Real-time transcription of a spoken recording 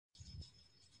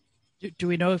Do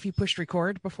we know if he pushed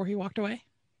record before he walked away?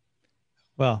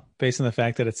 Well, based on the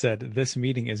fact that it said this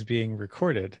meeting is being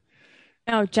recorded.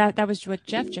 No, Jeff. That was what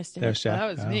Jeff just did. That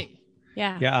was me.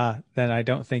 Yeah. Yeah. Then I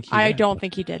don't think he. I don't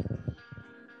think he did.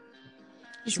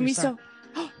 It's Should we me start?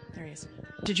 so. There he is.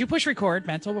 Did you push record,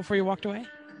 Mental, before you walked away?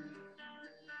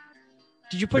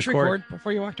 Did you push record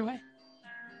before you walked away?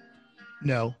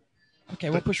 No. Okay,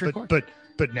 we'll push record.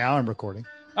 But now I'm recording.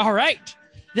 All right,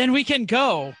 then we can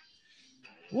go.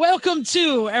 Welcome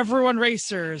to Everyone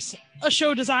Racers, a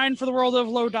show designed for the world of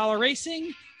low-dollar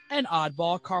racing and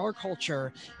oddball car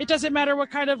culture. It doesn't matter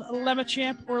what kind of Lemma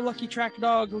Champ or Lucky Track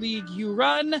Dog league you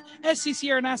run, SCC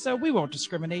or NASA, we won't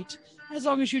discriminate, as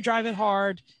long as you drive it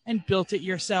hard and built it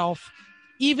yourself,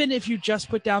 even if you just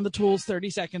put down the tools 30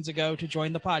 seconds ago to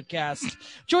join the podcast.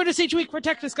 Join us each week for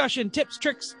tech discussion, tips,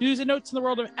 tricks, news, and notes in the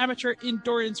world of amateur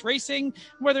endurance racing.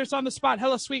 Whether it's on the spot,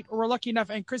 hella sweet, or we're lucky enough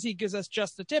and Chrissy gives us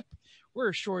just a tip,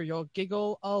 we're sure you'll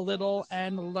giggle a little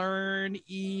and learn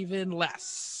even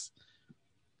less.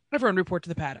 Everyone report to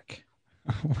the paddock.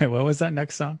 Wait, what was that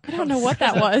next song? I don't know what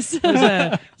that was. It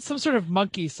was some sort of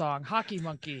monkey song, Hockey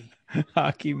Monkey.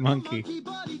 Hockey Monkey.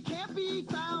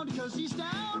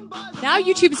 Now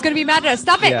YouTube is going to be mad at us.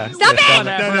 Stop it! Yeah, Stop yeah,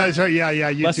 it! No, sorry. Yeah.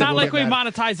 YouTube It's not will like get we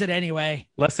mad. monetize it anyway.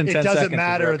 Less than 10 It seconds. doesn't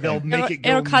matter. Okay. They'll make it go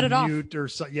It'll cut it off. mute or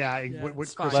so. Yeah. What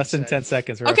Chrissy Less than said. 10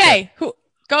 seconds. We're Okay,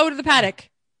 go to the paddock.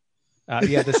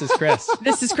 Yeah, this is Chris.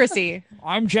 This is Chrissy.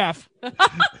 I'm Jeff.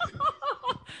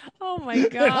 Oh my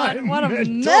God! I'm What a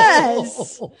mental.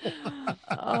 mess!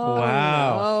 Oh,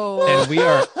 Wow. no. And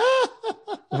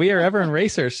we are Everyone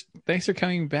Racers. Thanks for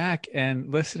coming back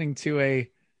and listening to a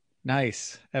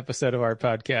nice episode of our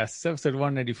podcast. It's episode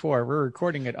 194. We're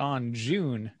recording it on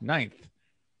June 9th.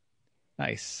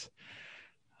 Nice.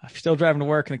 I'm still driving to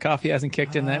work and the coffee hasn't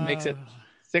kicked in. That makes it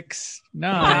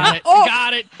 6-9.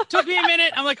 Got it. Took me a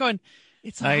minute. I'm like going,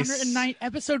 it's Nice. 109,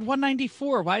 episode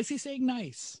 194. Why is he saying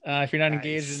nice? If you're not Nice.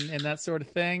 engaged in that sort of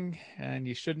thing, and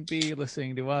you shouldn't be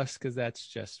listening to us because that's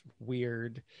just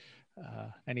weird.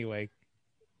 Anyway,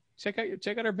 check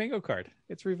out our bingo card.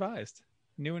 It's revised,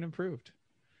 new and improved.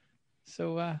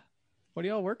 So what are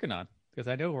y'all working on? Because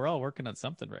I know we're all working on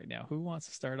something right now. Who wants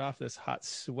to start off this hot,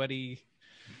 sweaty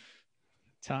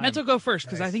time? Mental go first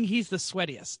because I Nice. think he's the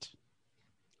sweatiest.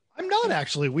 I'm not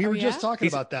actually. We were just talking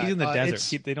about that. He's in the It's-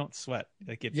 desert. They don't sweat.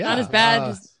 Like it's Yeah. Not as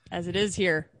bad as it is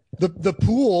here. The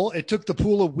pool. It took the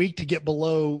pool a week to get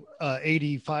below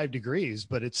 85 degrees,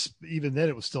 but even then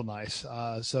it was still nice.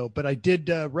 But I did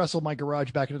wrestle my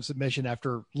garage back into submission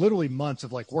after literally months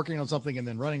of like working on something and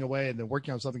then running away and then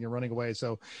working on something and running away.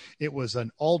 So it was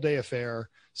an all day affair.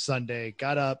 Sunday,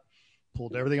 got up,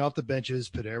 pulled everything off the benches,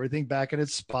 put everything back in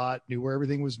its spot, knew where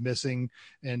everything was missing,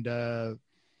 and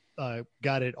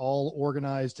got it all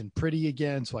organized and pretty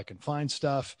again so I can find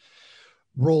stuff.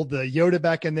 Rolled the Yoda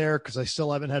back in there because I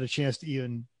still haven't had a chance to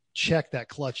even check that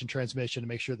clutch and transmission to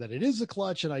make sure that it is a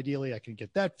clutch. And ideally I can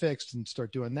get that fixed and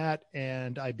start doing that.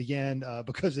 And I began,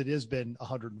 because it has been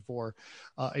 104,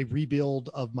 a rebuild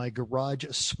of my garage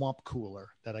swamp cooler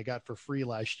that I got for free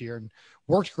last year and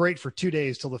worked great for 2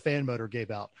 days till the fan motor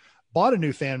gave out. Bought a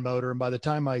new fan motor. And by the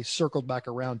time I circled back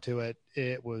around to it,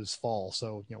 it was fall.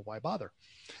 So, why bother?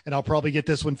 And I'll probably get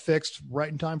this one fixed right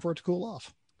in time for it to cool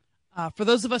off. For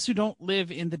those of us who don't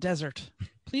live in the desert,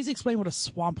 please explain what a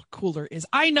swamp cooler is.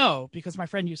 I know because my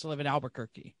friend used to live in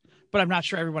Albuquerque, but I'm not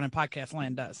sure everyone in podcast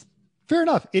land does. Fair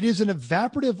enough. It is an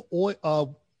evaporative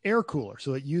air cooler.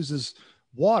 So it uses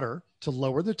water to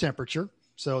lower the temperature.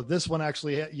 So this one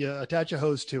actually, you attach a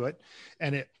hose to it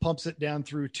and it pumps it down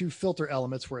through 2 filter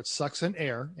elements where it sucks in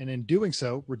air. And in doing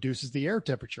so, reduces the air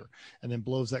temperature and then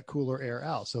blows that cooler air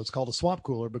out. So it's called a swamp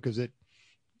cooler because it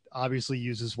obviously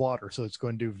uses water. So it's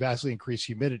going to vastly increase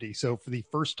humidity. So for the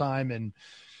first time in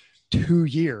 2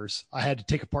 years, I had to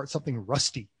take apart something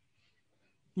rusty.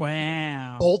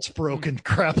 Wow. Bolts broken,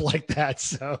 crap like that.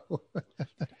 So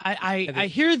I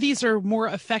hear these are more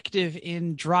effective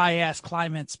in dry ass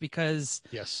climates because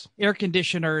yes, air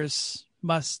conditioners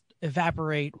must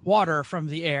evaporate water from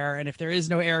the air. And if there is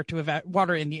no air to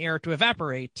water in the air to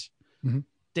evaporate,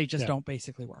 they just don't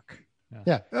basically work.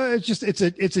 Yeah,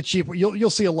 it's a cheap. You'll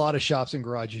see a lot of shops and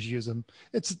garages use them.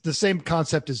 It's the same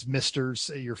concept as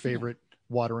Misters, your favorite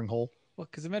watering hole. Well,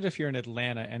 because imagine if you're in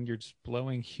Atlanta and you're just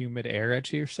blowing humid air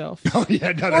at yourself. Oh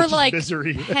yeah, no, Or that's like just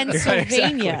misery.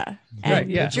 Pennsylvania and Right,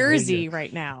 yeah. Jersey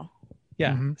right now.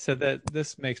 Yeah, so that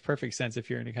this makes perfect sense if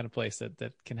you're in a kind of place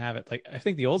that can have it. Like I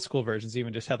think the old school versions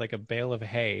even just had like a bale of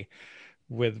hay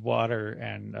with water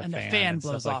and a And the fan fan and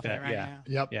blows stuff off like it that. right Yeah. now.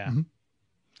 Yep. Yeah. Mhm.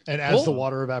 And as the Cool.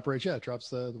 water evaporates, it drops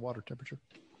the water temperature.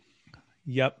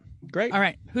 Yep. Great. All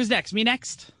right. Who's next? Me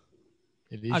next?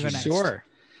 It is I'll go your next. Sure.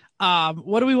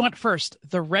 What do we want first?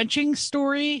 The wrenching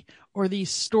story or the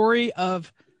story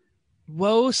of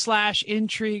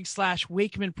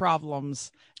woe/intrigue/Wakeman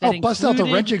problems? Bust out the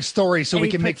included wrenching story so we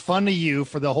a can make fun of you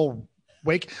for the whole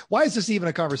wake. Why is this even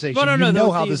a conversation? No, you know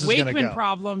the how this is going to Wakeman go.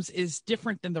 problems is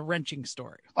different than the wrenching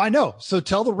story. I know. So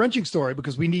tell the wrenching story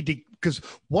because because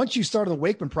once you start on the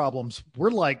Wakeman problems, we're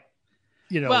like,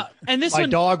 and this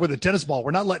dog with a tennis ball.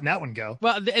 We're not letting that one go.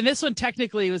 Well, and this one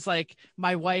technically was like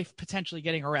my wife potentially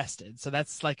getting arrested. So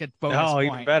that's like a bonus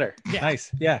point. Even better. Yeah. Nice.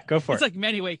 Yeah, go for it. It's like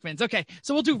many Wakemans. Okay,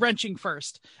 so we'll do wrenching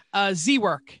first.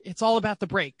 Z-Work. It's all about the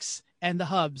brakes and the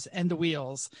hubs and the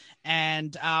wheels.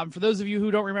 And for those of you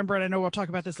who don't remember, and I know we'll talk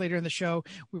about this later in the show,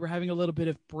 we were having a little bit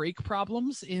of brake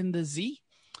problems in the Z.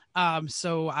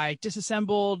 So I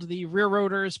disassembled the rear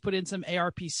rotors, put in some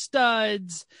ARP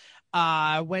studs,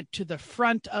 went to the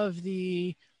front of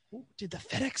did the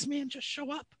FedEx man just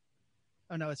show up?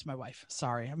 Oh no, it's my wife.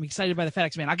 Sorry. I'm excited by the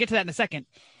FedEx man. I'll get to that in a second.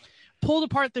 Pulled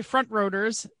apart the front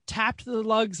rotors, tapped the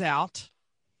lugs out,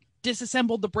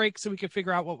 disassembled the brakes so we could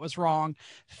figure out what was wrong,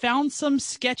 found some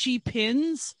sketchy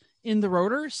pins in the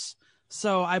rotors.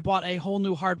 So I bought a whole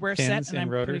new hardware set and I'm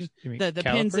rotors? putting the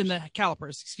pins in the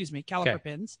calipers, caliper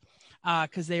pins.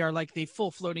 Cause they are like the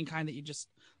full floating kind that you just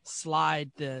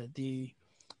slide the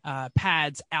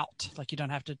pads out, like you don't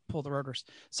have to pull the rotors.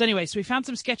 So anyway, so we found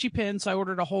some sketchy pins. So I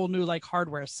ordered a whole new like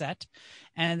hardware set,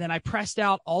 and then I pressed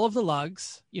out all of the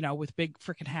lugs, with big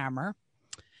freaking hammer.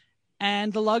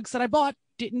 And the lugs that I bought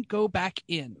didn't go back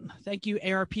in. Thank you,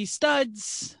 ARP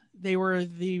studs. They were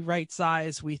the right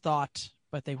size, we thought,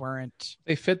 but they weren't.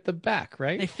 They fit the back,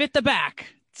 right? They fit the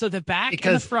back. So the back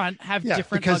and the front have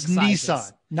different lug sizes.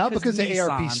 Nissan, not because of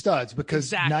ARP studs,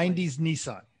 because 90s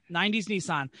Nissan. 90s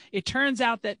Nissan. It turns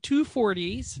out that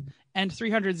 240s and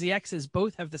 300ZXs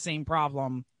both have the same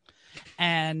problem.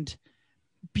 And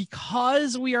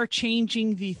because we are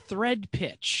changing the thread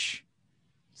pitch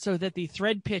so that the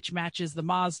thread pitch matches the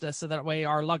Mazda, so that way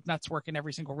our lug nuts work in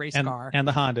every single race car. And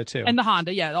the Honda too. And the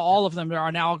Honda, yeah. All of them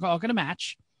are now all going to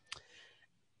match.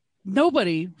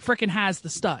 Nobody freaking has the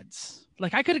studs.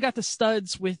 Like I could have got the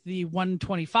studs with the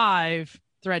 125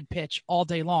 thread pitch all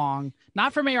day long,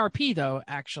 not from ARP though,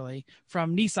 actually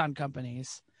from Nissan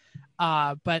companies.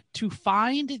 But to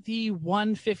find the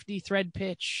 150 thread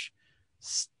pitch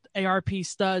ARP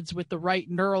studs with the right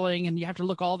knurling, and you have to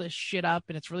look all this shit up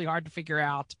and it's really hard to figure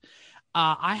out.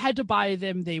 I had to buy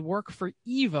them. They work for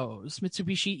Evos,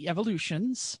 Mitsubishi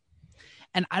Evolutions.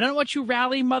 And I don't know what you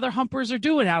rally mother humpers are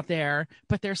doing out there,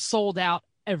 but they're sold out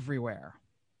everywhere.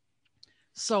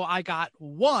 So I got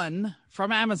one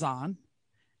from Amazon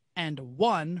and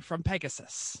one from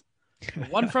Pegasus.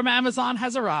 One from Amazon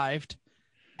has arrived,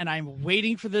 and I'm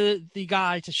waiting for the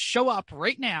guy to show up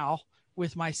right now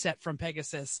with my set from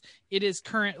Pegasus. It is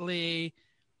currently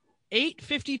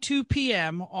 8:52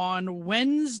 p.m. on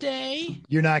Wednesday.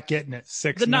 You're not getting it.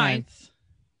 9th.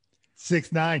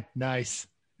 6/9. Nice.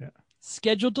 Yeah.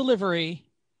 Scheduled delivery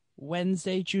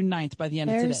Wednesday, June 9th by the end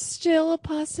of today. There's still a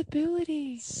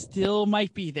possibility. Still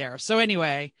might be there. So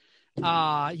anyway,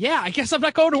 I guess I'm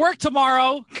not going to work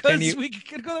tomorrow because we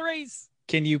could go to the race.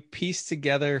 Can you piece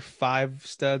together 5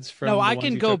 studs from? No, I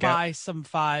can go buy some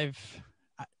 5.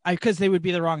 Because they would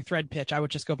be the wrong thread pitch. I would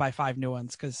just go buy 5 new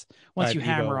ones because once you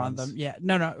hammer on them,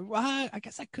 I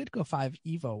guess I could go 5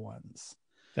 Evo ones.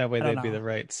 That way they'd be the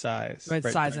right size, right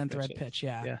size and thread pitch.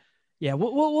 Yeah.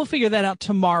 We'll figure that out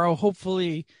tomorrow.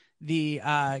 Hopefully the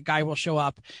guy will show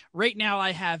up. Right now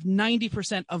I have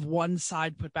 90% of one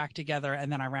side put back together,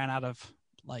 and then I ran out of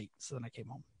light, so then I came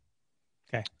home.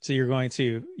 Okay, so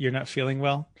you're not feeling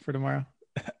well for tomorrow?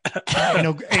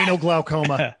 Anal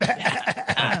glaucoma.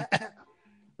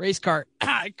 Race car.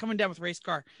 Coming down with race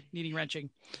car, needing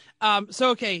wrenching.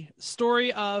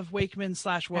 Story of Wakeman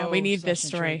 /Woe. Yeah, we need this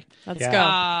story. Let's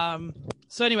go.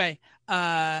 So anyway,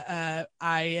 I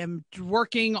am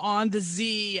working on the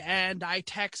Z, and I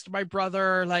text my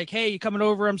brother like, "Hey, you coming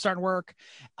over? I'm starting work."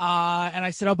 And I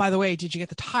said, "Oh, by the way, did you get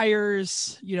the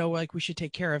tires? We should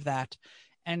take care of that."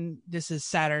 And this is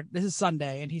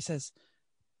Sunday, and he says,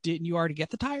 "Didn't you already get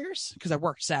the tires?" Because I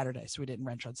worked Saturday, so we didn't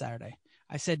wrench on Saturday.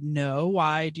 I said, "No,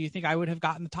 why do you think I would have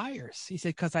gotten the tires?" He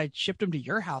said, "Because I shipped them to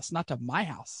your house, not to my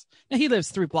house." Now, he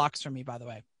lives 3 blocks from me, by the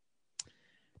way.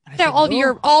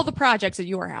 All the projects at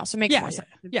your house. It makes more sense.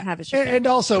 Yeah. Have it and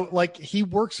also, he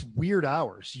works weird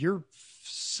hours. You're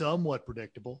somewhat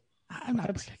predictable. I'm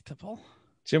not predictable.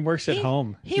 Jim works at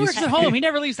home. He works at home. He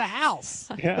never leaves the house.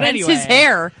 Yeah. But anyway, his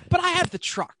hair. But I have the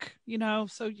truck,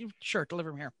 so sure,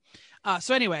 deliver him here.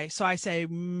 So I say,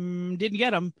 didn't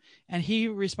get him. And he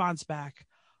responds back,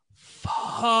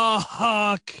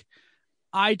 "Fuck,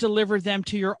 I delivered them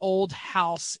to your old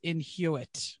house in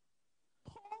Hewitt."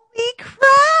 Holy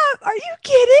crap! Are you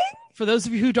kidding? For those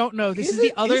of you who don't know, this is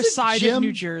the other side Jim, of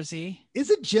New Jersey.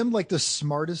 Isn't Jim like the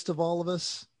smartest of all of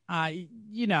us?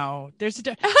 There's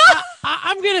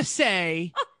I'm going to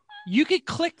say you could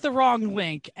click the wrong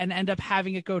link and end up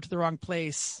having it go to the wrong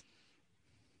place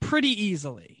pretty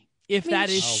easily. If that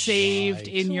is saved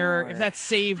in your, if that's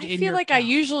saved in your. I feel like account. I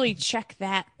usually check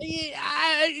that.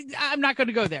 I'm not going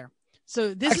to go there.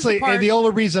 So this actually, is the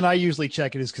only reason I usually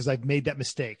check it is because I've made that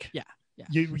mistake. Yeah.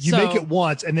 You make it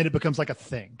once and then it becomes like a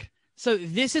thing. So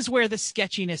this is where the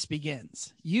sketchiness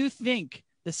begins. You think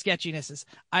the sketchiness is.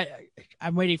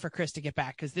 I'm waiting for Chris to get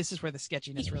back because this is where the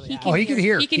sketchiness really happens. He can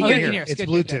hear. He can hear. It's Good,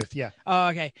 Bluetooth. good. Yeah. Oh,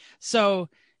 okay. So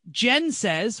Jen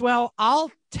says, well, I'll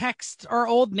text our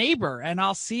old neighbor and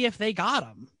I'll see if they got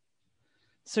him.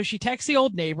 So she texts the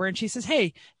old neighbor and she says,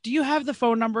 hey, do you have the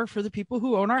phone number for the people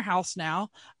who own our house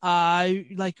now?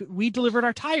 We delivered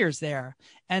our tires there.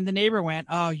 And the neighbor went,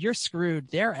 oh, you're screwed.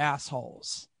 They're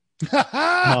assholes. So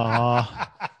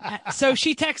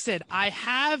she texted, I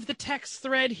have the text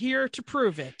thread here to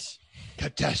prove it.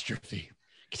 Catastrophe.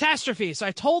 So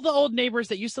I told the old neighbors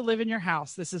that used to live in your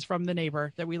house, this is from the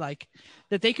neighbor that we like,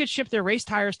 that they could ship their race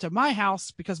tires to my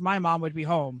house because my mom would be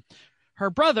home. Her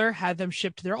brother had them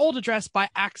shipped to their old address by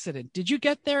accident. Did you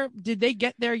get there? Did they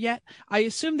get there yet? I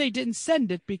assume they didn't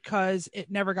send it because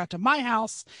it never got to my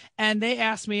house. And they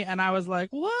asked me and I was like,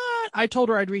 what? I told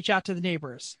her I'd reach out to the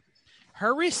neighbors.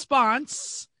 Her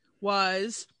response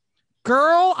was,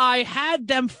 girl, I had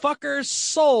them fuckers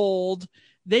sold.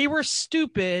 They were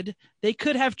stupid. They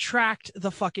could have tracked the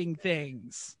fucking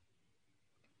things.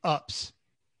 Ups.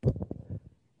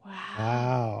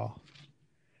 Wow.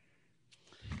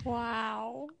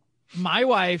 My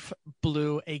wife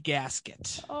blew a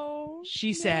gasket. Oh,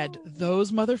 she said,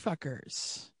 those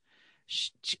motherfuckers.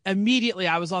 Immediately,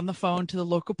 I was on the phone to the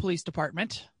local police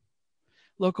department.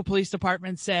 Local police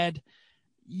department said,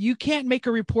 you can't make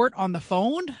a report on the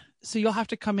phone, so you'll have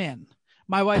to come in.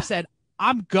 My wife said,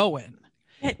 I'm going.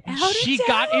 She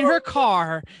got in her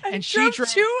car and she drove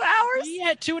 2 hours.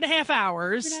 Yeah, 2.5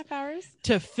 hours. 2.5 hours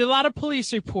to fill out a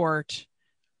police report.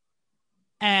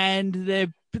 And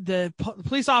the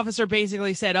police officer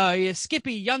basically said, oh, yeah,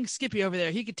 young Skippy over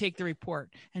there, he could take the report.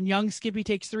 And young Skippy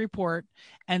takes the report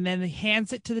and then he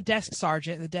hands it to the desk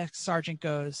sergeant. The desk sergeant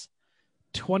goes,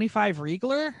 25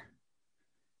 Riegler?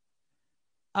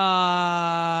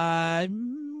 Can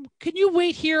you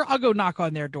wait here? I'll go knock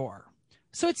on their door.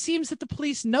 So it seems that the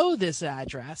police know this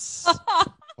address.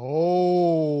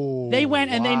 Oh. They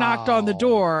went and they knocked on the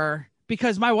door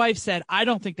because my wife said, I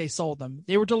don't think they sold them.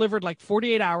 They were delivered like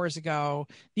 48 hours ago.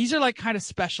 These are like kind of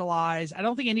specialized. I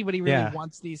don't think anybody really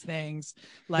wants these things.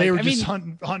 Like, they were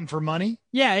hunting for money.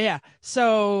 Yeah.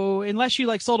 So unless you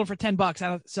like sold them for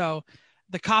 $10, so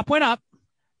the cop went up,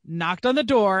 knocked on the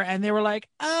door, and they were like,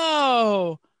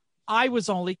 oh, I was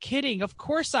only kidding. Of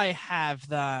course I have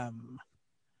them.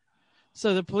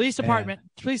 So the police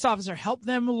officer helped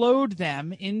them load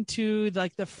them into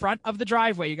like the front of the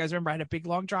driveway. You guys remember I had a big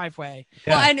long driveway.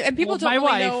 Yeah. Well, and people don't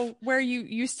really know where you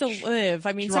used to live.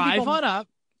 I mean, drive some people on up.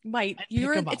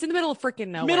 It's in the middle of freaking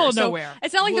nowhere. Middle of nowhere.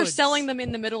 It's not like they're selling them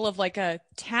in the middle of like a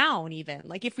town even.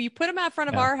 Like if we put them out front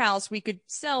of our house, we could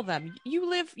sell them. You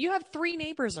have 3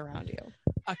 neighbors around you.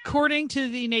 According to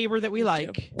the neighbor that we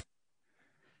like.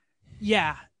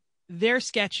 Yeah, they're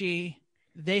sketchy.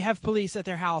 They have police at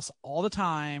their house all the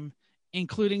time,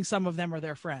 including some of them are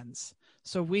their friends.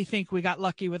 So we think we got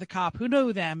lucky with a cop who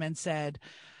knew them and said,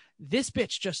 this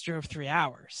bitch just drove 3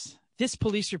 hours. This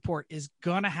police report is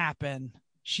going to happen.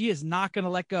 She is not going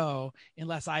to let go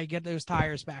unless I get those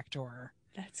tires back to her.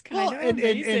 That's kind of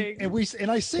amazing. And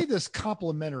I say this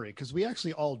complimentary because we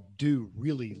actually all do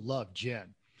really love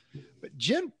Jen. But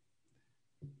Jen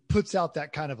puts out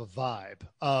that kind of a vibe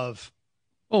of,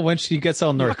 well, when she gets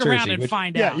all North Jersey, and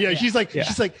find out. Yeah. She's like,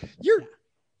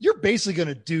 you're basically going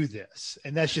to do this.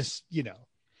 And that's just,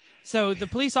 So the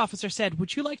police officer said,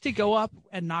 would you like to go up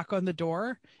and knock on the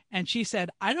door? And she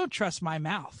said, I don't trust my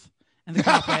mouth. And the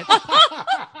cop went,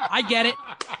 I get it.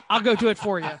 I'll go do it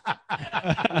for you.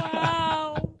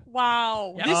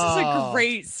 Wow. Yep. This is a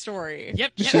great story.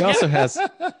 Yep. She also has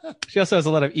a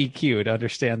lot of EQ to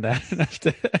understand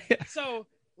that. So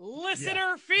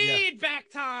listener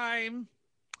feedback time.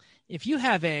 If you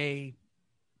have a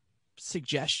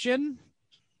suggestion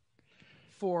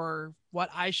for what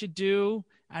I should do,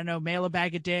 I don't know, mail a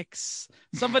bag of dicks.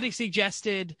 Somebody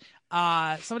suggested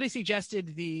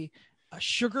the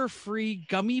sugar-free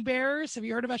gummy bears. Have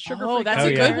you heard about sugar-free? Oh, that's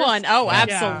gummy a bears? good one. Oh,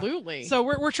 absolutely. Yeah. So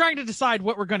we're trying to decide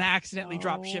what we're going to accidentally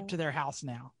drop ship to their house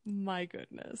now. My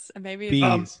goodness. And maybe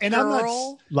bees. And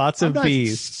lots of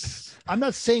bees. I'm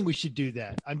not saying we should do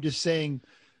that. I'm just saying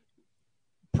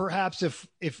perhaps if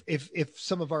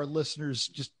some of our listeners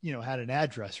just had an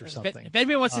address or something. If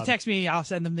anybody wants to text me, I'll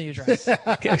send them the address.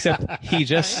 Except he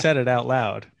just said it out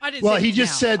loud. Well, he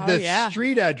just said the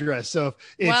street address. So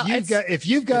if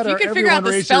you've got you our can figure out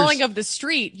the Racers, spelling of the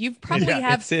street, you probably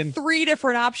have in 3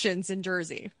 different options in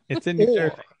Jersey. It's in New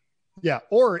Jersey. Yeah,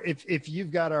 or if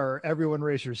you've got our Everyone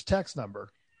Racers text number,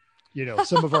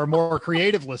 some of our more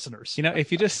creative listeners.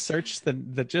 If you just search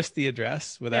just the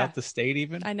address without the state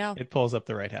even, I know it pulls up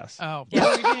the right house. Oh,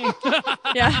 yeah.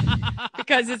 Yeah,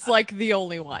 because it's like the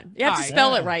only one. You have to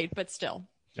spell it right, but still.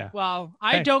 Yeah. Well,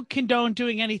 I don't condone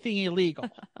doing anything illegal.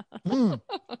 No, Nope.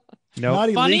 not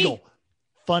illegal.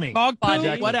 Funny. Dog poo,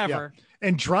 Exactly. whatever. Yeah.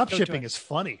 And drop Don't shipping do it. is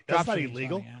funny. That's not Dropshipping's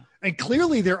illegal. funny, yeah. And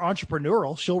clearly they're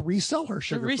entrepreneurial. She'll resell her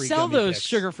sugar-free Resell gummy those picks.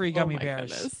 sugar-free gummy my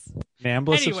bears. goodness.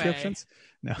 NAMBLA Anyway. subscriptions?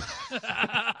 No.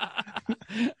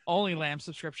 Only lamb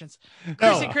subscriptions. No,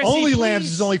 Chrissy, Only please.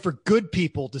 Lambs is only for good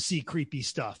people to see creepy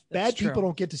stuff. That's Bad people true.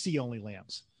 don't get to see Only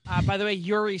Lambs. By the way,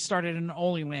 Yuri started an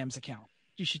Only Lambs account.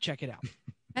 You should check it out.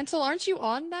 Ansel, aren't you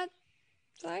on that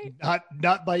site?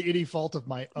 Not by any fault of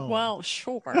my own. Well,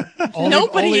 sure. Only-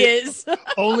 Nobody only- is.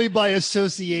 only by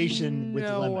association with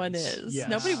No lemons. one is. Yes.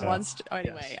 Nobody So, wants to.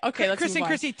 Anyway, yes. okay, let's Chrissy, move on.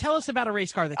 Chrissy, tell us about a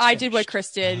race car that I did what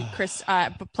Chris did. Chris,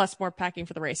 plus more packing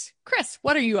for the race. Chris,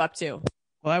 what are you up to?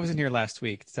 Well, I was in here last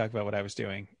week to talk about what I was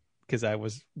doing because I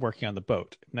was working on the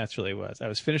boat. And that's really what it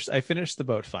was. I finished the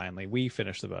boat finally. We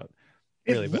finished the boat.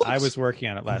 It Really, but I looks was working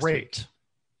on it last week. Great.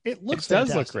 It looks It does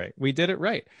look fantastic. great. We did it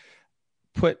right.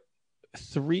 Put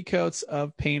 3 coats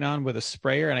of paint on with a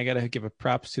sprayer, and I got to give a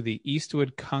props to the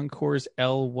Eastwood Concours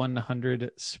L100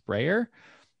 sprayer.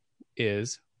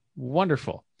 Is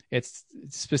wonderful. It's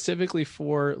specifically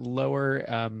for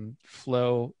lower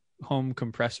flow home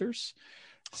compressors.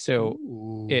 So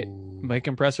my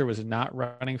compressor was not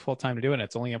running full time to do it. And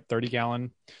it's only a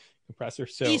 30-gallon compressor.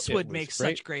 So Eastwood it was makes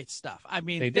great. such great stuff. I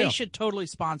mean, They they do. should totally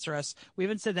sponsor us. We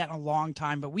haven't said that in a long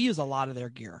time, but we use a lot of their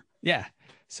gear. Yeah.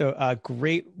 So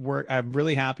great work. I'm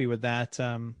really happy with that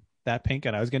that paint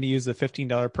gun. I was going to use the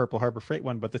 $15 Purple Harbor Freight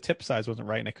one, but the tip size wasn't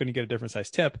right, and I couldn't get a different size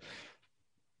tip.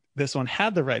 This one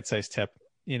had the right size tip,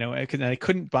 I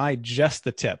couldn't buy just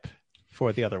the tip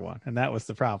for the other one, and that was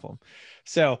the problem.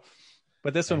 So,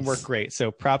 but this one worked great.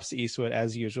 So props to Eastwood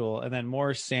as usual, and then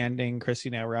more sanding. Chrissy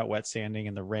and I were out wet sanding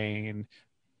in the rain,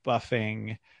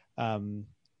 buffing.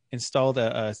 Installed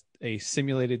a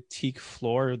simulated teak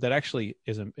floor that actually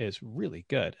is really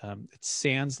good. It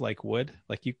sands like wood.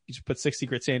 Like you just put 60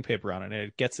 grit sandpaper on it, and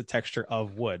it gets the texture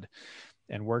of wood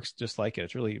and works just like it.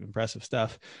 It's really impressive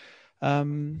stuff.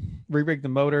 Re-rigged the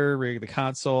motor, rigged the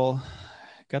console,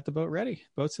 got the boat ready.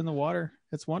 Boat's in the water.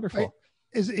 It's wonderful. Right.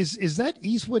 Is that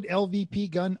Eastwood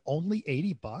LVP gun only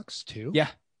 $80 too? Yeah.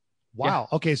 Wow.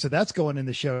 Yeah. Okay, so that's going in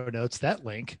the show notes. That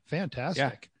link, fantastic.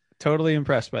 Yeah. Totally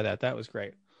impressed by that. That was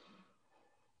great.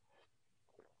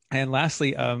 And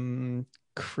lastly,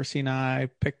 Chrissy and I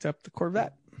picked up the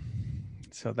Corvette.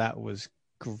 So that was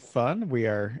fun. We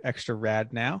are extra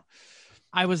rad now.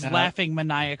 I was laughing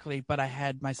maniacally, but I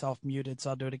had myself muted, so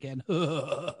I'll do it again.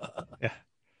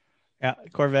 Yeah.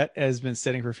 Corvette has been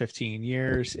sitting for 15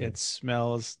 years. It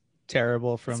smells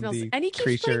terrible from the and he keeps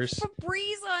creatures. putting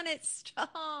Febreze on it. Stop.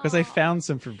 Because I found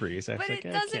some Febreze. But it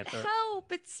doesn't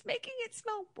help. It's making it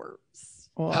smell worse.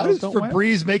 Well, how does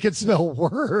Febreze make it smell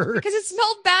worse? Because it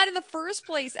smelled bad in the first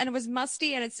place, and it was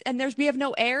musty, and we have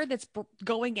no air that's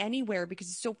going anywhere because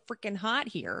it's so freaking hot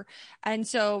here, and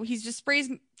so he's just sprays.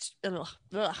 Ugh,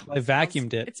 I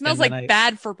vacuumed it. It smells like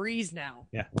bad Febreze now.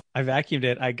 Yeah, I vacuumed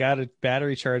it. I got a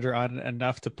battery charger on it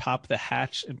enough to pop the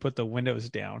hatch and put the windows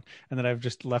down, and then I've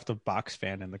just left a box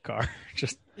fan in the car.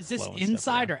 Just is this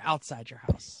inside or outside your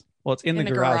house? Well, it's in the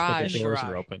garage, but the doors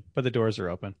Garage. are open. But the doors are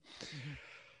open.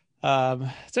 Mm-hmm.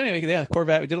 So anyway, yeah,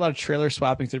 Corvette. We did a lot of trailer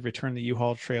swapping to return the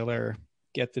U-Haul trailer,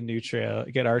 get the new trailer,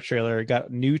 get our trailer, got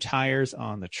new tires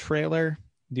on the trailer,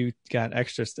 got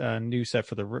extra new set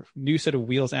for the new set of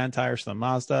wheels and tires for the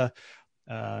Mazda,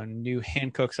 new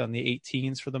hand cooks on the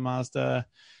 18s for the Mazda.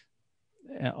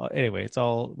 Anyway, it's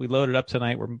all we loaded up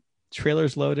tonight. We're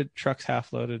trailers loaded, trucks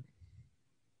half loaded.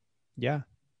 Yeah,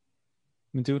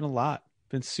 been doing a lot.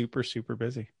 Been super, super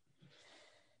busy.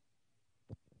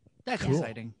 That's Cool.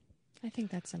 exciting. I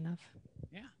think that's enough.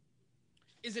 Yeah.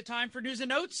 Is it time for news and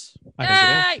notes? I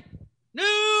think it is.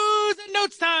 News and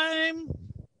notes time.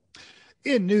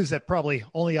 In news that probably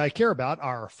only I care about,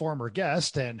 our former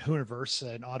guest and Hooniverse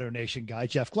and Auto Nation guy,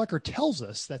 Jeff Glucker, tells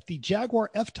us that the Jaguar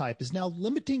F-Type is now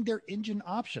limiting their engine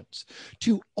options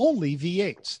to only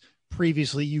V8s.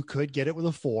 Previously, you could get it with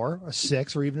a 4, a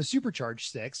 6, or even a supercharged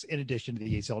 6 in addition to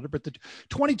the 8-cylinder. But the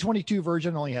 2022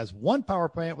 version only has one power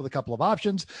plant with a couple of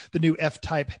options. The new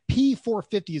F-Type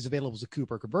P450 is available as a coupe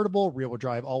or convertible, rear-wheel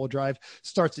drive, all-wheel drive.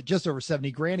 Starts at just over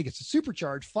 $70,000. It gets a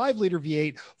supercharged 5-liter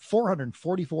V8,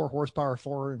 444 horsepower,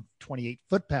 428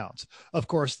 foot-pounds. Of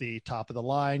course, the top of the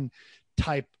line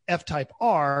F-Type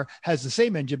R has the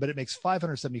same engine, but it makes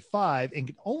 575 and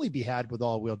can only be had with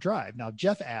all-wheel drive. Now,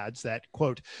 Jeff adds that,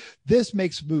 quote, this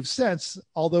makes move sense,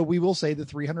 although we will say the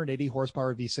 380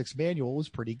 horsepower V6 manual was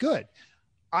pretty good.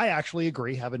 I actually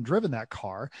agree, having driven that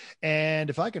car. And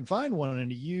if I can find one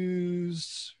and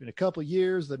use in a couple of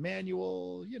years, the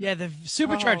manual, Yeah, the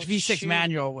supercharged V6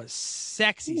 manual was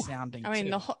sexy sounding. I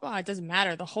mean, it doesn't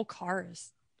matter. The whole car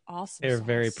is awesome. They're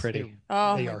very pretty. They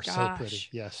are so pretty.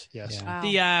 Yes. The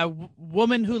Yeah.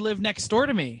 woman who lived next door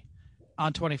to me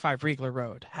on 25 Riegler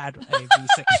Road had a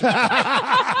V6.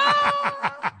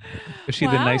 Was she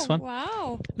the nice one?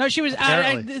 Wow. No, she was.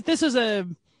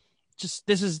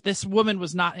 This woman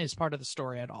was not as part of the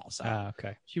story at all. So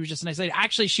okay. She was just a nice lady.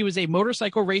 Actually, she was a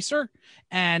motorcycle racer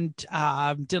and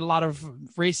did a lot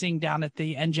of racing down at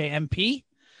the NJMP,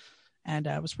 and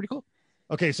it was pretty cool.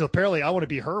 Okay, so apparently I want to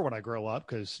be her when I grow up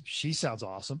because she sounds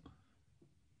awesome.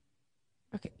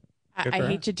 Okay. I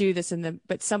hate to do this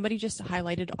but somebody just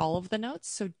highlighted all of the notes,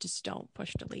 so just don't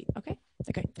push delete. Okay,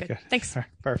 good. Thanks.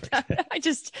 Perfect. I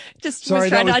just Sorry, was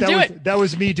trying to undo it. That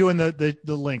was me doing the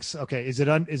links. Okay, is it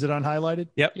unhighlighted?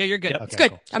 Yep. Yeah, you're good. Yep. It's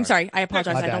good. Cool. I'm sorry. I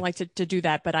apologize. My I don't bad. like to do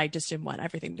that, but I just didn't want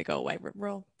everything to go away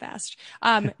real fast.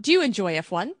 Do you enjoy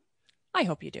F1? I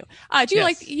hope you do. Do you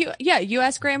like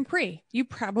U.S. Grand Prix? You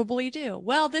probably do.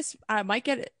 Well, this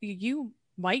you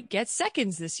might get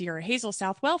seconds this year. Hazel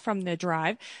Southwell from The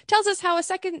Drive tells us how a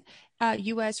second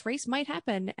U.S. race might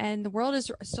happen, and the world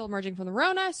is still emerging from the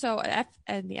Rona, so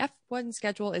the F1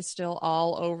 schedule is still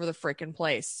all over the freaking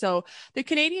place. So the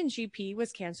Canadian GP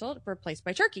was canceled, replaced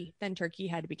by Turkey. Then Turkey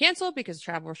had to be canceled because of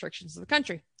travel restrictions in the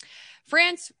country.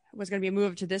 France was going to be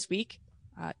moved to this week.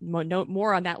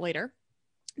 More on that later.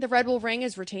 The Red Bull Ring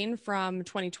is retained from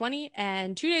 2020,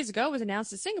 and 2 days ago it was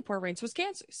announced the Singapore race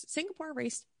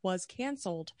was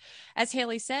canceled. As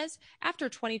Haley says, after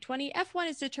 2020, F1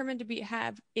 is determined to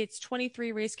have its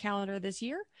 23 race calendar this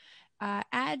year.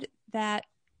 Add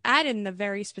in the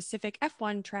very specific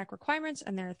F1 track requirements,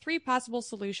 and there are 3 possible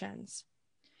solutions.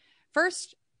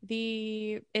 First,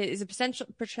 is a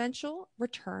potential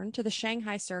return to the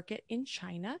Shanghai circuit in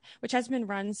China, which has been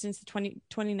run since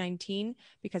 2019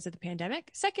 because of the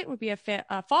pandemic. Second would be a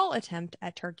fall attempt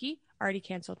at Turkey, already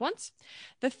canceled once.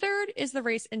 The third is the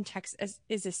race in Texas,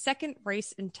 is a second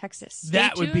race in Texas.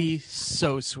 That would be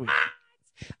so sweet.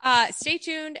 Stay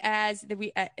tuned as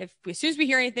soon as we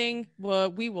hear anything,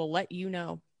 we will let you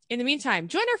know. In the meantime,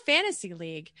 join our fantasy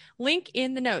league. Link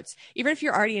in the notes. Even if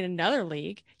you're already in another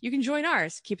league, you can join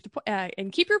ours. Keep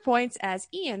your points, as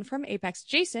Ian from Apex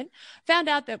Jason found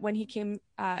out that when he came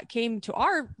to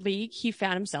our league, he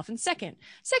found himself in second.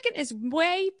 Second is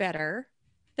way better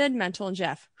than Mental and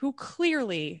Jeff, who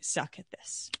clearly suck at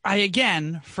this. I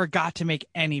again forgot to make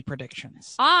any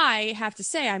predictions. I have to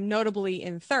say I'm notably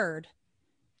in third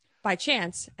by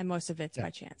chance, and most of it's by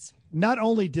chance. Not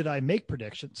only did I make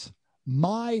predictions,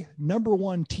 my number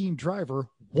one team driver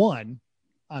won.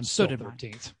 I'm still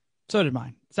 13th. So did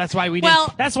mine. That's why we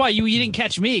didn't. That's why you didn't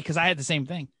catch me, because I had the same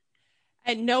thing.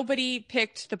 And nobody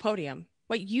picked the podium.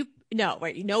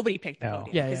 Nobody picked the podium.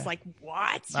 Yeah. It's like,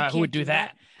 what? Who would do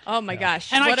that? Oh my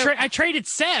gosh! And I traded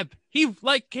Seb. He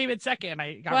came in second.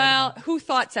 I got rid of him. Who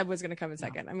thought Seb was going to come in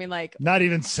second? I mean, not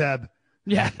even Seb.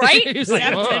 Yeah, right. He was like,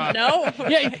 Seb didn't know.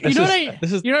 Yeah,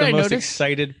 this is the most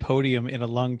excited podium in a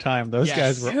long time. Those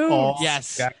guys were all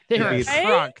they were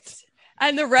crunked.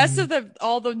 And the rest of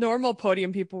all the normal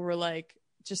podium people were like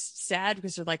just sad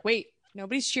because they're like, wait,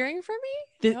 nobody's cheering for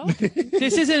me. No?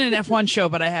 This isn't an F1 show,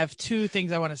 but I have 2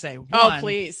 things I want to say. One,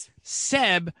 please.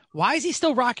 Seb, why is he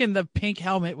still rocking the pink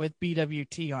helmet with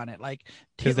BWT on it?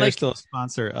 Because they're still a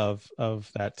sponsor of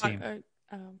that team.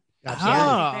 Absolutely.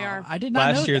 They are. I did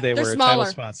not know Last year they They're were smaller. a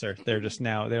title sponsor. They're just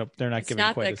now they're not giving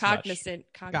not quite the as cognizant.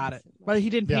 Got it. But he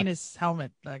didn't paint his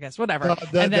helmet, I guess. Whatever.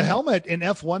 The helmet in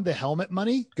F1, the helmet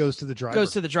money goes to the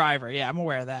driver. Yeah, I'm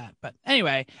aware of that. But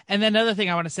anyway, and then another thing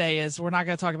I want to say is we're not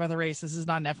going to talk about the race. This is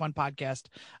not an F1 podcast.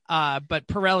 But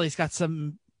Pirelli's got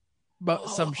some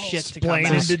shit to come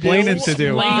out. Explaining to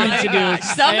do. Somebody's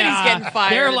getting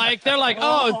fired. They're like,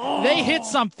 they hit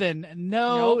something.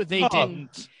 No, they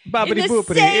didn't. Bobbity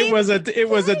boopity. It was a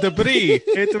debris.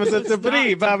 It was a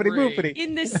debris. Bobbity boopity.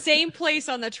 In the same place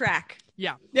on the track.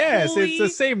 Yeah. Yes, Holy- it's the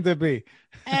same to be.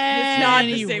 It's not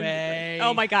the Anyway. same.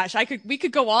 Oh my gosh, we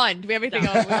could go on. Do we have anything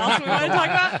else we want to talk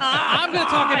about? I'm going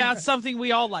to talk about something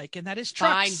we all like, and that is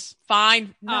trucks.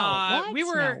 Fine. No, We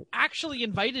were actually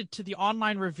invited to the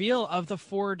online reveal of the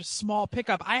Ford small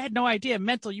pickup. I had no idea.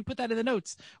 Mental, you put that in the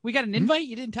notes. We got an invite.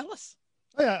 You didn't tell us.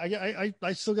 Oh, yeah,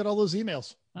 I still get all those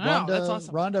emails. Oh, that's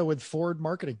awesome. Rhonda with Ford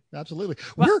marketing. Absolutely.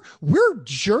 Well, we're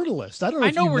journalists. I don't know.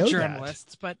 I know if we're you know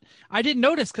journalists, but I didn't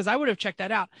notice because I would have checked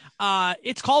that out.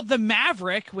 It's called the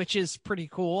Maverick, which is pretty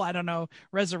cool. I don't know,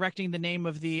 resurrecting the name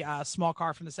of the small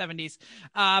car from the 70s.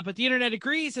 But the internet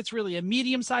agrees it's really a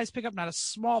medium-sized pickup, not a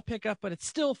small pickup, but it's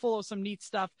still full of some neat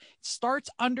stuff. It starts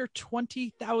under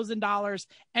 $20,000.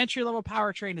 Entry-level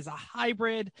powertrain is a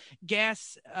hybrid.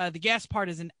 The gas part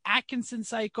is an Atkinson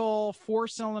cycle,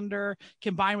 4-cylinder,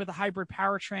 combined with a hybrid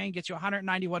powertrain, gets you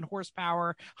 191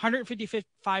 horsepower,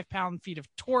 155 pound-feet of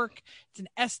torque. It's an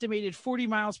estimated 40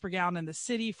 miles per gallon in the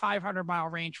city, 500-mile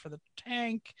range for the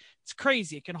tank. It's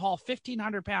crazy. It can haul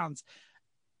 1,500 pounds.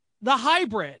 The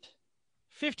hybrid,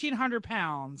 1,500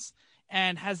 pounds,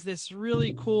 and has this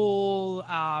really cool,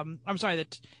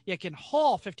 it can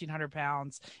haul 1,500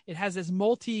 pounds. It has this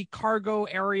multi-cargo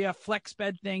area flex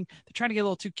bed thing. They're trying to get a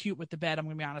little too cute with the bed, I'm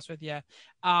going to be honest with you.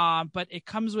 But it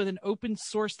comes with an open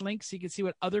source link so you can see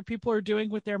what other people are doing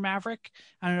with their Maverick.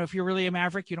 I don't know if you're really a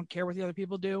Maverick. You don't care what the other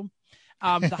people do.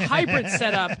 The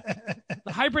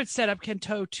hybrid setup can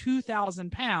tow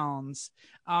 2,000 pounds.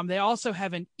 They also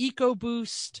have an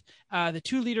EcoBoost, the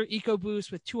 2-liter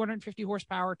EcoBoost with 250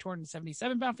 horsepower,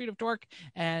 277 pound-feet of torque,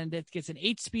 and it gets an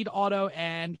 8-speed auto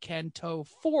and can tow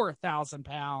 4,000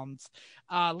 pounds.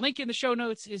 Link in the show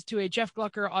notes is to a Jeff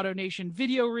Glucker Auto Nation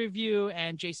video review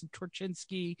and Jason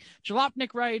Torchinsky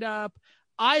Jalopnik write-up.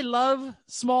 I love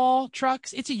small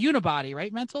trucks. It's a unibody,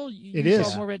 right, Mental? It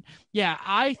is. More of it. Yeah,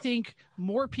 I think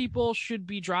more people should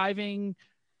be driving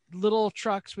little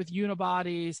trucks with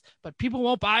unibodies, but people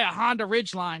won't buy a Honda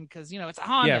Ridgeline because, it's a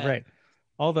Honda. Yeah, right.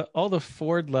 All the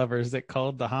Ford lovers that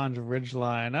called the Honda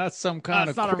Ridgeline, that's some kind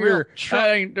of not a queer, real truck.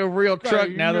 that ain't a real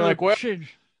truck. Now they're like, well, shit.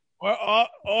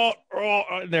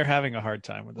 they're having a hard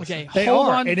time with this. Okay, They hold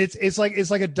are, on. and it's like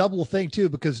a double thing too,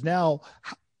 because now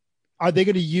are they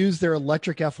going to use their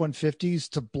electric F-150s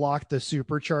to block the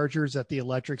superchargers at the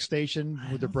electric station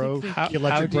with the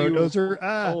electric bulldozer?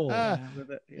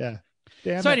 Yeah.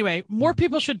 Damn So it. anyway, more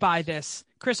people should buy this.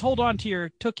 Chris, hold on to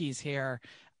your tookies here.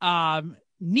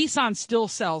 Nissan still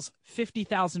sells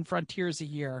 50,000 Frontiers a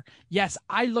year. Yes,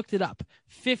 I looked it up.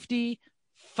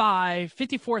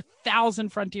 54,000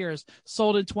 Frontiers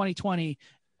sold in 2020.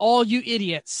 All you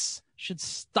idiots should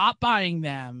stop buying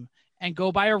them and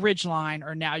go buy a Ridgeline,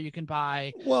 or now you can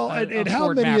buy. And how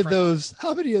Ford many Maverick.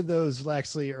 how many of those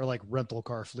actually are like rental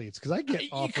car fleets? Because I get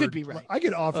offered, could be right. I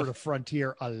get offered a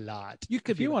Frontier a lot.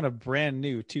 If you want a brand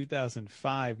new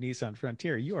 2005 Nissan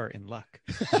Frontier, you are in luck.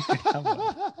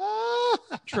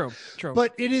 True.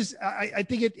 But it is. I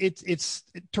think it's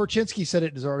Torchinsky said it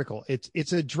in his article.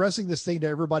 It's addressing this thing that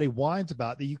everybody whines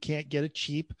about, that you can't get a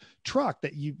cheap truck,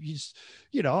 that you just,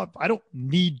 I don't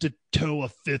need to tow a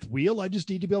fifth wheel. I just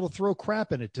need to be able to throw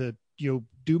crap in it to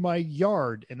do my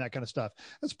yard and that kind of stuff.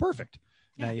 That's perfect.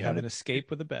 Now you have an escape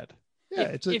with a bed.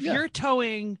 Yeah, if you're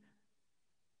towing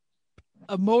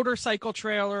a motorcycle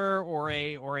trailer or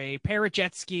a pair of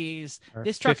jet skis, Or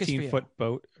this truck is for you. 15-foot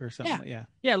boat or something.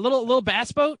 Yeah, little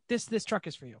bass boat. This truck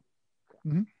is for you.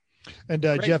 Mm-hmm. And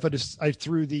Jeff, I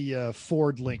threw the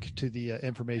Ford link to the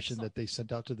information that they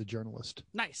sent out to the journalist.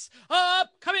 Nice.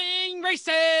 Upcoming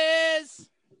races.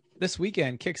 This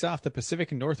weekend kicks off the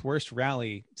Pacific Northwest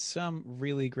Rally. Some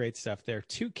really great stuff there.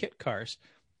 2 kit cars,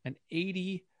 an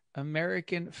 80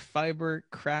 American Fiber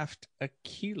Craft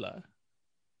Aquila.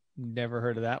 Never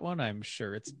heard of that one. I'm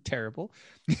sure it's terrible.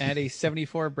 And a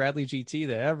 74 Bradley GT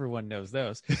that everyone knows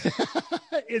those.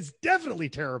 It's definitely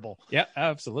terrible. Yeah,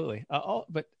 absolutely.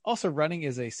 But also running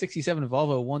is a 67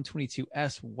 Volvo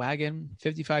 122S wagon,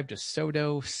 55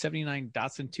 DeSoto, 79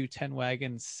 Datsun 210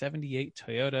 wagon, 78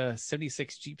 Toyota,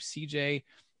 76 Jeep CJ,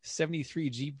 73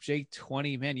 Jeep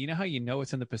J20. Man, you know how you know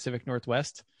it's in the Pacific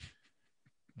Northwest?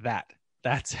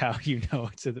 That's how you know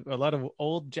it's a lot of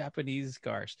old Japanese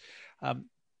cars.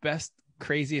 Best,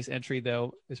 craziest entry,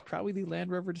 though, is probably the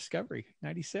Land Rover Discovery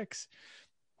 96.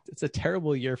 It's a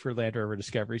terrible year for Land Rover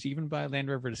Discoveries, even by Land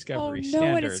Rover Discovery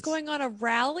standards. And it's going on a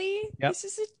rally? Yep. This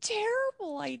is a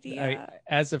terrible idea.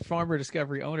 As a former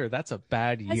Discovery owner, that's a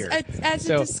bad year. As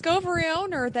a Discovery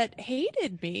owner that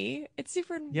hated me, it's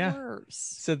even worse.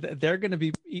 So they're going to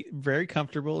be very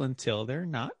comfortable until they're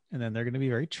not, and then they're going to be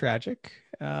very tragic.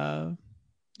 Good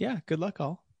luck,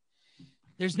 all.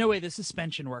 There's no way the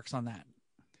suspension works on that.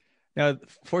 Now,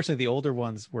 fortunately, the older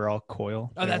ones were all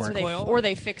coil. Oh, that's coil? Or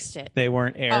they fixed it. They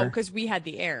weren't air. Oh, because we had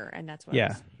the air, and that's what.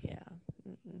 Yeah. Yeah.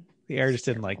 The air just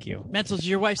didn't like you. Mental, does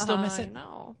your wife still miss it?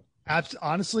 No.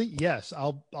 Honestly, yes.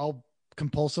 I'll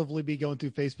compulsively be going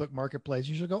through Facebook Marketplace.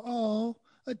 You should go, oh,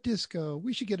 a disco.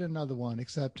 We should get another one,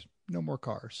 except no more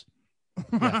cars.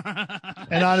 Yeah.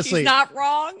 And honestly, she's not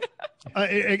wrong.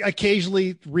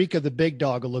 Occasionally, Rika, the big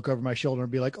dog, will look over my shoulder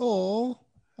and be like, oh,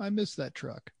 I miss that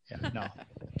truck. Yeah,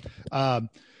 no.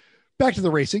 Back to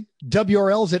the racing.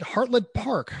 WRL's at Heartland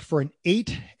Park for an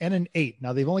 8 and an 8.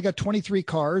 Now, they've only got 23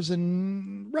 cars,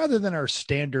 and rather than our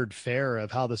standard fare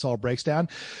of how this all breaks down,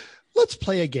 let's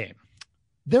play a game.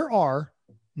 There are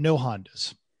no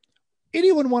Hondas.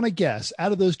 Anyone want to guess,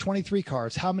 out of those 23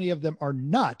 cars, how many of them are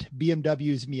not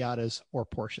BMWs, Miatas, or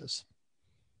Porsches?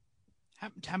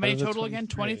 How many total again?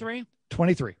 23?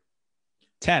 23.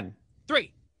 10.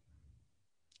 3.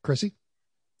 Chrissy?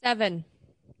 7.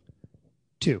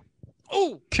 2.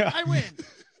 Oh, I win.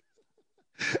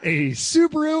 A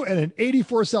Subaru and an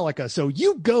 84 Celica. So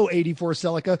you go 84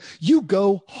 Celica. You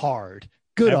go hard.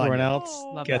 Good on Everyone you. else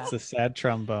gets the sad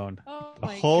trombone. Oh, The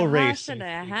my whole gosh, race and a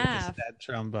you get half. the sad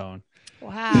trombone.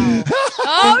 Wow.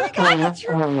 Oh, God, that's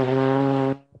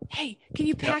right. Hey, can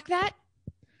you pack that?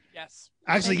 Yes.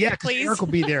 Actually, yeah, because Please. Eric will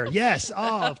be there. Yes.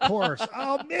 Oh, of course.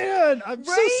 Oh, man. I'm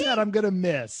so sad I'm going to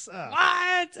miss.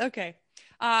 What? Okay.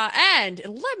 And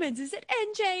Lemons is at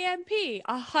NJMP,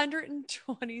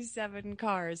 127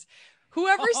 cars.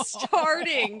 Whoever's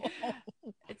starting,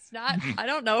 it's not, I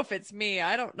don't know if it's me.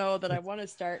 I don't know that I want to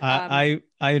start. I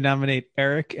nominate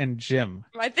Eric and Jim.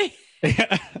 I think.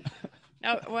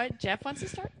 No, what? Jeff wants to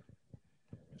start?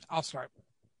 I'll start.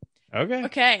 Okay.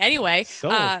 Okay. Anyway,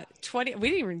 So. 20. We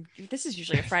didn't even. This is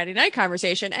usually a Friday night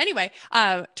conversation. Anyway,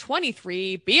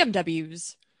 23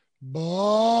 BMWs.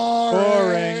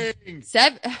 Boring.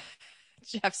 7.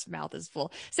 Jeff's mouth is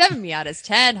full. 7 Miatas,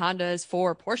 10 Hondas,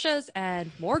 4 Porsches,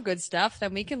 and more good stuff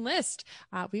than we can list.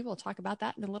 We will talk about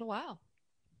that in a little while.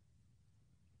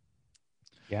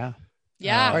 Yeah.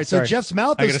 Yeah. All right. Sorry. So Jeff's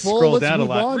mouth I gotta is full. scroll Let's down a move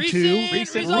lot. on to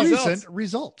Recent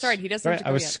results. Sorry, he doesn't Sorry, have to go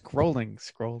I was yet.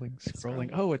 scrolling.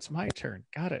 Oh, it's my turn.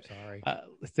 Got it. Sorry.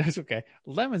 That's okay.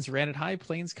 Lemons ran at High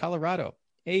Plains, Colorado.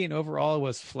 A and overall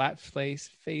was flat face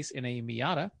in a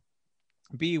Miata.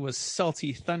 B was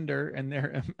Salty Thunder and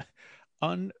their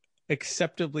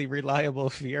unacceptably reliable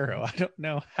Fiero. I don't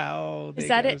know how. Is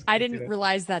that it? I didn't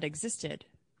realize that existed.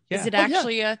 Yeah. Is it Oh, yeah.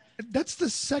 actually a? That's the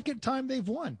second time they've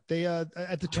won. They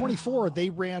at the 24, they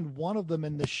ran one of them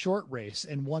in the short race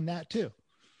and won that too.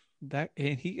 That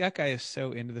guy is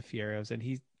so into the Fieros, and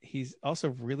he's also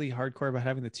really hardcore about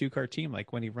having the 2-car team.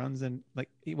 Like when he runs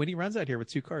out here with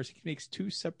 2 cars, he makes 2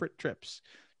 separate trips,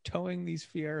 towing these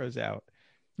Fieros out.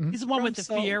 He's the one with the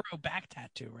From Fiero back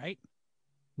tattoo, right?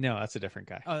 No, that's a different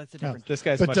guy. Oh, that's a different. This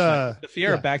guy's But, much nicer. The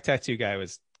Fiero yeah. back tattoo guy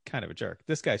was kind of a jerk.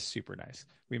 This guy's super nice.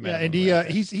 We met Yeah, him and when we were out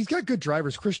there. he's got good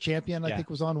drivers. Chris Champion, I Yeah. think,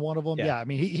 was on one of them. Yeah. Yeah, I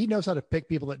mean, he knows how to pick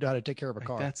people that know how to take care of a Like,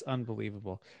 car. that's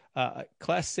unbelievable.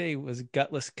 Class A was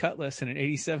Gutless Cutlass and an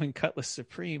 87 Cutlass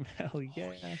Supreme. Hell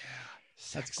yeah. That's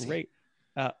Sexy. great.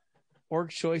 Org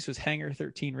choice was Hangar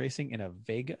 13 Racing in a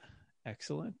Vega.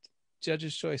 Excellent.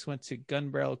 Judge's choice went to Gun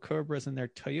Barrel Cobras and their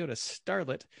Toyota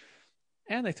Starlet.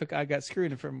 And they took I Got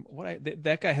Screwed. And from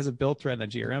that guy has a build thread in the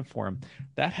GRM for him.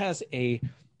 That has a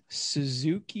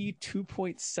Suzuki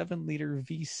 2.7 liter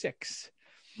V6.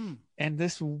 And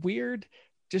this weird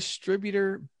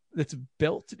distributor that's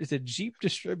built, it's a Jeep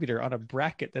distributor on a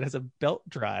bracket that has a belt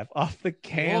drive off the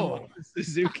cam Whoa. of the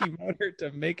Suzuki motor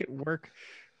to make it work.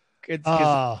 Then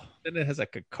it has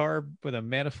like a carb with a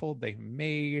manifold they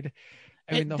made.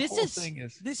 I mean, the whole thing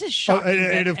is this is shocking.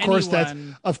 and that of course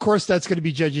anyone- of course that's going to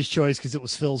be Judge's choice because it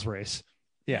was Phil's race.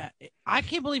 yeah. I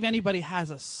can't believe anybody has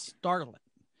a Starlet.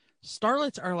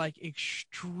 Starlets are like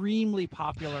extremely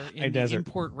popular in High the desert.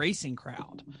 import racing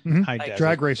crowd. High Like, desert.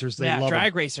 Drag racers, they love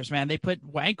drag them. racers, man. They put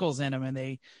wankles in them and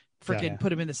they freaking Yeah. put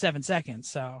them into 7 seconds.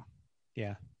 So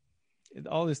Yeah.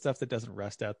 All this stuff that doesn't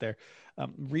rust out there.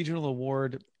 Regional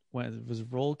award was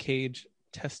Roll Cage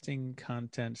Testing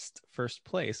Contest first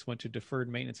place, went to deferred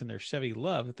maintenance in their Chevy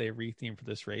Love that they rethemed for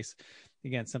this race.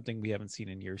 Again, something we haven't seen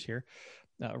in years here.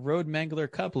 Road Mangler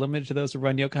Cup, limited to those who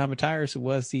run Yokohama tires,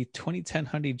 was the 2010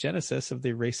 Hyundai Genesis of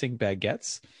the Racing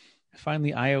Baguettes.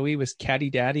 Finally, IOE was Caddy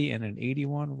Daddy and an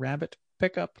 81 Rabbit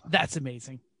pickup. that's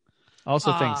amazing.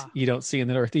 Also things you don't see in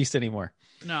the Northeast anymore.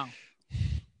 No.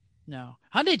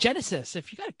 Hyundai Genesis,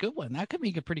 if you got a good one, that could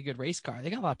make a pretty good race car. They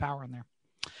got a lot of power in there.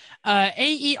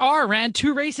 AER ran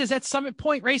 2 races at Summit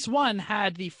Point. Race 1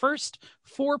 had the first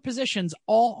 4 positions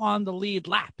all on the lead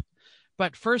lap.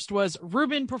 But first was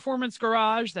Rubin Performance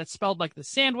Garage, that's spelled like the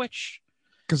sandwich.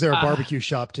 because they're a barbecue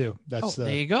shop too. That's there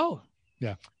you go.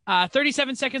 Yeah.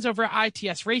 37 seconds over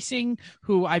ITS Racing,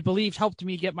 who I believe helped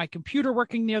me get my computer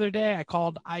working the other day. I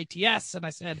called ITS and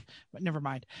I said, but never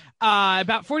mind.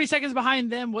 About 40 seconds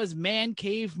behind them was Man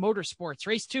Cave Motorsports.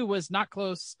 Race 2 was not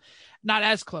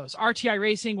as close. RTI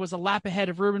Racing was a lap ahead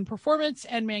of Ruben Performance,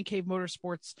 and Man Cave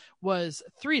Motorsports was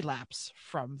 3 laps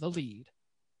from the lead.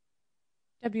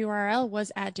 WRL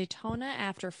was at Daytona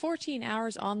after 14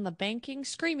 hours on the banking.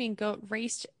 Screaming Goat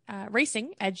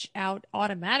Racing edged out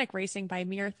Automatic Racing by a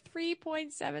mere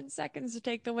 3.7 seconds to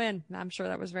take the win. I'm sure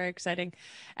that was very exciting.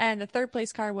 And the third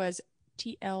place car was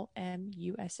TLM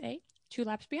USA, 2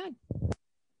 laps behind.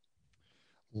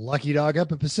 Lucky Dog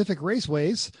up at Pacific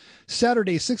Raceways.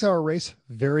 Saturday 6-hour race,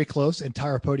 very close.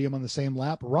 Entire podium on the same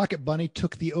lap. Rocket Bunny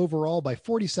took the overall by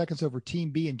 40 seconds over Team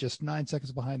B, and just 9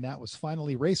 seconds behind that was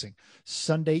Finally Racing.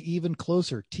 Sunday even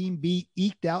closer. Team B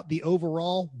eked out the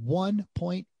overall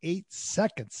 1.8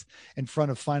 seconds in front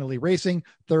of Finally Racing.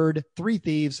 Third, Three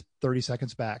Thieves, 30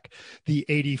 seconds back. The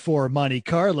 84 Monte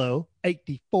Carlo of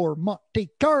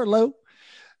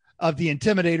the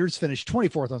Intimidators finished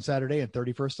 24th on Saturday and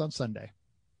 31st on Sunday.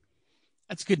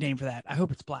 That's a good name for that. I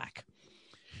hope it's black.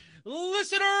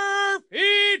 Listener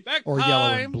feedback or time.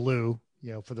 Yellow and blue,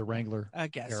 for the Wrangler. I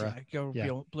guess, era.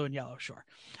 Blue and yellow, sure.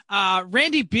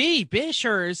 Randy B.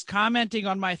 Bisher is commenting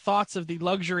on my thoughts of the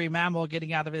luxury mammal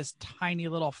getting out of his tiny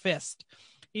little fist.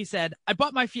 He said, I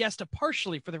bought my Fiesta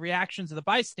partially for the reactions of the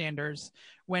bystanders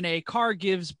when a car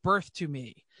gives birth to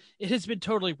me. It has been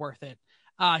totally worth it.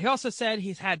 He also said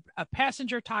he's had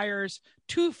passenger tires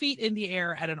 2 feet in the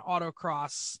air at an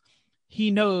autocross. He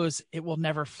knows it will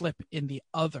never flip in the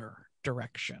other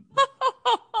direction.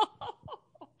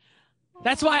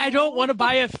 That's why I don't want to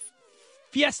buy a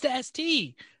Fiesta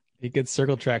ST. A good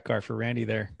circle track car for Randy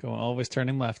there, going always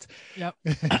turning left. Yep.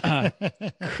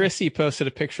 Chrissy posted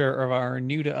a picture of our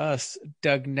new to us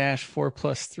Doug Nash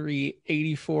 4+3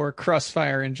 84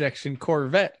 Crossfire injection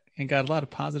Corvette and got a lot of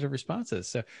positive responses.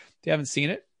 So if you haven't seen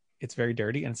it, it's very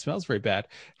dirty and it smells very bad.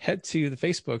 Head to the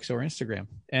Facebooks or Instagram,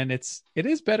 and it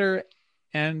is better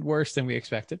and worse than we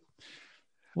expected.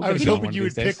 I was hoping you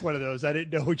would pick one of those. I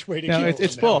didn't know which way to go. No,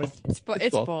 it's both. It's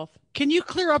both. Can you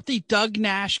clear up the Doug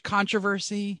Nash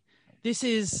controversy? This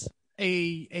is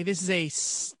a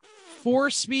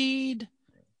 4-speed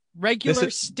regular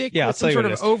stick with some sort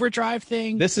of overdrive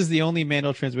thing. This is the only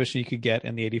manual transmission you could get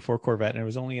in the 84 Corvette, and it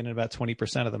was only in about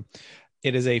 20% of them.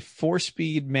 It is a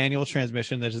 4-speed manual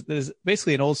transmission that is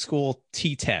basically an old school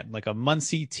T10, like a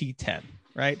Muncie T10,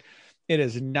 right? It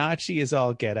is notchy as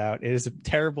all get out. It is a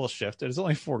terrible shift. It is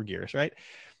only 4 gears, right?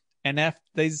 And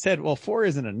they said, well, 4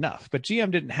 isn't enough. But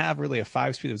GM didn't have really a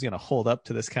 5-speed that was going to hold up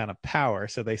to this kind of power.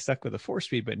 So they stuck with a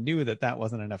 4-speed, but knew that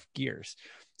wasn't enough gears.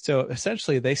 So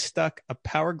essentially, they stuck a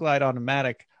Power Glide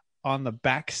automatic on the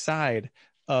back side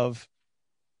of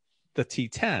the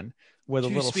T10 with a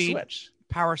little switch.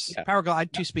 Power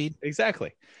Glide, 2-speed.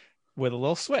 Exactly. With a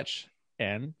little switch.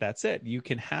 And that's it. You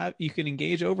can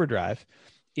engage overdrive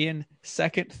in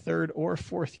second, third, or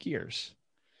fourth gears.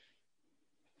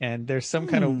 And there's some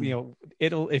kind of,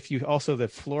 if you also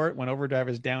floor it when overdrive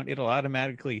is down, it'll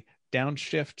automatically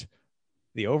downshift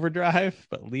the overdrive,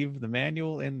 but leave the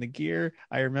manual in the gear.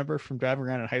 I remember from driving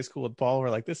around in high school with Paul, we're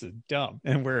like, this is dumb.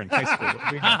 And we're in high school.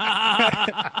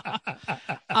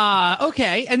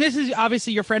 Okay. And this is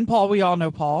obviously your friend, Paul. We all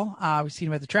know Paul. We've seen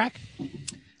him at the track.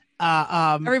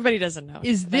 Everybody doesn't know.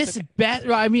 Is this better?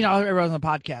 Well, I mean, everyone's on the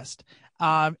podcast.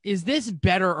 Is this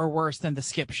better or worse than the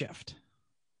skip shift?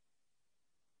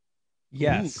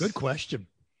 Yes. Ooh, good question.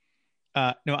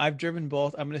 No, I've driven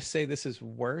both. I'm going to say this is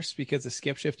worse because the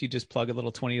skip shift, you just plug a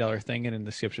little $20 thing in and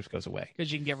the skip shift goes away.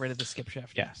 Because you can get rid of the skip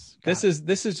shift. Yes. This is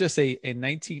just a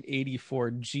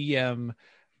 1984 GM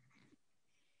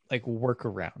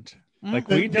workaround.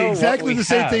 We know exactly the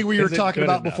same thing we were talking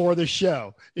about enough? Before the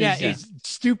show. It's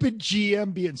stupid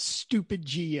GM being stupid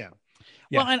GM.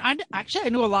 Yeah. Well, and I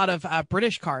knew a lot of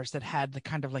British cars that had the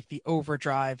kind of the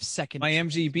overdrive second. My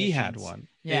MGB had one.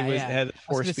 Yeah, it had a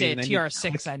 4-speed. A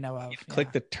TR6 I know of.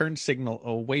 Click the turn signal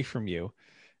away from you,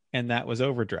 and that was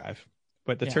overdrive.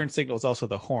 But the turn signal is also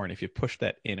the horn. If you push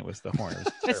that in, it was the horn.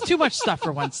 That's too much stuff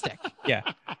for one stick. Yeah.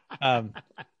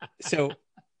 So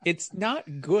it's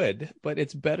not good, but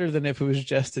it's better than if it was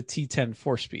just a T10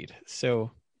 4-speed.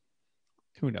 So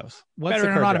who knows? Better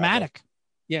than an automatic.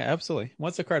 Yeah, absolutely.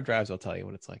 Once the car drives, I'll tell you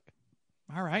what it's like.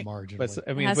 All right. marginally. But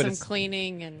I It mean, has but some it's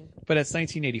cleaning and but it's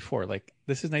 1984. Like,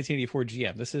 this is 1984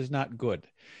 GM. This is not good.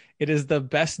 It is the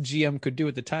best GM could do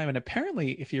at the time. And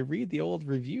apparently, if you read the old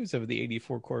reviews of the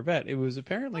 84 Corvette, it was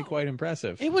apparently quite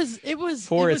impressive. It was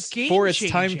for it was its time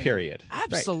game-changing. period. Right.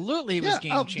 Absolutely, it was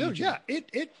game changing.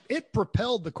 It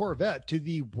propelled the Corvette to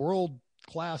the world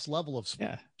class level of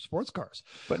sports cars.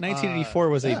 But 1984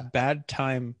 was yeah. a bad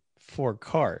time for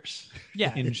cars.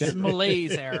 Yeah, in it's general.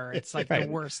 malaise era. It's like Right.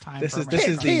 the worst time. This for is- a this man.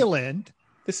 is the- tail end.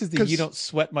 This is the 'Cause- you don't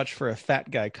sweat much for a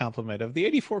fat guy compliment of the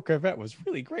 84 Corvette was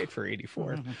really great for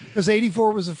 84. Because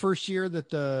 84 was the first year that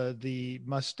the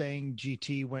Mustang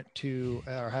GT went to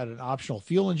or had an optional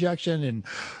fuel injection and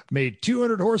made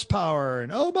 200 horsepower.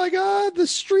 And oh my God, the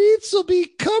streets will be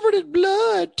covered in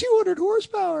blood. 200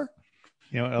 horsepower.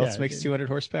 You know what else Yeah, makes dude. 200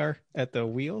 horsepower at the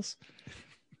wheels?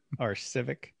 Our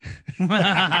Civic.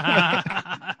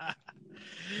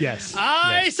 Yes.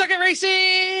 I suck at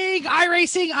racing.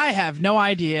 iRacing. I have no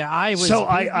idea. I was So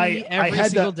busy every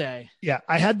had single day. Yeah,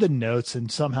 I had the notes and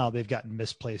somehow they've gotten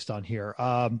misplaced on here.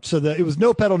 It was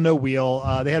no pedal, no wheel.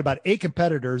 They had about 8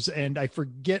 competitors and I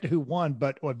forget who won,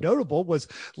 but what notable was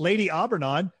Lady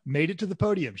Aubernon made it to the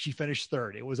podium. She finished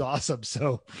 3rd. It was awesome.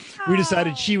 So we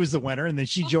decided she was the winner and then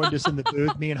she joined us in the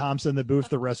booth, me and Hamza in the booth,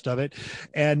 the rest of it.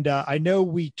 And I know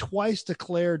we twice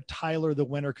declared Tyler the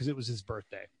winner because it was his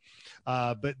birthday.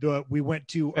 We went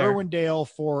to Fair. Irwindale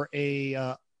for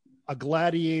a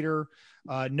Gladiator,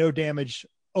 no damage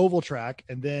oval track,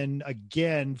 and then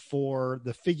again for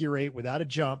the figure 8 without a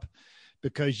jump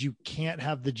because you can't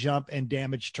have the jump and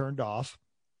damage turned off.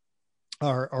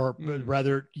 Or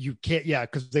rather you can't,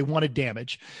 because they wanted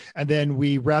damage. And then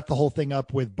we wrapped the whole thing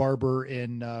up with Barber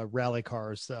in rally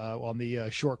cars on the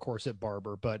short course at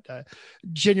Barber. But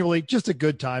genuinely just a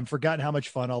good time. Forgotten how much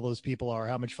fun all those people are,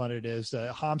 how much fun it is.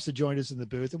 Hamza joined us in the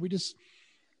booth and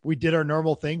we did our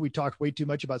normal thing. We talked way too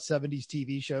much about 70s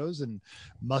TV shows and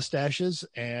mustaches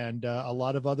and a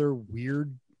lot of other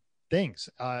weird things.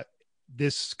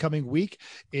 This coming week,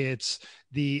 it's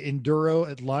the Enduro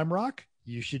at Lime Rock.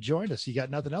 You should join us. You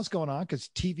got nothing else going on because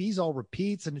TV's all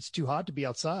repeats and it's too hot to be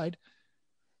outside.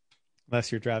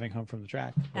 Unless you're driving home from the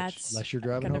track. Unless you're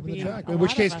driving gonna home from the be track. a In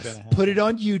which lot case, of us. put it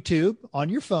on YouTube on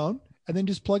your phone and then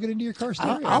just plug it into your car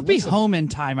stereo. I'll be Listen. home in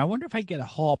time. I wonder if I get a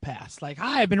hall pass. Like,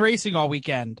 hi, I've been racing all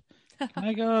weekend. Can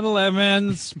I go to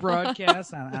Lemons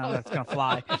broadcast? I don't know. That's gonna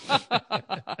fly.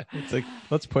 It's like,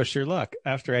 let's push your luck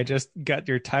after I just got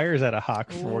your tires out of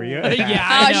hock for you. Yeah,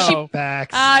 I Oh, she- know.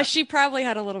 Facts. she probably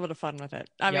had a little bit of fun with it.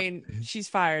 I Yep. mean, she's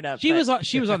fired up. She but was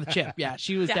on the chip. Yeah,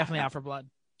 she was Yeah. definitely out for blood.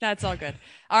 That's all good.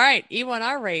 All right,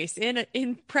 E1R race.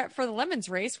 In prep for the Lemons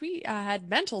race, we had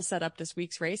Mental set up this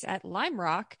week's race at Lime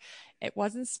Rock. It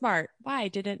wasn't smart. Why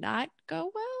did it not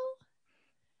go well?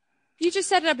 You just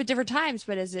set it up at different times,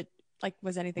 but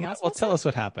was anything else? Well, tell us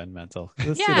what happened, Mental.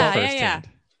 Let's do the Yeah, first yeah. hand.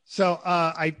 So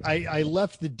I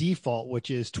left the default, which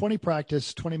is 20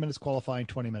 practice, 20 minutes qualifying,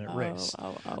 20-minute race.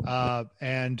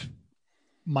 And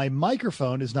my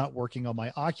microphone is not working on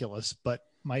my Oculus, but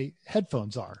my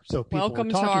headphones are. So people Welcome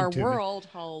were to talking our to me. world.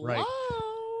 Hello. Right.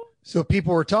 So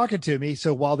people were talking to me.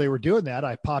 So while they were doing that,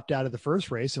 I popped out of the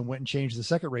first race and went and changed the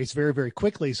second race very, very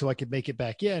quickly so I could make it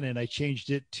back in. And I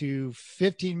changed it to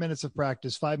 15 minutes of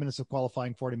practice, 5 minutes of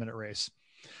qualifying, 40-minute race.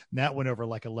 And that went over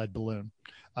like a lead balloon.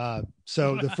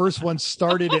 So the first one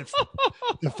started at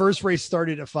the first race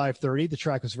started at 5:30. The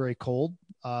track was very cold.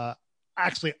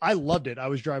 Actually, I loved it. I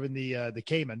was driving the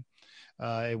Cayman.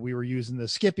 We were using the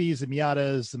Skippies, the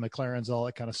Miatas, the McLarens, all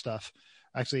that kind of stuff.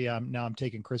 Actually, now I'm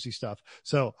taking Chrissy stuff.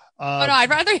 So, No, I'd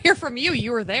rather hear from you.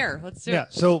 You were there. Let's do it.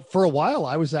 So for a while,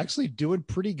 I was actually doing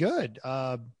pretty good.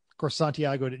 Of course,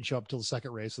 Santiago didn't show up till the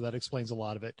second race, so that explains a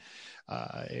lot of it.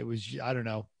 It was, I don't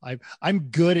know. I'm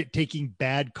good at taking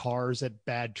bad cars at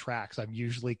bad tracks.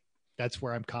 That's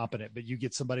where I'm competent. But you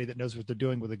get somebody that knows what they're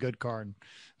doing with a good car, and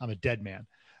I'm a dead man.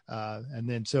 And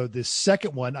then so the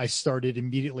second one I started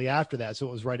immediately after that. So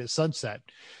it was right at sunset.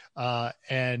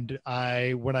 And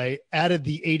when I added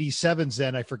the 87s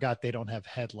in, I forgot they don't have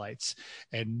headlights,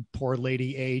 and poor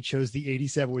lady A chose the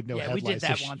 87 with no headlights. We did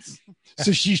that once.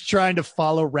 So she's trying to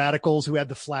follow radicals who had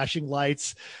the flashing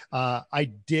lights. I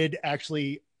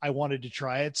wanted to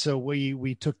try it. So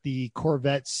we took the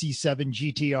Corvette C7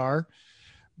 GTR,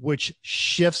 which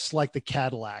shifts like the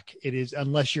Cadillac. It is,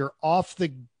 unless you're off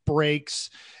the brakes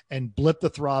and blip the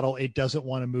throttle, it doesn't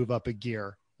want to move up a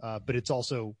gear, but it's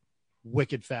also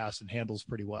wicked fast and handles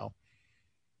pretty well.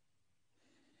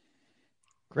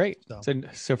 Great.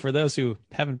 So for those who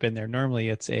haven't been there, normally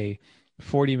it's a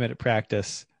 40-minute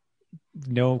practice,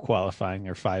 no qualifying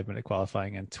or 5-minute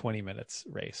qualifying and 20 minutes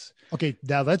race. Okay,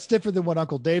 now that's different than what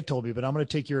Uncle Dave told me, but I'm going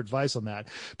to take your advice on that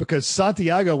because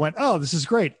Santiago went, "Oh, this is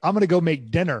great. I'm going to go make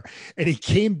dinner." And he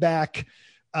came back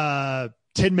 10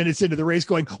 minutes into the race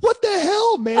going, "What the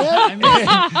hell, man?"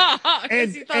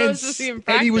 and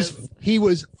he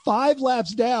was 5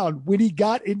 laps down when he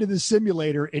got into the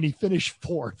simulator and he finished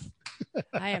 4th.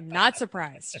 I am not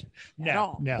surprised at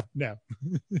all. No.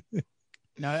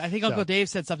 No, I think Uncle Dave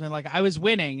said something like, "I was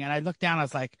winning," and I looked down. I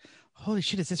was like, "Holy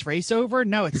shit, is this race over?"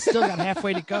 No, it's still got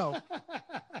halfway to go.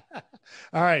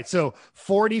 All right, so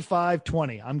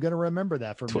 45-20. I'm going to remember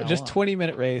that from now just on.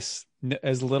 20-minute race,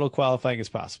 as little qualifying as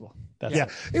possible. That's it.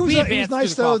 It was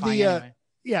nice though. Anyway.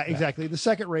 Exactly. The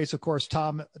second race, of course,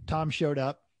 Tom showed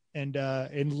up, and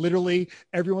literally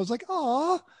everyone was like,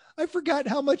 "Aw, I forgot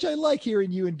how much I like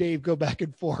hearing you and Dave go back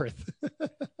and forth."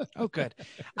 Oh, good.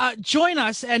 Join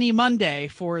us any Monday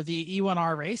for the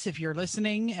E1R race. If you're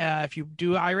listening, if you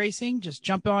do iRacing, just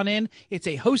jump on in. It's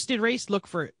a hosted race. Look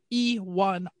for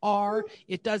E1R.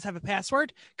 It does have a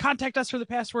password. Contact us for the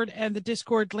password and the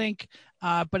Discord link,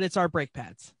 but it's our brake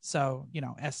pads. So,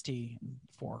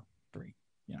 ST43,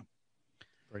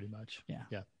 Pretty much.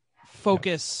 Yeah.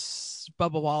 Focus,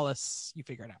 Bubba Wallace. You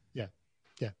figure it out. Yeah.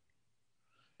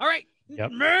 All right.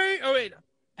 Yep. Oh, wait.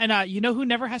 And who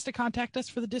never has to contact us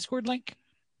for the Discord link?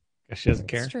 Because she doesn't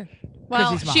care. It's true.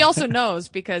 Well, she also knows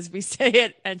because we say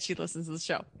it and she listens to the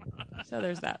show. So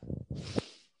there's that.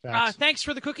 Thanks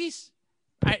for the cookies.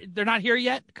 They're not here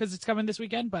yet because it's coming this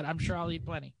weekend, but I'm sure I'll eat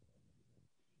plenty.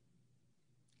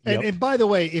 And by the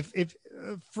way, if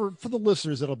for the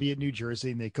listeners that'll be in New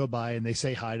Jersey and they go by and they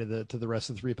say hi to the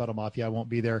rest of the Three Pedal Mafia, I won't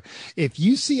be there. If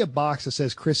you see a box that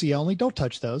says Chrissy only, don't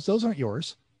touch those. Those aren't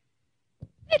yours.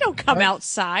 They don't come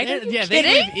outside. They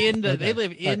live in the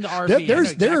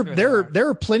RV. There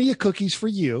are plenty of cookies for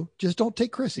you. Just don't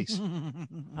take Chrissy's.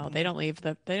 Oh, they don't leave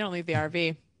the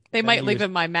RV. They might leave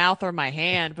in my mouth or my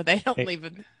hand, but they don't leave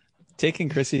it. Taking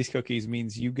Chrissy's cookies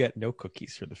means you get no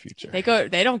cookies for the future. They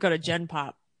don't go to Gen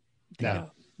Pop.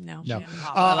 No.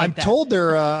 I'm told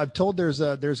there's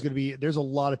a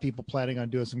lot of people planning on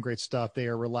doing some great stuff. They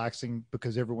are relaxing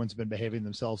because everyone's been behaving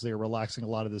themselves. They are relaxing a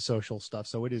lot of the social stuff.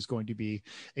 So it is going to be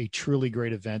a truly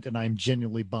great event. And I'm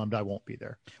genuinely bummed I won't be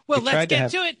there. Well, let's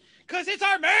get to it because it's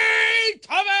our main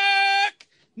topic.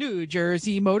 New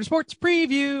Jersey Motorsports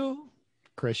preview.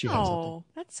 Chris, you have something.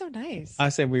 That's so nice. I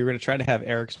said we were going to try to have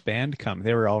Eric's band come.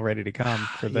 They were all ready to come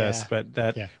for this, but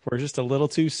we're just a little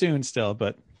too soon still.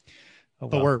 But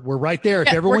we're right there. If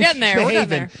everyone's we're getting there.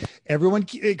 behaving, everyone,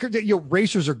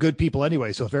 racers are good people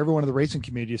anyway. So if everyone in the racing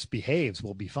community just behaves,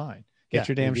 we'll be fine. Get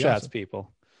your damn shots,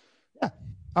 people. Yeah.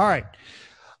 All right.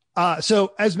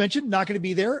 So as mentioned, not going to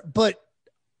be there, but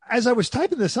as I was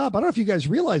typing this up, I don't know if you guys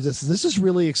realize this. This is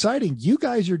really exciting. You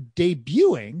guys are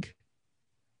debuting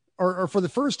or for the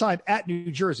first time at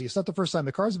New Jersey. It's not the first time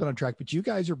the cars have been on track, but you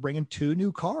guys are bringing 2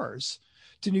 new cars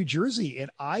to New Jersey. And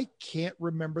I can't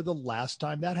remember the last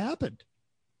time that happened.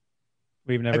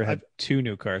 We've never had 2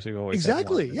 new cars. We've always had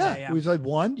one. Yeah. We've had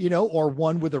one, or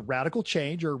one with a radical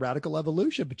change or a radical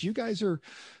evolution, but you guys are,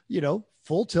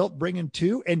 full tilt bringing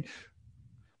 2. And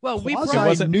well,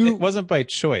 it wasn't by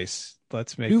choice.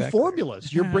 Let's make new that formulas.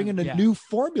 Clear. You're bringing a new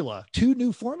formula, 2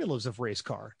 new formulas of race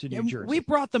car to New Jersey. We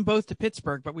brought them both to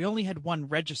Pittsburgh, but we only had one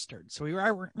registered, so we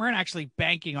weren't actually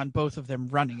banking on both of them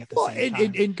running at the same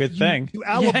time. And good thing you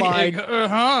alibied.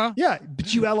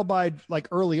 But you alibied like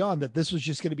early on that this was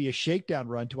just going to be a shakedown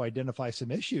run to identify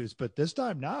some issues. But this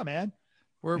time, nah, man.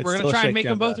 We're going to try and make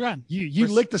them both run. You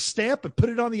lick the stamp and put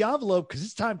it on the envelope because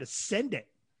it's time to send it.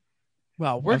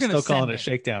 Well, we're going to still calling it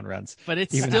shakedown runs, but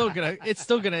it's still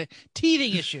gonna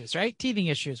teething issues, right? Teething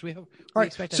issues. We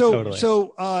expect that.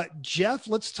 So Jeff,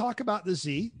 let's talk about the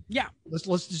Z. Yeah,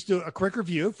 let's just do a quick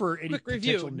review for any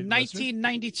potential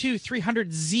 1992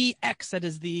 300ZX. That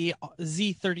is the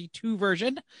Z32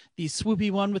 version, the swoopy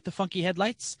one with the funky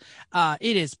headlights.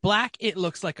 It is black. It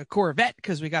looks like a Corvette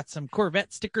because we got some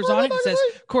Corvette stickers on it. It says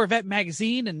Corvette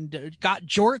magazine and got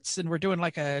jorts, and we're doing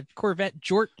like a Corvette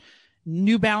jort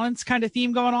New Balance kind of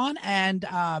theme going on, and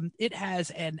it has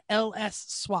an LS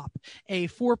swap, a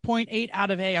 4.8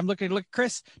 out of a. I'm looking at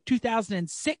Chris,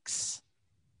 2006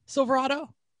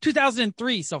 Silverado,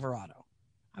 2003 Silverado.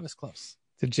 I was close.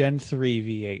 It's a Gen 3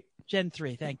 V8. Gen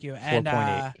 3, thank you. And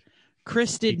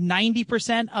Chris did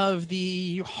 90% of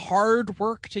the hard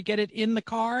work to get it in the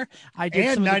car. I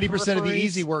did 90% of the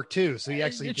easy work too. So he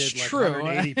actually did like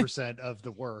 180% of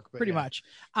the work. But pretty much.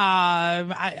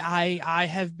 I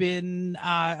have been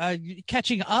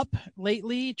catching up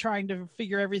lately, trying to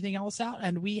figure everything else out.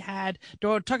 And we had,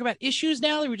 do I talk about issues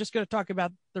now, or are we just going to talk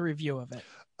about the review of it?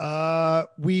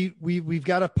 We've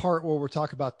got a part where we're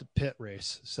talking about the pit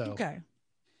race. So Okay.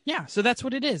 Yeah, so that's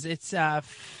what it is. It's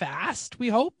fast, we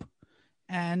hope,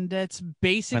 and it's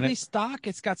basically stock.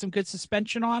 It's got some good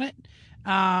suspension on it.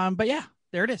 But yeah,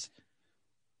 there it is.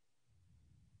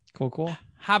 Cool.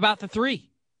 How about the 3?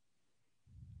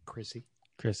 Chrissy.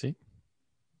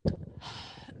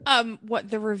 What,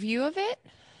 the review of it?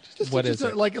 What is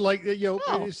it? Like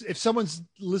if someone's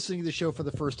listening to the show for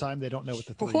the first time, they don't know what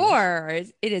the 3 is. Sure.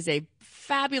 It is a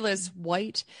fabulous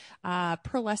white,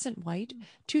 pearlescent white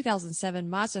 2007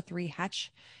 Mazda 3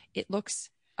 hatch. It looks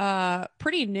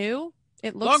pretty new.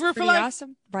 It looks pretty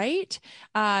awesome, right?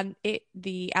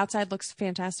 The outside looks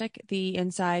fantastic. The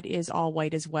inside is all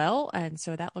white as well, and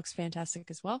so that looks fantastic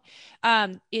as well.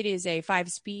 It is a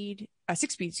 6-speed,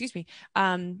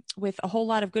 with a whole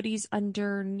lot of goodies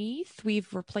underneath.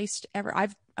 We've replaced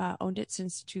I've owned it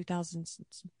since 2000,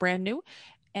 brand new,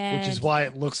 which is why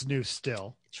it looks new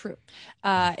still. True.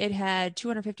 It had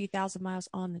 250,000 miles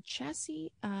on the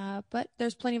chassis, but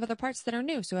there's plenty of other parts that are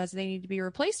new. So as they need to be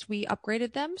replaced, we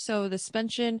upgraded them. So the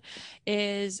suspension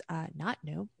is not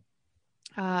new,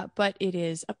 but it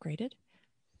is upgraded.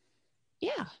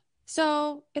 Yeah.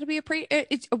 So it'll be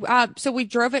so we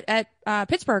drove it at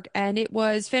Pittsburgh, and it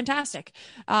was fantastic.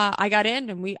 I got in,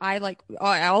 and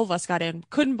all of us got in,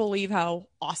 couldn't believe how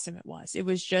awesome it was. It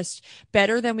was just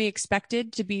better than we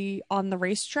expected to be on the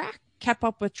racetrack. Kept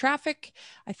up with traffic.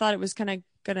 I thought it was kind of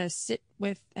gonna sit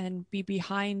with and be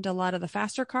behind a lot of the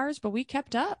faster cars, but we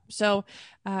kept up. So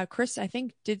Chris, I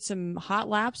think, did some hot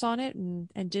laps on it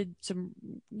and did some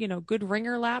good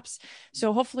ringer laps.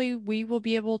 So hopefully we will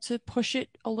be able to push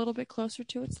it a little bit closer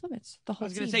to its limits. The whole I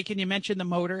was going to say, can you mention the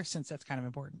motor, since that's kind of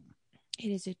important? It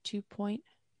is a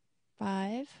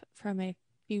 2.5 from a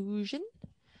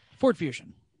Ford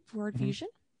Fusion,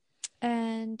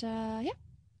 and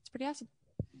it's pretty awesome.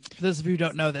 For those of you who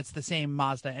don't know, that's the same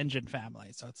Mazda engine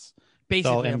family. So it's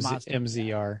basically a Mazda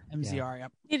MZR.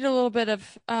 Yep. Needed a little bit of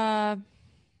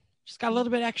just got a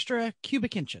little bit extra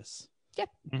cubic inches. Yep.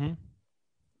 Mm-hmm. It's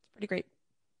pretty great.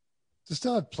 Does it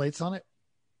still have plates on it?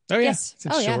 Oh yeah, Yes. it's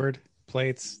insured.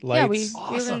 Plates, lights.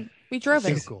 Yeah, we drove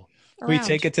it. So cool. We around.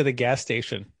 take it to the gas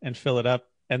station and fill it up,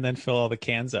 and then fill all the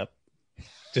cans up.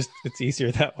 Just it's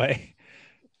easier that way.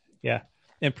 Yeah.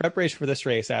 In preparation for this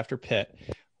race, after pit,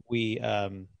 we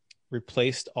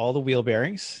replaced all the wheel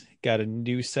bearings, got a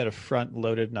new set of front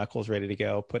loaded knuckles ready to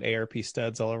go, put ARP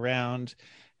studs all around,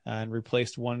 and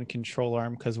replaced one control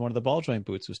arm because one of the ball joint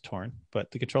boots was torn.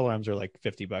 But the control arms are like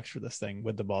 $50 for this thing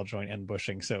with the ball joint and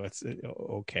bushing. So it's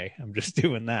okay. I'm just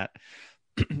doing that.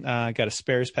 Got a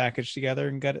spares package together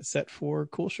and got it set for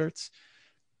cool shirts.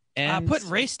 And put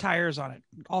race tires on it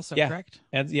also, correct?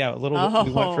 And a little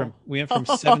bit. We went from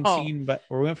 17, but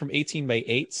we went from 18 by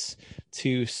 8s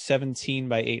to 17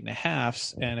 by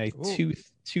 8.5s, and a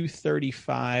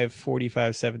 235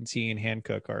 45 17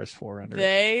 Hankook RS4 under.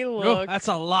 They look that's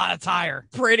a lot of tire.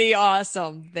 pretty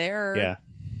awesome. They're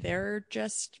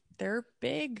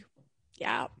big.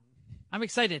 Yeah. I'm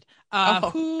excited.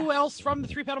 Who else from the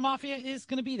 3-Pedal Mafia is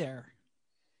going to be there?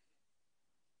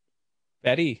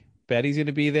 Betty's going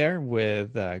to be there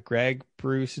with Greg,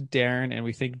 Bruce, Darren, and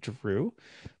we think Drew.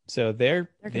 So they've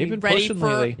been pushing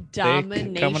lately.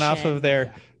 Coming off of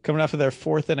their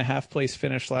 4.5 place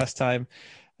finish last time,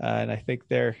 and I think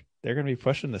they're going to be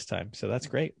pushing this time. So that's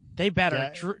great. They better.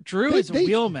 Yeah. Drew is a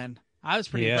wheelman. I was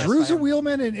pretty impressed. Drew's a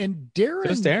wheelman, and Darren.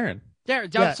 Who's Darren?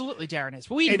 Absolutely, Darren is.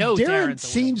 But we know Darren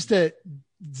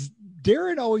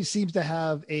always seems to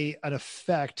have an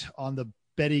effect on the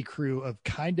Betty crew of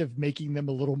kind of making them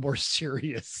a little more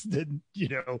serious than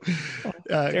Darren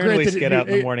at least get out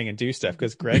in the morning and do stuff,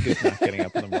 because Greg is not getting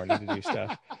up in the morning to do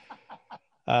stuff.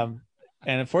 And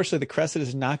unfortunately, the Crescent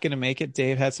is not going to make it.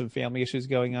 Dave had some family issues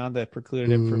going on that precluded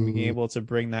him from being able to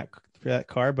bring that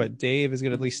car, but Dave is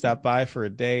going to at least stop by for a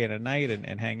day and a night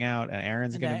and hang out, and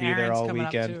Aaron's going to be there all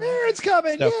weekend. Aaron's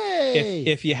coming. So yay!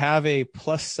 If you have a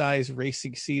plus size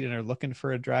racing seat and are looking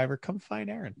for a driver, come find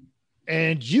Aaron.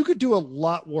 And you could do a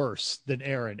lot worse than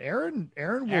Aaron. Aaron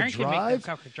will drive.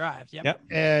 Yep.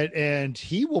 And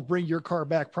he will bring your car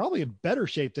back probably in better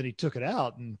shape than he took it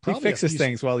out. And he fixes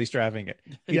things while he's driving it.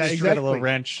 He just got a little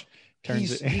wrench.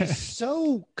 He's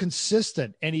so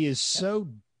consistent, and he is so,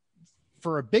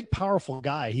 for a big, powerful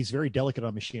guy, he's very delicate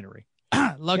on machinery.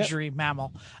 luxury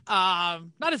mammal.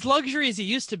 Not as luxury as he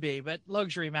used to be, but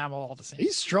luxury mammal all the same.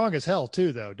 He's strong as hell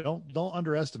too, though. Don't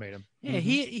underestimate him. Yeah,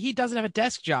 he doesn't have a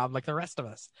desk job like the rest of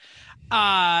us.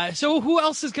 So who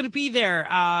else is going to be there?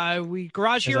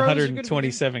 Garage There's Heroes.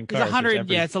 127 cars. 100.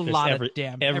 Yeah, it's a lot of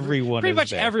damn. Everyone. Pretty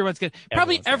much there. everyone's good.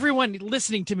 Probably Everyone's there. everyone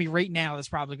listening to me right now is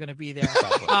probably going to be there.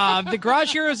 The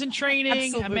Garage Heroes in training.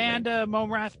 Absolutely. Amanda,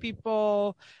 Momrath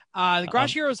people. The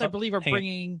Garage Heroes, I believe, are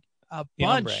bringing a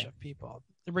bunch of people.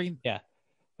 They're bringing. Yeah.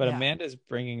 But Amanda's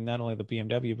bringing not only the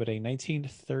BMW, but a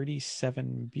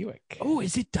 1937 Buick. Oh,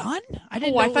 is it done? I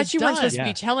didn't know. I thought you weren't supposed to Yeah.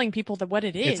 be telling people what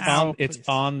it is. It's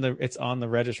on the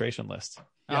registration list.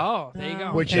 Yeah. Oh, there you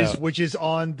go. Which is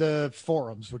on the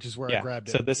forums, which is where I grabbed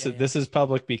it. So this is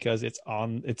public because it's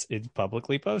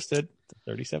publicly posted. The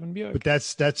 37 Buick. But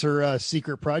that's her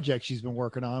secret project she's been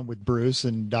working on with Bruce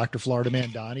and Dr. Florida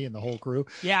Man Donnie and the whole crew.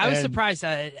 Yeah, I was surprised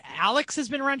that Alex has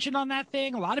been wrenching on that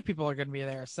thing. A lot of people are going to be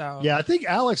there. So yeah, I think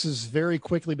Alex is very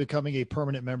quickly becoming a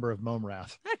permanent member of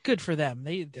Momrath. not good for them.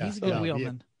 He's a good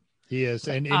wheelman. He is,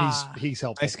 and he's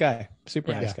helpful. Nice guy,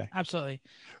 super nice guy. Absolutely.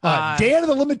 Dan and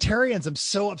the Libertarians. I'm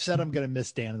so upset. I'm going to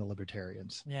miss Dan and the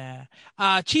Libertarians. Yeah.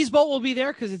 Cheese Bolt will be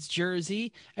there because it's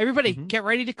Jersey. Everybody, get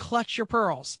ready to clutch your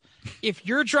pearls. If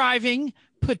you're driving,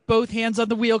 put both hands on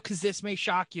the wheel because this may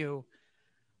shock you.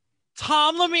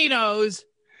 Tom Lamino's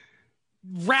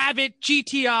Rabbit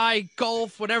GTI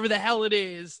Golf, whatever the hell it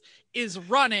is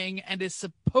running and is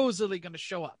supposedly going to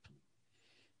show up.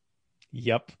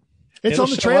 Yep. It's It'll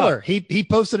on the show trailer. up. He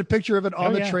posted a picture of it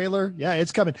on the trailer. Yeah,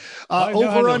 it's coming.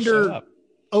 Over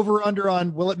under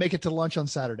on will it make it to lunch on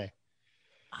Saturday?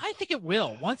 I think it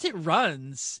will. Once it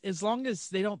runs, as long as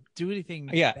they don't do anything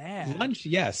bad. Lunch,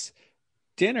 yes.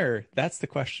 Dinner, that's the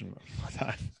question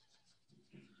time.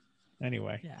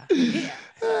 Anyway.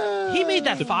 Yeah. He made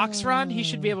that Fox run. He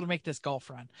should be able to make this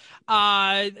Golf run.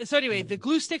 So anyway, the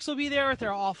glue sticks will be there with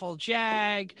their awful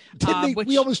Jag.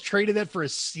 We almost traded that for a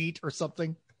seat or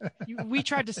something. We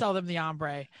tried to sell them the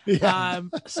ombre. Yeah.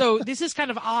 So this is kind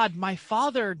of odd. My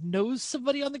father knows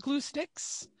somebody on the glue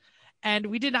sticks. And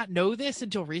we did not know this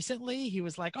until recently. He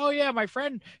was like, oh, yeah, my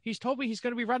friend, he's told me he's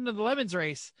going to be running the Lemons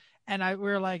race. And we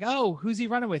were like, oh, who's he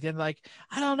running with? And like,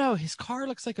 I don't know. His car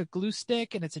looks like a glue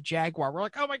stick and it's a Jaguar. We're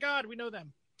like, oh, my God, we know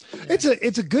them. Yeah.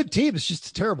 It's a good team. It's just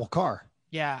a terrible car.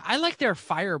 Yeah. I like their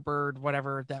Firebird,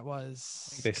 whatever that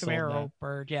was. They sold Camaro that.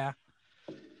 bird. Yeah.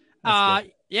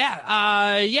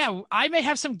 Yeah. I may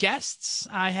have some guests.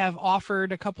 I have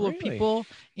offered a couple of people,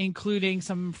 including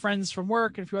some friends from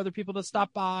work and a few other people to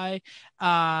stop by,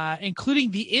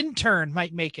 including the intern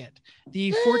might make it.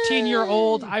 The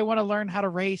 14-year-old, I want to learn how to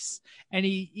race. And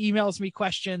he emails me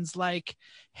questions like,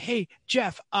 hey,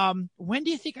 Jeff, when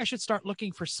do you think I should start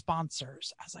looking for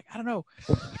sponsors? I was like, I don't know.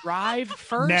 Drive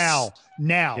first? Now.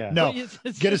 Yeah. No,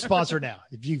 get a sponsor now.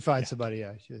 If you find somebody.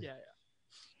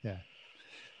 Yeah.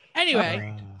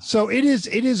 Anyway, so it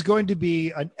is going to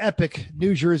be an epic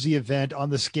New Jersey event on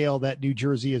the scale that New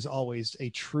Jersey is always a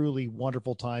truly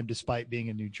wonderful time, despite being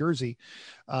in New Jersey.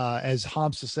 As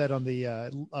Hamza said on the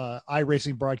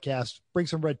iRacing broadcast, bring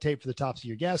some red tape for the tops of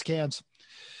your gas cans.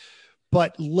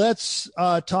 But let's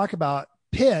talk about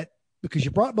Pitt, because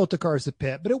you brought both the cars to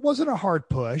Pitt, but it wasn't a hard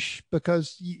push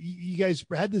because you guys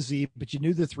had the Z, but you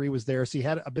knew the 3 was there. So you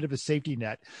had a bit of a safety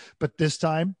net, but this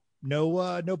time,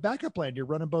 no backup plan. You're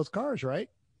running both cars, right?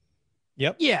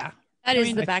 Yep. Yeah. That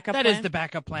is the backup plan. That is the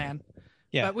backup plan.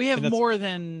 Yeah. But we have more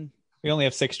than... We only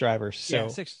have 6 drivers, so,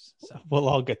 we'll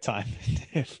all get time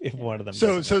if one of them.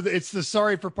 So it's the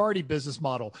sorry for party business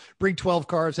model. Bring 12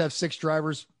 cars, have 6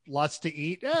 drivers, lots to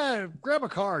eat. Grab a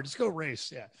car, just go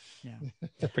race. Yeah.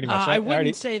 Pretty much. I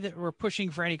wouldn't say that we're pushing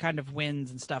for any kind of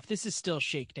wins and stuff. This is still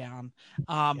shakedown.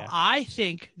 I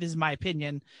think, this is my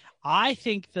opinion, I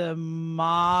think the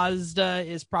Mazda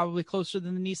is probably closer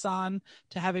than the Nissan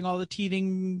to having all the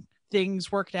teething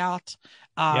things worked out,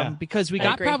 because we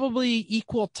got probably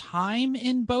equal time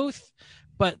in both,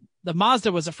 but the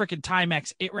Mazda was a freaking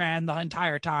Timex. It ran the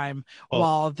entire time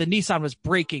while the Nissan was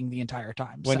braking the entire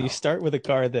time. When you start with a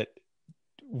car that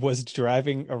was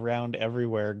driving around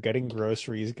everywhere, getting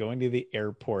groceries, going to the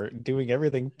airport, doing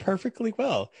everything perfectly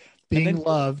well, being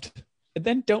loved, and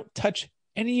then don't touch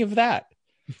any of that.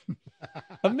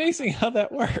 Amazing how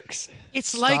that works. It's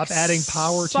Stop like adding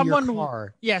power to your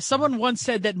car. Yeah, someone once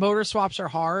said that motor swaps are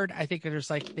hard. I think there's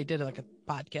they did like a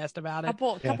podcast about it.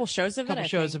 Couple shows of it. Couple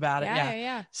shows about it.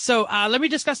 Yeah. So let me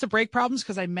discuss the brake problems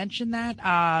because I mentioned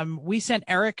that. We sent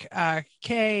Eric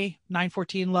K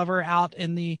 914 Lover out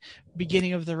in the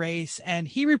beginning of the race, and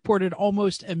he reported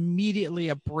almost immediately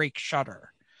a brake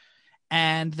shudder.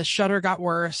 And the shudder got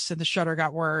worse,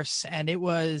 and it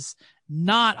was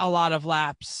not a lot of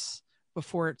laps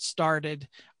before it started,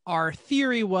 our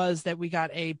theory was that we got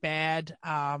a bad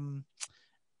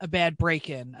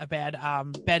break-in, a bad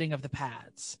bedding of the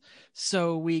pads.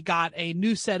 So we got a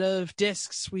new set of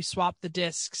discs. We swapped the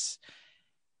discs,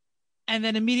 and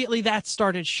then immediately that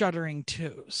started shuttering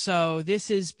too. So this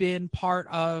has been part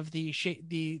of the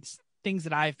things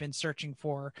that I've been searching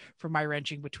for my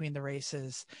wrenching between the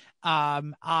races.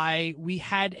 We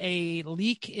had a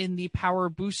leak in the power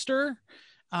booster.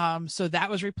 So that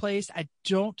was replaced. I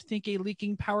don't think a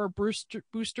leaking power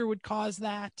booster would cause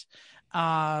that.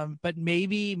 But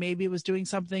maybe it was doing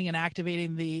something and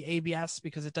activating the ABS,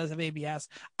 because it does have ABS.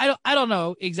 I don't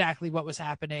know exactly what was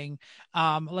happening.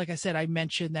 Like I said, I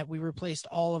mentioned that we replaced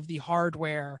all of the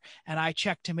hardware, and I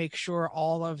checked to make sure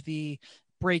all of the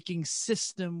braking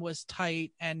system was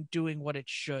tight and doing what it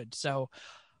should. So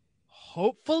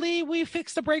hopefully we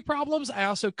fixed the brake problems. I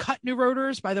also cut new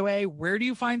rotors. By the way, where do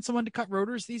you find someone to cut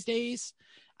rotors these days?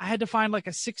 I had to find like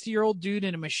a 60-year-old dude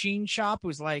in a machine shop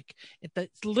who's like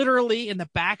literally in the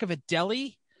back of a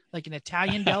deli, like an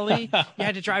Italian deli. You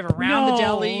had to drive around the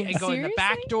deli and go in the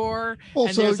back door. Well,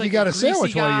 and so like you got a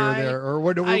sandwich guy. while you were there, or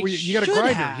what? You got a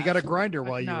grinder. Have. You got a grinder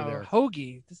while you no, were there.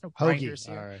 Hoagie. There's no grinders Hoagie.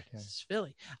 here. All right. Yeah. It's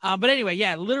Philly. But anyway,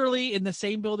 yeah, literally in the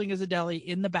same building as a deli,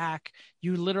 in the back,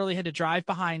 you literally had to drive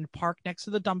behind, park next to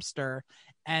the dumpster,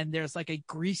 and there's like a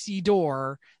greasy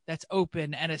door that's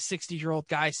open and a 60-year-old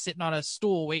guy sitting on a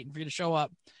stool waiting for you to show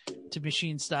up to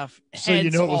machine stuff. So you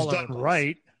know it was done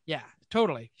right. Yeah,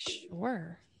 totally.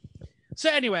 Sure. So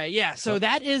anyway, yeah, so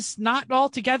that is not all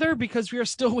together because we are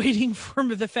still waiting for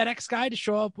the FedEx guy to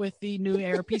show up with the new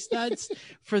ARP studs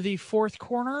for the fourth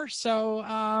corner. So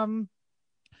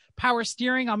power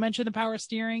steering, I'll mention the power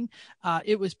steering.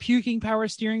 It was puking power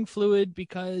steering fluid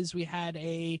because we had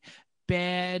a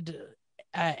bad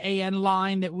AN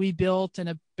line that we built and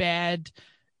a bad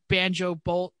banjo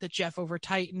bolt that Jeff over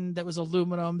tightened that was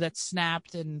aluminum that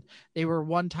snapped, and they were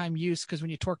one-time use because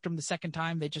when you torqued them the second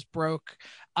time they just broke.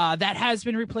 That has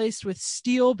been replaced with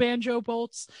steel banjo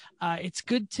bolts. It's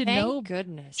good to know.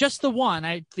 Goodness. Just the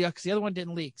one, because the other one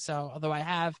didn't leak. So although I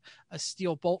have a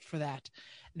steel bolt for that.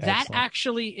 That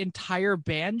actually entire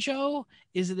banjo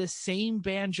is the same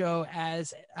banjo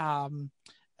as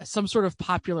some sort of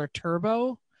popular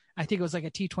turbo. I think it was like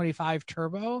a T25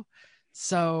 turbo.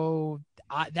 So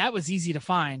that was easy to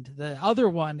find. The other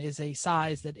one is a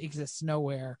size that exists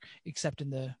nowhere except in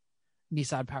the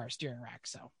Nissan power steering rack.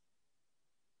 So,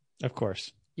 of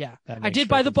course, yeah, I did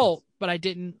buy the bolt, but I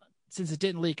didn't. Since it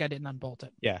didn't leak, I didn't unbolt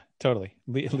it. Yeah, totally.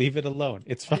 Leave it alone.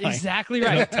 It's fine. Exactly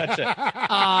right. Don't touch it.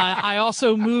 I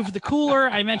also moved the cooler.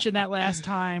 I mentioned that last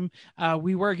time.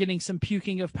 We were getting some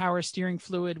puking of power steering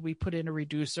fluid. We put in a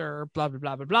reducer, blah, blah,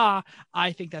 blah, blah, blah.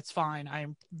 I think that's fine. I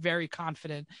am very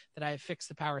confident that I have fixed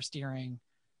the power steering.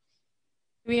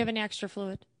 Do we have any extra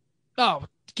fluid? Oh,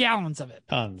 gallons of it.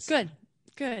 Tons.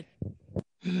 Good.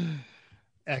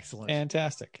 Excellent.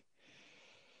 Fantastic.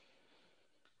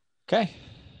 Okay.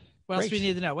 What else do we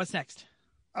need to know? What's next?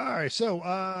 All right. So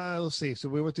let's see. So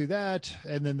we went through that,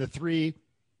 and then the 3,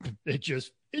 it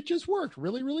just worked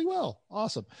really, really well.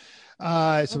 Awesome.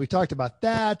 So we talked about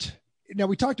that. Now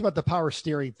we talked about the power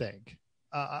steering thing.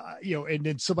 And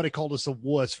then somebody called us a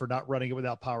wuss for not running it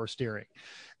without power steering.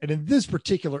 And in this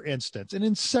particular instance, and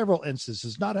in several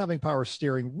instances, not having power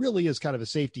steering really is kind of a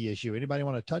safety issue. Anybody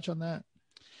want to touch on that?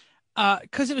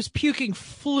 Because it was puking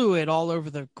fluid all over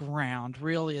the ground,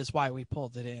 really is why we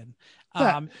pulled it in.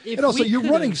 And also,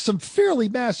 you're running some fairly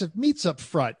massive meats up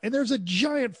front, and there's a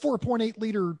giant 4.8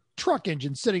 liter truck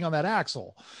engine sitting on that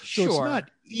axle. So it's not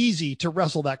easy to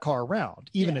wrestle that car around,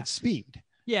 even at speed.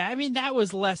 Yeah, I mean, that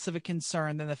was less of a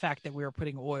concern than the fact that we were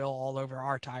putting oil all over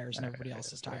our tires and everybody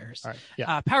else's tires. All right.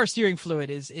 Yeah. Power steering fluid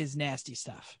is nasty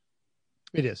stuff.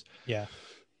 It is. Yeah.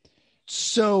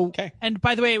 So, okay. And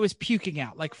by the way, it was puking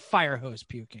out, like fire hose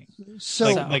puking.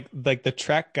 So like the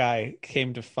track guy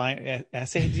came to find, I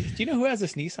say, do you know who has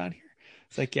this Nissan here?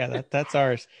 It's like, yeah, that's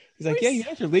ours. He's like, yeah, you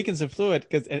guys are leaking some fluid,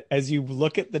 because as you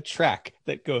look at the track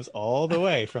that goes all the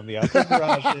way from the upper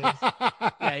garages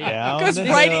down goes the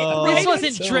right. hill, This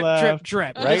wasn't to drip, left, drip,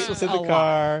 drip. right This was to the a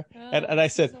car. lot. And I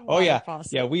said, oh yeah,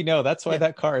 we know. That's why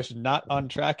that car is not on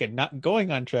track and not going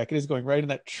on track. It is going right in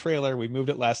that trailer. We moved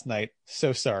it last night.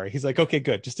 So sorry. He's like, okay,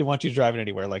 good. Just didn't want you to drive it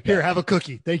anywhere like that. Here, have a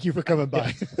cookie. Thank you for coming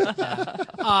by.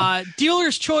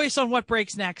 Dealer's choice on what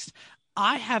breaks next.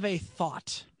 I have a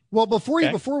thought. Well,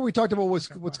 before we talked about what's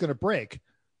going to break,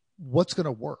 what's going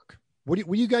to work? What do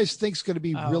you guys think is going to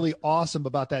be really awesome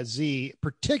about that Z,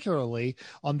 particularly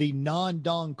on the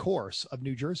non-Dong course of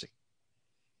New Jersey?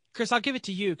 Chris, I'll give it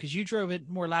to you because you drove it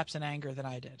more laps in anger than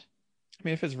I did.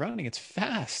 mean, if it's running, it's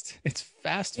fast. It's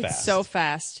fast. It's so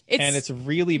fast. And it's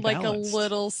really like balanced. a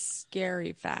little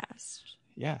scary fast.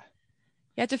 Yeah.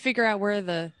 You have to figure out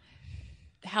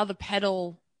how the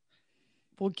pedal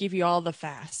will give you all the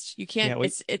fast. You can't.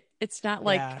 It's not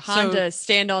like Honda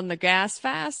stand on the gas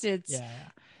fast. It's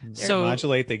so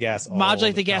modulate the gas.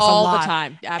 All the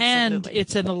time. Absolutely. And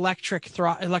it's an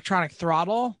electronic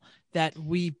throttle that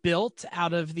we built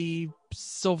out of the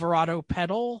Silverado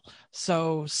pedal.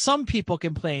 So some people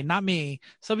complain, not me.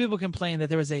 Some people complain that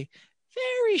there was a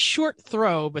very short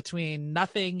throw between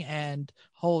nothing and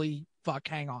holy fuck,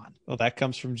 hang on. Well, that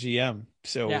comes from GM.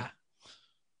 So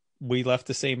we left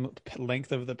the same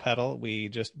length of the pedal. We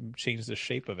just changed the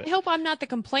shape of it. I hope I'm not the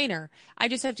complainer. I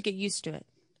just have to get used to it.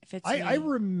 If it's I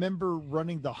remember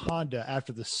running the Honda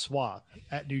after the swap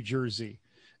at New Jersey.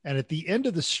 And at the end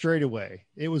of the straightaway,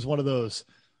 it was one of those,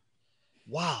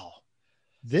 wow,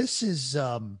 this is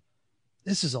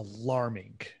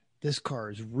alarming. This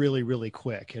car is really, really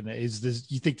quick. And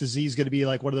you think the Z is going to be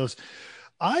like one of those,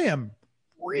 I am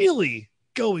really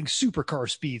going supercar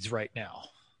speeds right now.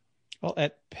 Well,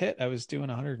 at Pitt, I was doing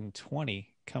 120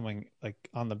 coming like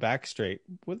on the back straight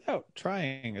without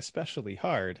trying especially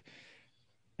hard.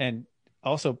 And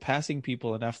also passing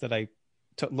people enough that I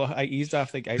took my foot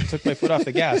off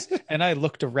the gas and I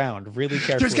looked around really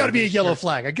carefully. There's got to be a yellow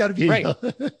flag. I got to be right.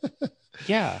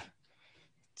 Yeah.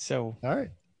 So all right,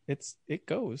 it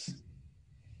goes.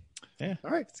 Yeah.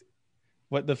 All right.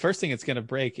 What the first thing it's going to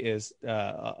break is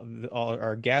all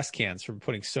our gas cans from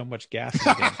putting so much gas in the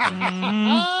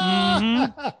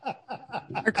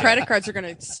Our credit cards are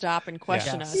going to stop and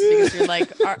question us because you're like,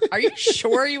 are you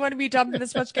sure you want to be dumping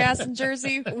this much gas in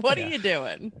Jersey? What are you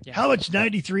doing? Yeah. How much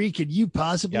 93 can you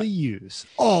possibly use?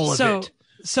 All of it.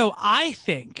 So I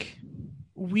think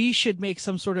we should make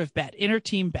some sort of bet,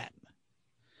 inter-team bet.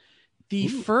 The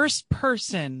first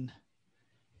person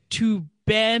to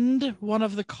bend one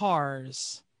of the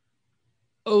cars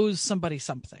owes somebody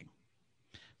something.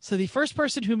 So the first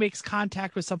person who makes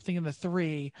contact with something in the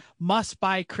 3 must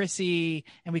buy Chrissy,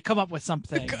 and we come up with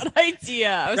something. Good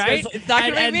idea. Right? It's not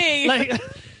going to be me.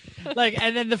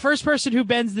 And then the first person who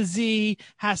bends the Z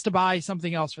has to buy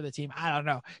something else for the team. I don't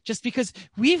know. Just because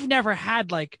we've never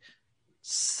had like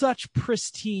such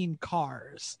pristine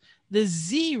cars. The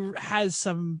Z has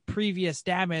some previous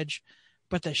damage,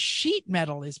 but the sheet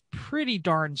metal is pretty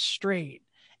darn straight.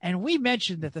 And we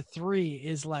mentioned that the 3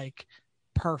 is like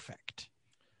perfect.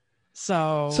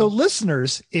 So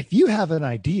listeners, if you have an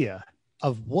idea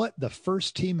of what the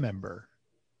first team member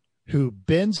who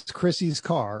bends Chrissy's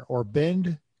car or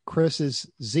bend Chris's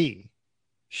Z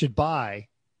should buy,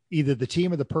 either the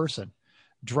team or the person,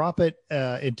 drop it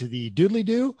into the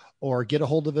doodly-doo or get a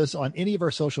hold of us on any of our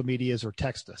social medias or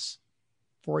text us.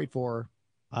 484.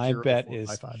 I bet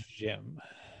is Jim.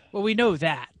 Well, we know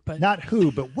that, but not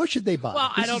who, but what should they buy? Well,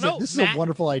 I don't know. This is a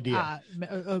wonderful idea.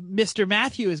 Mr.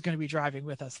 Matthew is going to be driving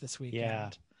with us this weekend. Yeah,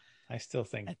 I still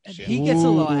think Jim. He gets a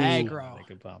little aggro. Like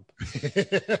a bump.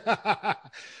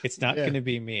 It's not going to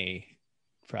be me,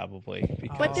 probably.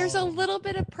 But there's a little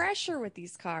bit of pressure with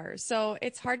these cars, so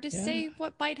it's hard to say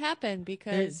what might happen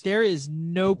because there is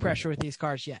no pressure with these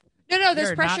cars yet. No,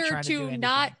 there's pressure to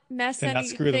not mess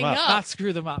anything up. Not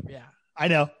screw them up. Yeah, I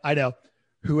know.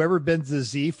 Whoever bends the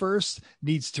Z first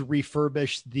needs to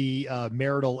refurbish the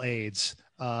marital aids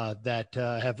that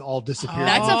have all disappeared.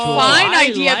 That's a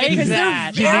fine idea because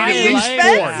they're very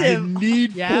expensive. You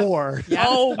need 4. Yeah.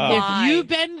 Oh my. If you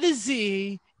bend the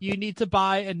Z, you need to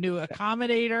buy a new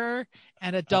accommodator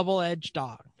and a double-edged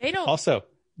dog. They don't. Also,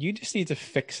 you just need to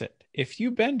fix it. If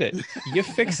you bend it, you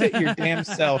fix it your damn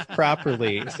self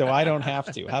properly, so I don't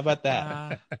have to. How about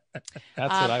that? That's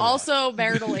what I want. Also,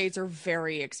 marital aids are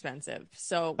very expensive,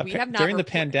 so we have not during the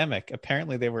pandemic.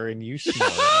 Apparently, they were in use more.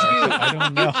 I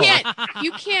don't know.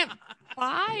 You can't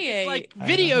buy it. Like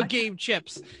video game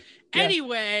chips. Yeah.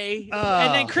 Anyway,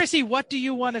 and then Chrissy, what do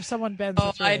you want if someone bends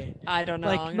the 3? I don't know.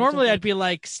 Like normally, I'd be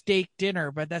like steak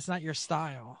dinner, but that's not your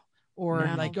style,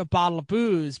 or like a bottle of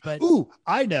booze. But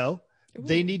I know.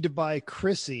 They need to buy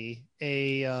Chrissy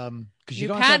a because you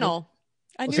don't panel.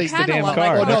 A new panel. The damn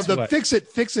car. The fix it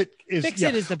is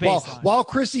the baseline. While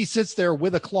Chrissy sits there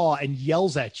with a claw and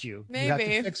yells at you, maybe you have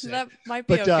to fix it. That might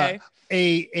be okay.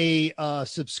 A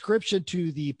subscription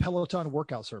to the Peloton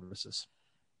workout services.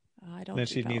 I don't. Then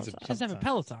she needs She doesn't have a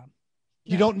Peloton.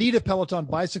 You don't need a Peloton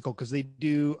bicycle because they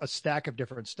do a stack of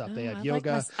different stuff. They have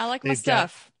yoga. I like my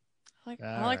stuff.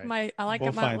 I like my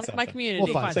community.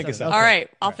 We'll find something. All right.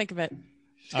 I'll think of it.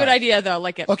 It's a good idea, though. I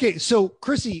like it. Okay. So,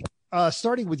 Chrissy,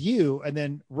 starting with you and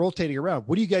then rotating around,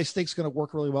 what do you guys think is going to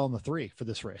work really well in the 3 for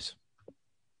this race?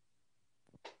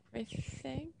 I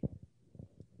think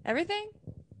Everything?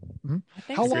 Mhm. I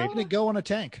think How so. long did it go on a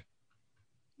tank?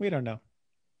 We don't know.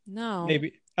 No.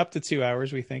 Maybe up to 2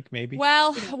 hours, we think, maybe.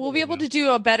 Well, we'll be able to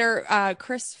do a better.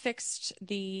 Chris fixed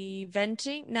the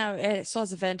venting. No, it still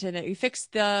has a vent in it. We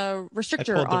fixed the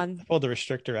restrictor I pulled the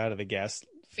restrictor out of the gas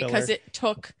filler. because it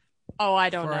took, I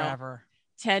don't know, Forever.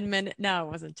 10 minutes. No,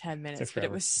 it wasn't 10 minutes, but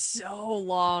it was so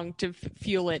long to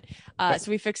fuel it.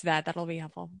 So we fixed that. That'll be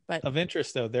helpful. But of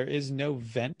interest, though, there is no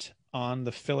vent on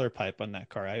the filler pipe on that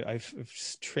car. I've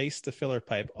traced the filler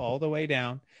pipe all the way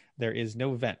down. There is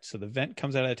no vent. So the vent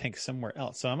comes out of the tank somewhere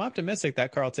else. So I'm optimistic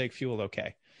that car will take fuel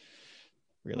okay.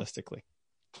 Realistically.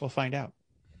 We'll find out.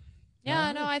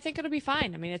 yeah, no, I think it'll be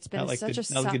fine. I mean, it's been Not like such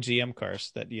a not like the GM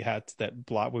cars that you had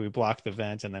where we block the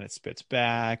vent and then it spits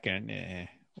back and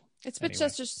it's been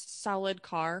such a solid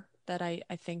car that I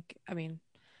think, I mean,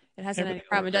 it hasn't any Everything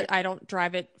problem. worked I don't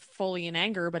drive it fully in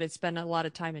anger, but it's been a lot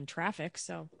of time in traffic.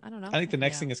 So I don't know. I think the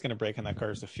next thing that's going to break on that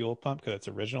car is the fuel pump because it's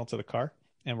original to the car.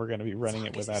 And we're going to be running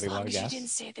it without a lot of gas. You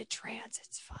didn't say the trans,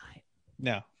 it's fine.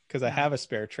 No, because I have a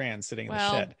spare trans sitting in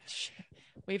the shed.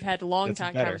 We've had long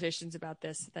time better. conversations about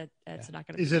this. That's not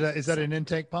going to. Is that an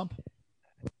intake pump?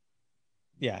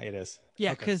 Yeah, it is.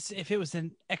 Yeah, because if it was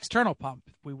an external pump,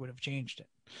 we would have changed it.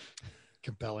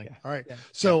 Compelling. Yeah. All right. Yeah.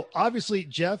 So obviously,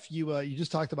 Jeff, you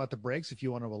just talked about the brakes. If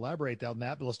you want to elaborate on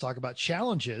that, but let's talk about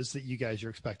challenges that you guys are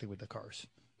expecting with the cars.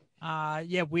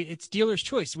 It's dealer's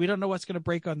choice. We don't know what's going to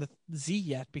break on the Z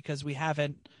yet because we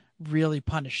haven't really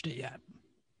punished it yet.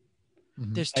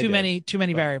 Mm-hmm. There's too many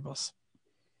variables.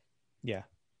 Yeah,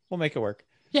 we'll make it work.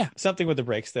 Yeah, something with the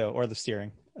brakes though, or the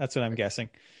steering. That's what I'm guessing.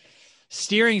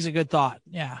 Steering's a good thought.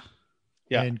 Yeah.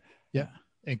 And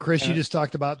Chris, you just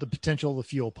talked about the potential of the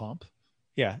fuel pump.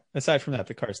 Yeah. Aside from that,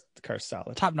 the car's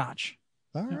solid, top notch.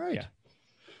 All right. Yeah.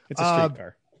 It's a street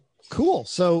car. Cool.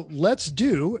 So let's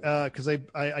do, because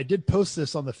I did post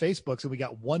this on the Facebooks, and we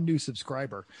got one new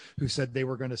subscriber who said they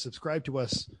were going to subscribe to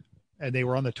us, and they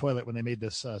were on the toilet when they made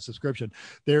this subscription.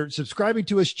 They're subscribing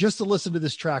to us just to listen to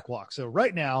this track walk. So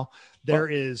right now there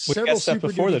is we several got stuff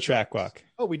before the track walk.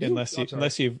 Oh, we do.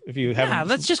 If you haven't. Yeah,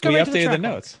 let's just go we right to updated the the track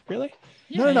notes. Really?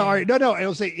 No. All right. No. I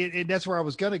will say, and that's where I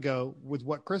was going to go with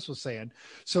what Chris was saying.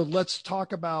 So let's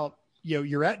talk about,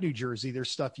 you're at New Jersey. There's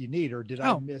stuff you need, or did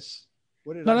I miss?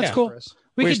 What did I that's miss, cool. Chris?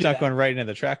 We're just not going right into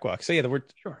the track walk. So we're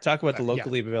sure. talking about the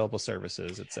locally available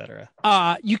services, etc.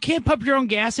 You can't pump your own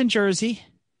gas in Jersey,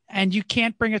 and you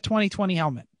can't bring a 2020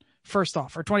 helmet. First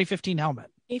off, or 2015 helmet.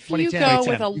 If you go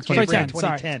with a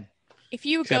 2010. If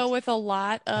you go with a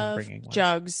lot of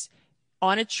jugs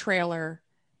on a trailer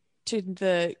to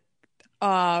the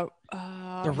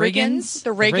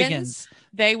Riggins,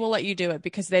 they will let you do it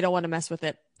because they don't want to mess with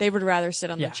it. They would rather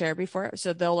sit on the chair before it,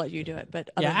 so they'll let you do it.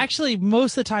 But actually,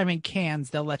 most of the time in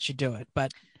cans they'll let you do it.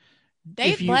 But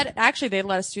they let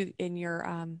us do in your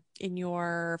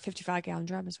 55-gallon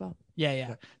drum as well.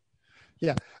 Yeah.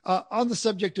 On the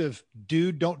subject of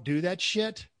don't do that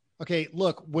shit. Okay,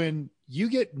 look, when you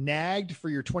get nagged for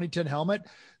your 2010 helmet,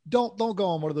 don't go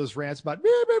on one of those rants about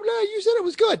blah, blah, blah. You said it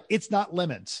was good. It's not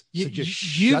lemons. So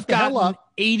you've gotten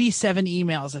 87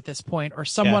 emails at this point, or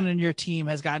someone in your team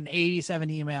has gotten 87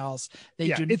 emails.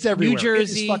 It's everywhere. New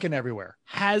Jersey it's fucking everywhere.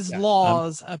 Has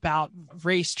laws about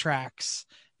racetracks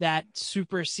that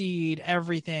supersede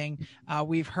everything.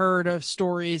 We've heard of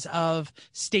stories of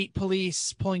state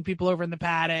police pulling people over in the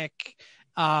paddock.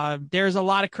 There's a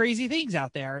lot of crazy things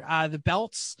out there. The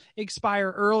belts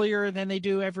expire earlier than they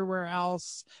do everywhere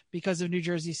else because of New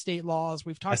Jersey state laws.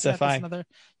 We've talked SFI. about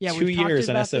this 2 years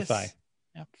on SFI.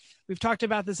 Yeah. We've talked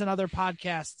about this in other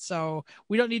podcasts, so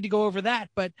we don't need to go over that.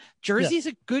 But Jersey's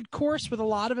a good course with a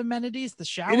lot of amenities. The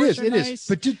showers are nice. It is.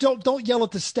 But don't yell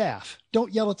at the staff.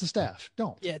 Don't yell at the staff.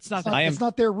 Don't. Yeah, it's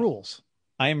not their rules.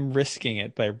 I am risking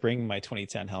it by bringing my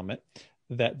 2010 helmet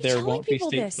that there won't be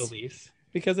state police.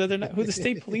 Because they're not, the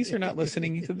state police are not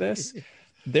listening to this.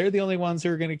 They're the only ones who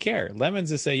are going to care. Lemons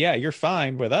is say, yeah, you're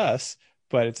fine with us,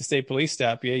 but it's a state police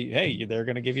stop. Hey, they're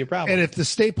going to give you a problem. And if the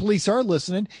state police are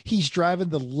listening, he's driving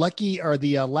the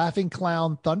Laughing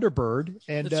Clown Thunderbird,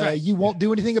 and you won't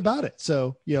do anything about it.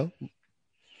 So,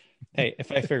 Hey,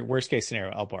 if I figure worst case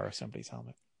scenario, I'll borrow somebody's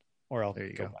helmet, or I'll go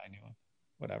buy a new one,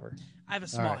 whatever. I have a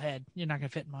small head. You're not going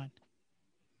to fit in mine.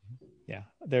 Yeah,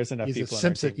 there's enough people.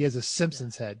 He has a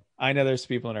Simpsons head. I know there's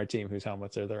people in our team whose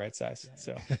helmets are the right size,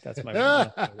 so that's my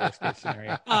worst case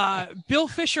scenario. Bill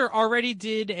Fisher already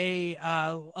did a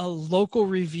local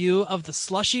review of the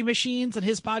slushy machines on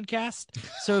his podcast.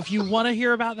 So if you want to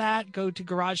hear about that, go to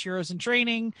Garage Heroes in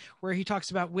Training, where he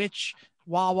talks about which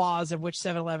Wawas and which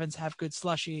 7-Elevens have good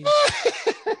slushies.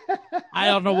 I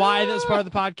don't know why that was part of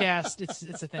the podcast.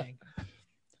 It's a thing.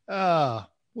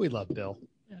 We love Bill.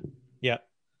 Yeah.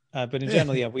 But in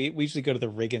general, yeah, we usually go to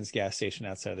the Riggins gas station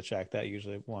outside of the track. That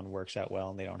usually one works out well,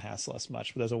 and they don't hassle us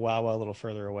much. But there's a Wawa a little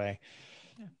further away.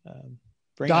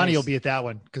 Donnie will be at that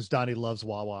one because Donnie loves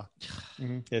Wawa.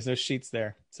 Mm-hmm. There's no sheets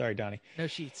there. Sorry, Donnie. No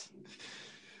sheets.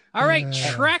 All right,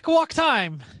 track walk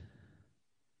time.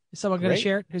 Is someone going to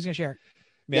share it? Who's going to share it?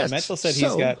 Yeah, Mitchell said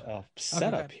he's got a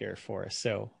setup here for us.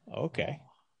 So, okay.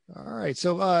 All right.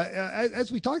 So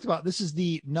as we talked about, this is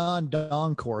the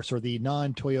non-Dong course or the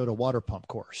non-Toyota water pump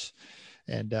course.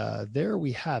 And there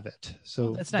we have it.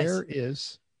 So that's nice. There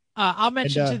is. I'll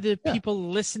mention to the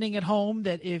people listening at home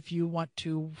that if you want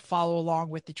to follow along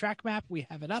with the track map, we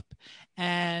have it up.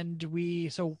 And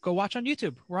so go watch on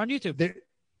YouTube. We're on YouTube.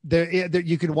 There,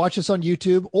 you can watch us on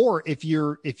YouTube, or if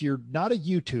you're not a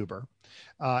YouTuber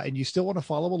and you still want to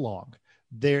follow along,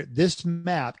 this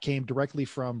map came directly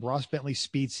from Ross Bentley's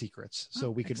Speed Secrets,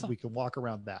 so we can walk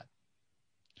around that.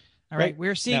 All right,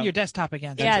 we're seeing your desktop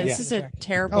again. Yeah, this is a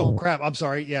terrible. Oh crap! I'm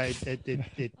sorry. Yeah,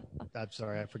 I'm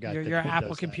sorry. I forgot. Your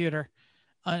Apple computer.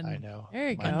 I know. There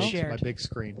you go. My big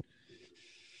screen.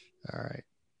 All right.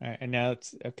 All right, and now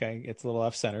it's okay. It's a little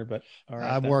off center, but all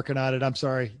right. I'm working on it. I'm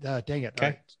sorry. Dang it.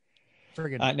 Okay.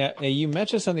 Right. Now you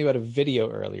mentioned something about a video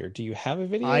earlier. Do you have a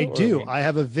video? I do. I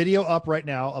have a video up right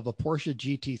now of a Porsche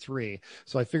GT3.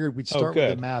 So I figured we'd start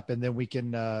with the map, and then we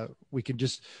can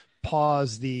just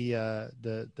pause the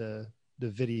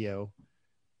video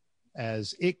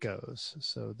as it goes.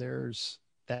 So there's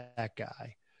that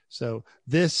guy. So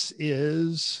this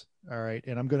is all right,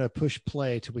 and I'm going to push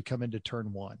play till we come into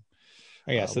turn one.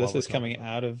 Oh yeah, so this is coming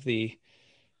out of the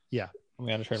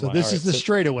coming out of turn one. So this is the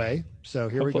straightaway. So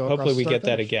here we go. Hopefully we get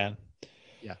that again.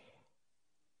 Yeah.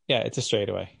 Yeah, it's a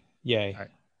straightaway. Yay. All right.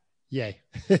 Yay.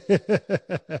 Look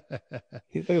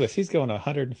at this. He's going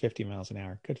 150 miles an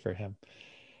hour. Good for him.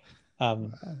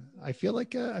 I feel like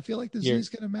the Z is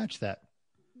going to match that.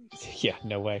 Yeah,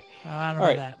 no way. I don't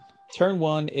know that. Turn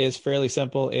one is fairly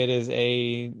simple. It is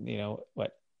a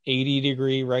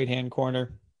 80-degree right-hand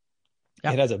corner.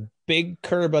 Yep. It has a big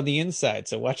curb on the inside,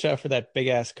 so watch out for that big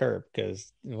ass curb,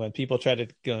 because when people try to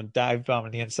go and dive bomb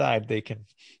on the inside, they can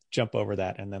jump over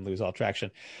that and then lose all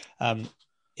traction.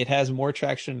 It has more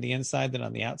traction on the inside than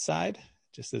on the outside.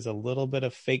 Just there's a little bit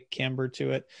of fake camber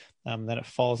to it. Then it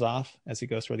falls off as it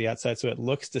goes toward the outside, so it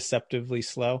looks deceptively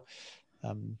slow.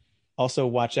 Also,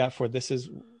 watch out for this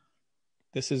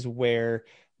is where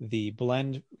the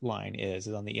blend line is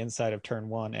on the inside of turn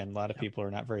one, and a lot of people are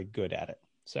not very good at it.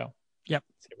 So. Yep.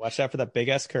 So watch out for that big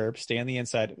ass curb. Stay on the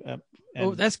inside.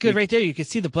 That's good right there. You can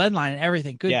see the blend line and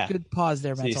everything. Good pause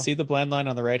there, so Mental. You see the blend line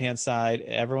on the right hand side.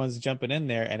 Everyone's jumping in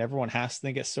there, and everyone has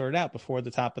to get sorted out before the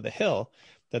top of the hill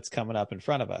that's coming up in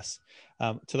front of us.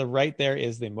 To the right there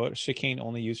is the chicane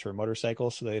only used for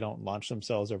motorcycles, so they don't launch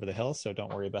themselves over the hill. So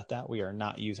don't worry about that. We are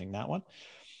not using that one.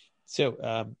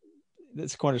 So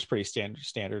this corner is pretty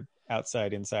standard.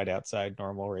 Outside, inside, outside,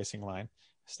 normal racing line.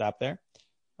 Stop there.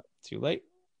 Too late.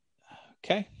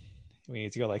 Okay, we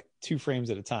need to go like 2 frames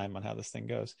at a time on how this thing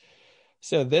goes.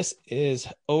 So this is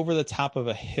over the top of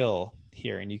a hill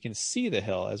here, and you can see the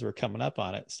hill as we're coming up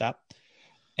on it. Stop.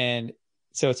 And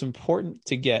so it's important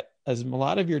to get a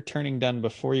lot of your turning done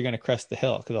before you're going to crest the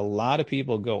hill, because a lot of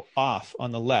people go off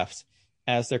on the left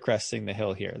as they're cresting the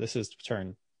hill here. This is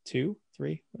turn 2,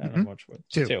 3. I don't know which one.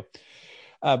 2.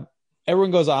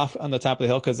 Everyone goes off on the top of the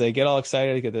hill because they get all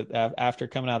excited after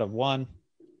coming out of 1.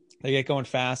 They get going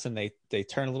fast, and they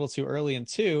turn a little too early in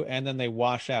 2, and then they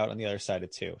wash out on the other side of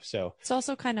 2. So it's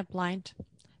also kind of blind.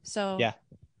 So yeah.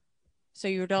 So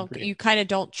you kind of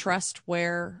don't trust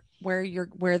where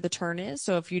the turn is.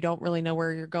 So if you don't really know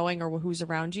where you're going or who's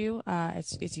around you,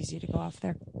 it's easy to go off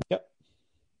there. Yep.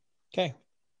 Okay.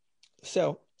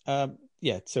 So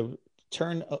So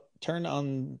turn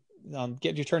on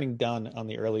get your turning done on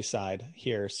the early side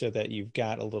here, so that you've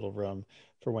got a little room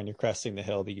for when you're cresting the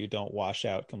hill, that you don't wash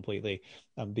out completely,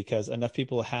 because enough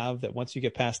people have that once you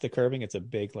get past the curbing, it's a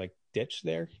big like ditch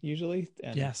there usually,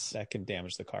 and that can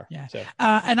damage the car. Yeah. So,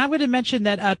 and I'm going to mention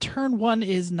that turn 1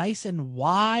 is nice and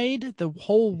wide, the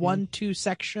whole 1-2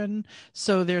 section.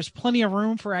 So there's plenty of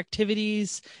room for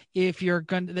activities. If there's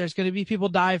going to be people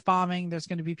dive bombing, there's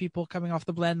going to be people coming off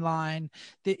the blend line.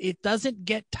 It doesn't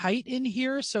get tight in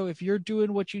here. So if you're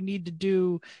doing what you need to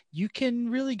do, you can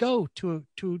really go 2,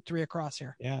 3 across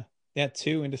here. Yeah.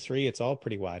 2 into 3. It's all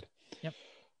pretty wide. Yep.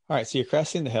 All right. So you're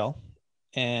cresting the hill,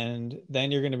 and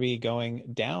then you're going to be going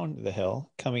down the hill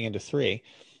coming into 3,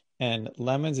 and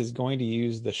Lemons is going to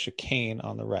use the chicane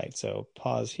on the right. So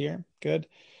pause here. Good.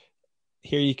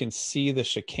 Here you can see the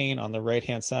chicane on the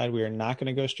right-hand side. We are not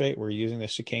going to go straight. We're using the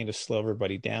chicane to slow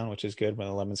everybody down, which is good when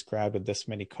the Lemons crowd with this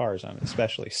many cars on it,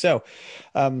 especially. So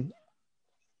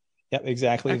Yep,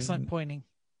 exactly. Excellent pointing.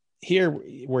 Here,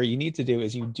 where you need to do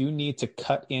is you do need to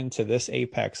cut into this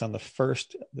apex on the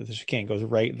first. The chicane goes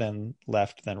right, then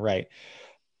left, then right.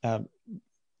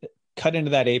 Cut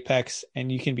into that apex,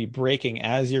 and you can be braking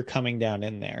as you're coming down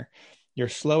in there. Your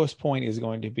slowest point is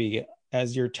going to be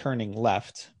as you're turning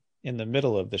left in the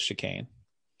middle of the chicane.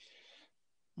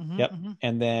 Yep.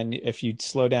 And then if you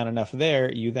slow down enough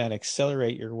there, you then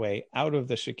accelerate your way out of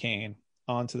the chicane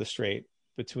onto the straight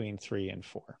between 3 and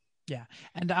 4. Yeah.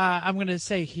 And I'm going to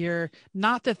say here,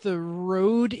 not that the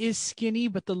road is skinny,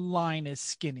 but the line is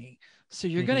skinny. So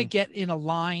you're going to get in a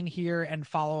line here and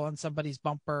follow on somebody's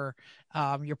bumper.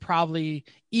 You're probably,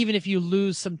 even if you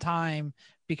lose some time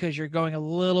because you're going a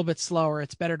little bit slower,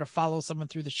 it's better to follow someone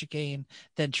through the chicane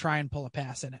than try and pull a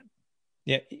pass in it.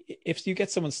 Yeah. If you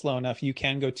get someone slow enough, you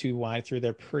can go too wide through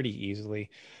there pretty easily.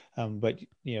 But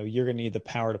you're going to need the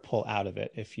power to pull out of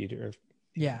it if you do.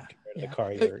 Yeah. The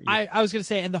car. I was going to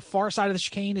say, and the far side of the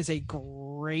chicane is a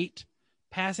great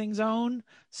passing zone.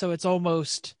 So it's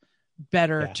almost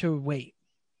better to wait.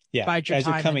 Yeah. Bide your as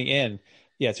time you're coming in.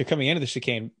 Yeah. So you're coming into the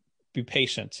chicane, be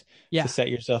patient to set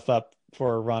yourself up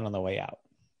for a run on the way out.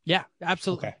 Yeah,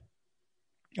 absolutely.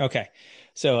 Okay.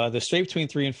 So the straight between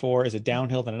 3 and 4 is a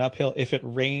downhill then an uphill. If it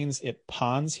rains, it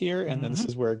ponds here. And then this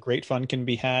is where great fun can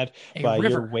be had by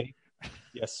your weight.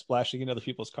 Yes. Splashing into other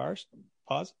people's cars.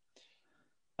 Pause.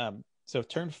 So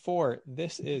turn 4,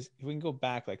 this is, if we can go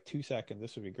back like 2 seconds,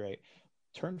 this would be great.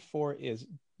 Turn 4 is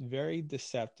very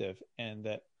deceptive, and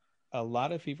that a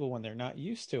lot of people, when they're not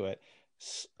used to it,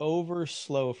 over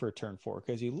slow for turn 4,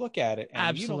 because you look at it and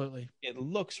absolutely it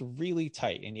looks really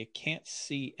tight and you can't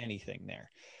see anything there.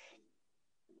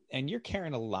 And you're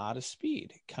carrying a lot of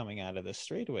speed coming out of the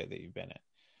straightaway that you've been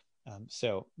in.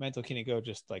 So mental, can you go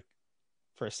just like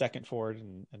for a second forward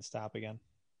and stop again?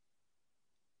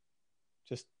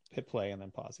 Just hit play and then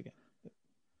pause again.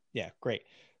 Yeah, great.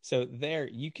 So there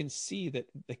you can see that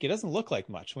like it doesn't look like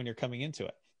much when you're coming into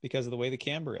it because of the way the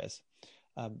camber is.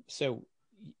 So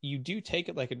you do take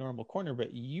it like a normal corner,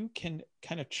 but you can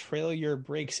kind of trail your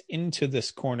brakes into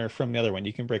this corner from the other one.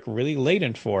 You can brake really late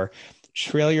in 4,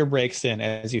 trail your brakes in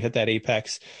as you hit that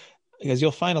apex, because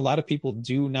you'll find a lot of people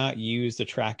do not use the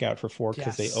track out for 4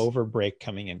 because they over brake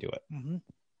coming into it.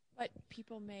 But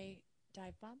people may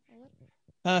dive bomb a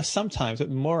little. Sometimes,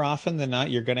 but more often than not,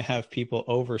 you're going to have people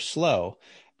over slow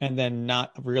and then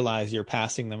not realize you're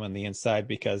passing them on the inside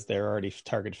because they're already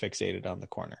target fixated on the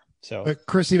corner. So, but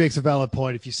Chrissy makes a valid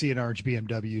point. If you see an orange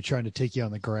BMW trying to take you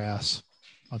on the grass,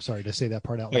 I'm sorry to say that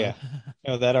part out loud.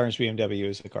 Yeah, that orange BMW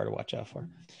is the car to watch out for.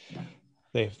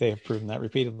 They've proven that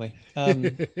repeatedly.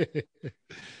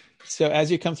 So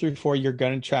as you come through 4, you're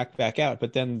going to track back out,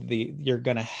 but then you're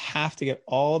going to have to get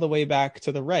all the way back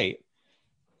to the right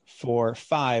for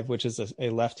 5, which is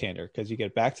a left-hander, because you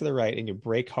get back to the right and you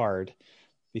brake hard,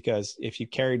 because if you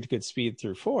carried good speed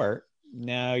through 4,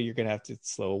 now you're going to have to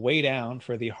slow way down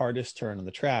for the hardest turn on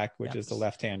the track, which is the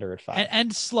left-hander at 5.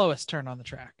 And slowest turn on the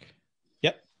track.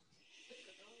 Yep.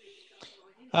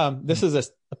 This is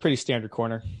a pretty standard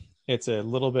corner. It's a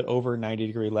little bit over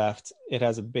 90-degree left. It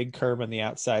has a big curb on the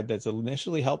outside that's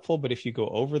initially helpful, but if you go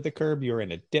over the curb, you're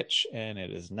in a ditch and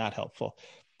it is not helpful.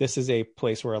 This is a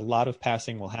place where a lot of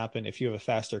passing will happen. If you have a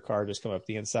faster car, just come up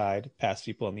the inside, pass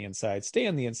people on the inside, stay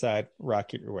on the inside,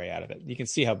 rock your way out of it. You can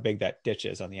see how big that ditch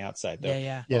is on the outside, though.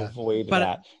 Yeah. Avoid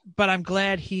that. But I'm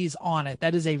glad he's on it.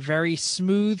 That is a very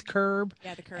smooth curb,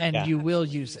 the curb, and you will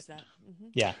use it.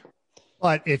 Yeah.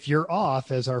 But if you're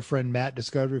off, as our friend Matt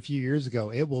discovered a few years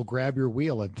ago, it will grab your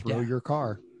wheel and throw your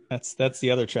car. That's the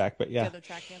other track, but yeah. The other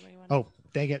track, oh,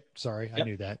 dang it. Sorry. I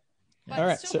knew that. But all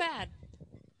right. So bad.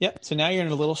 Yep. So now you're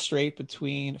in a little straight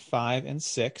between 5 and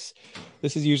 6.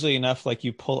 This is usually enough. Like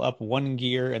you pull up one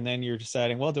gear and then you're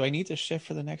deciding, well, do I need to shift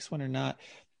for the next one or not?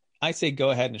 I say go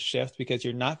ahead and shift, because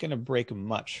you're not going to brake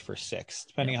much for 6,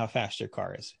 depending on how fast your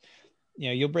car is.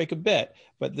 You'll brake a bit,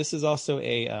 but this is also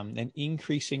an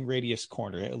increasing radius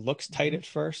corner. It looks tight at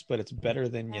first, but it's better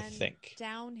than you think.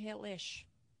 Downhill-ish.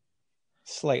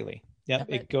 Slightly. Yep.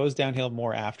 It goes downhill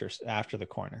more after the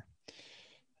corner.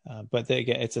 But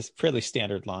it's a fairly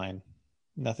standard line.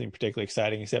 Nothing particularly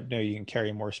exciting, except you can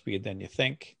carry more speed than you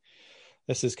think.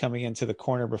 This is coming into the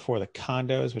corner before the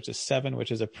condos, which is 7,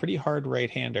 which is a pretty hard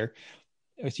right-hander.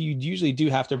 So you usually do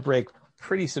have to brake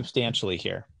pretty substantially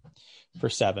here for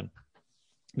 7,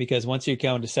 because once you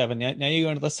go into 7, now you're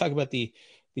going to, let's talk about the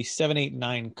 7, 8,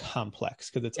 9 complex,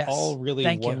 because it's all really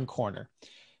one corner.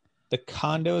 The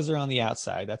condos are on the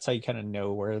outside. That's how you kind of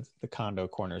know where the condo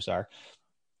corners are.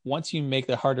 Once you make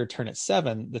the harder turn at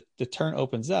 7, the turn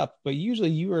opens up, but usually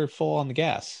you are full on the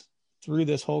gas through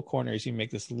this whole corner as you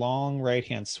make this long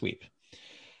right-hand sweep.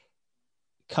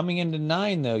 Coming into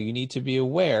 9, though, you need to be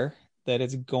aware that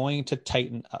it's going to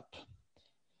tighten up.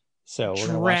 So we're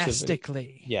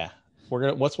drastically.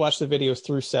 Let's watch the videos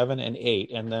through 7 and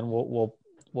 8, and then we'll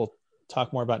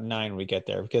talk more about 9 when we get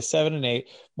there. Because 7 and 8,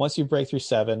 once you break through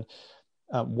 7,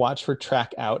 watch for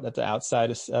track out at the outside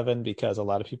of 7, because a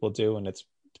lot of people do, and it's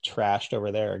trashed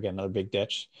over there. Again, another big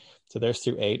ditch. So there's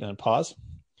through 8, and then pause.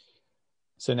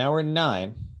 So now we're in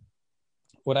 9.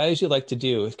 What I usually like to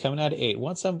do is coming out of 8,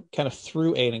 once I'm kind of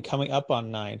through 8 and coming up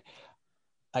on 9,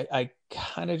 I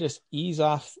kind of just ease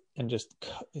off and just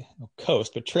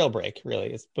coast, but trail brake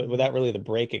really, but without really the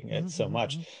braking it so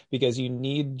much, because you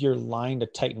need your line to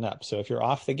tighten up. So if you're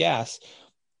off the gas,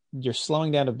 you're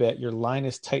slowing down a bit, your line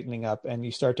is tightening up, and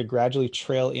you start to gradually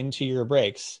trail into your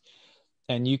brakes,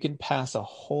 and you can pass a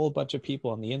whole bunch of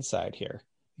people on the inside here,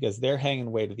 because they're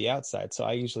hanging way to the outside. So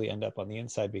I usually end up on the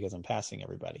inside because I'm passing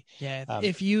everybody. Yeah.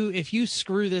 If you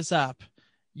screw this up,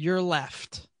 you're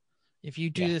left. If you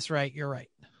do this right, you're right.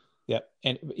 Yep.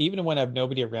 And even when I have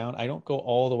nobody around, I don't go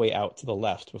all the way out to the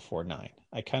left before 9.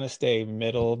 I kind of stay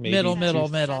middle. Yeah.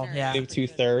 Maybe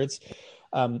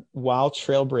 2/3, while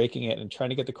trail braking it and trying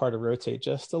to get the car to rotate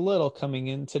just a little coming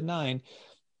into 9.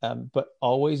 But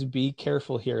always be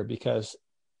careful here, because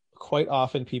quite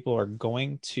often people are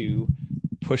going to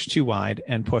push too wide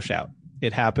and push out.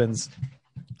 It happens.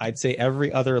 I'd say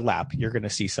every other lap, you're going to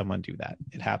see someone do that.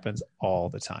 It happens all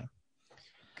the time,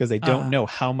 because they don't know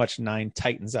how much 9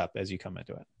 tightens up as you come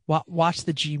into it. Watch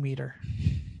the G meter.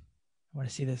 I want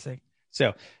to see this thing.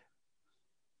 So,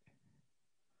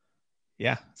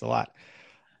 yeah, it's a lot.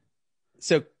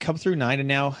 So come through 9, and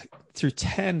now through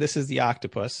 10, this is the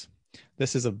octopus.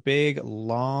 This is a big,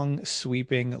 long,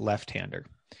 sweeping left-hander.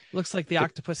 Looks like the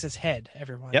octopus's head,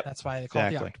 everyone. Yep, that's why they call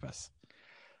it the octopus.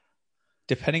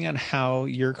 Depending on how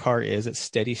your car is at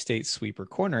steady state sweeper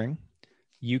cornering,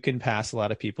 you can pass a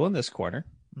lot of people in this corner.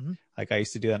 Like I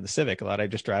used to do that in the Civic a lot. I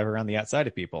just drive around the outside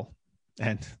of people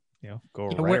and go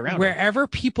right around wherever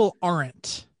people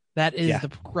aren't. That is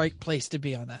the right place to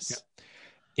be on this.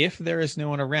 Yeah. If there is no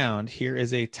one around, here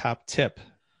is a top tip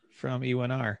from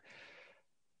E1R.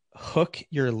 Hook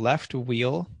your left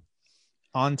wheel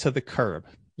onto the curb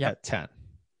at 10.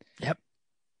 Yep.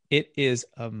 It is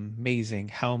amazing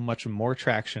how much more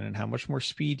traction and how much more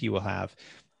speed you will have.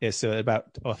 So about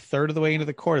a third of the way into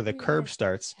the corner, the curb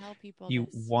starts. You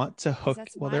want to hook.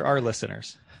 Well, there are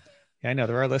listeners. Yeah, I know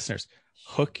there are listeners.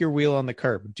 Hook your wheel on the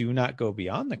curb. Do not go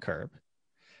beyond the curb.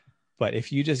 But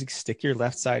if you just stick your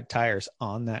left side tires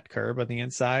on that curb on the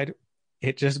inside,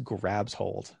 it just grabs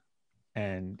hold,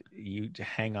 and you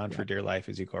hang on for dear life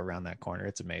as you go around that corner.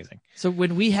 It's amazing. So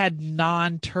when we had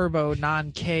non-turbo,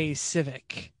 non-K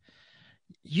Civic,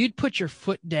 you'd put your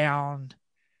foot down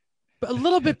a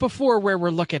little bit before where we're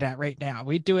looking at right now.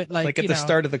 We do it like at the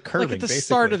start of the curbing. Like at the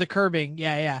start of the curbing.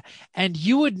 Yeah. And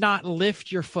you would not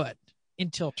lift your foot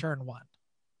until turn 1.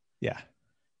 Yeah.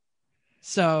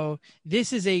 So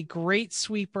this is a great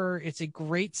sweeper. It's a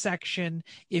great section.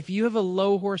 If you have a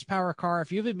low horsepower car,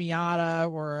 if you have a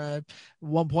Miata or a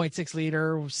 1.6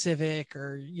 liter Civic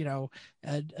or,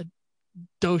 a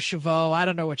Dos Chevaux, I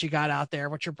don't know what you got out there,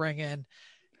 what you're bringing,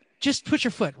 just put your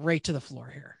foot right to the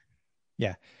floor here.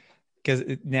 Yeah. Because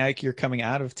now you're coming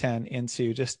out of 10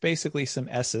 into just basically some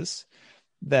S's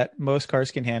that most cars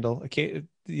can handle. Okay,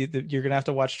 you're going to have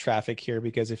to watch traffic here,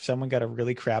 because if someone got a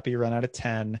really crappy run out of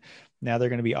 10, now they're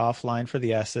going to be offline for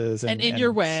the S's and in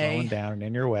your way, slowing down and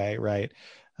in your way, right?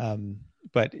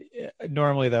 But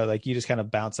normally though, like you just kind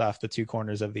of bounce off the two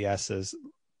corners of the S's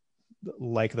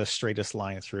like the straightest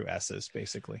line through S's.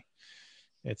 Basically,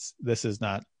 this is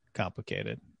not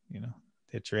complicated.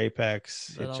 Hit your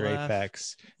apex,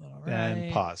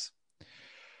 and pause.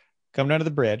 Come down to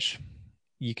the bridge.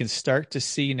 You can start to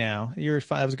see now. You're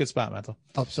fine. That was a good spot, Mental.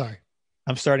 Oh, sorry.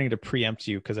 I'm starting to preempt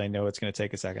you because I know it's going to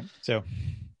take a second. So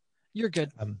you're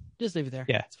good. Just leave it there.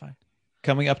 Yeah, it's fine.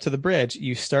 Coming up to the bridge,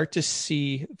 you start to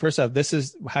see. First off, this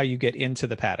is how you get into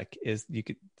the paddock. Is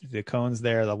the cones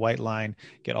there, the white line,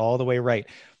 get all the way right.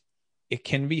 It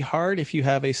can be hard if you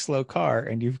have a slow car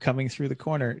and you're coming through the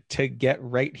corner to get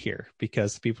right here,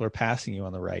 because people are passing you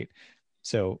on the right.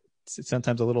 So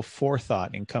sometimes a little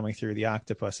forethought in coming through the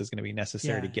octopus is going to be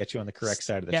necessary to get you on the correct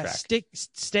side of the track.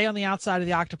 Stay on the outside of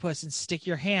the octopus and stick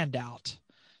your hand out,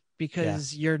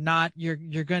 because you're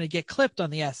going to get clipped on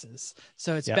the S's.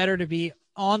 So it's better to be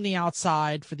on the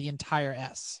outside for the entire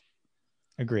S.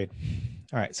 Agreed.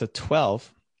 All right. So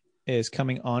 12 is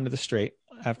coming onto the straight.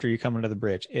 After you come into the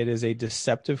bridge, it is a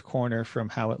deceptive corner from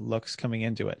how it looks coming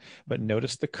into it. But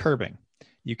notice the curbing.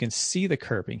 You can see the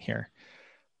curbing here.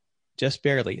 Just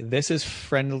barely. This is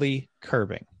friendly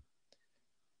curbing.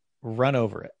 Run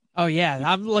over it. Oh yeah,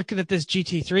 I'm looking at this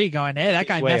GT3 going, hey, that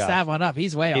guy messed that one up.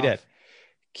 He's way off. He did.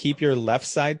 Keep your left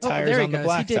side tires on the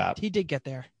blacktop. He did get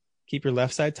there. Keep your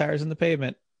left side tires on the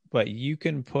pavement, but you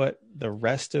can put the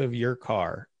rest of your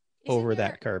car over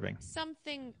that curbing.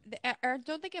 Something,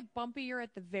 don't they get bumpier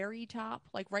at the very top?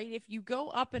 Like, right, if you go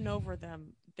up and over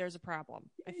them, there's a problem.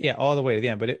 Yeah, all the way to the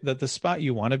end. But the spot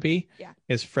you want to be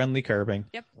is friendly curbing.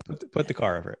 Yep. Put the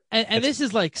car over it. And this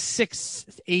is like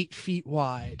 6-8 feet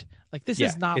wide. Like this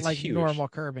is not like huge. Normal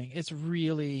curbing. It's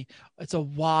a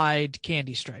wide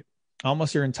candy stripe.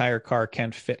 Almost your entire car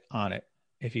can fit on it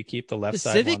if you keep the left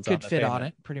side. Civic ones could on fit on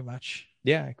it pretty much.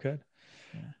 Yeah, it could.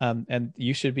 Yeah. And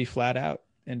you should be flat out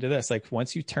into this. Like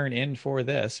once you turn in for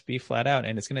this, be flat out,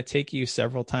 and it's going to take you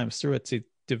several times through it to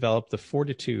develop the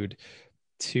fortitude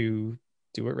to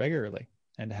do it regularly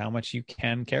and how much you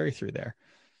can carry through there.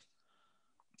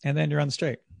 And then you're on the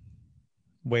straight.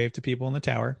 Wave to people in the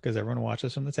tower because everyone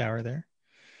watches from the tower there.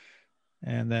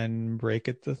 And then brake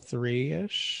at the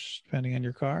 3-ish, depending on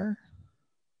your car.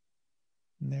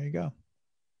 And there you go.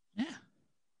 Yeah.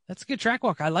 That's a good track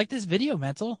walk. I like this video,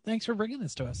 Mental. Thanks for bringing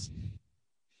this to us.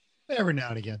 Every now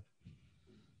and again.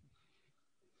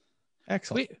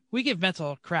 Excellent. We give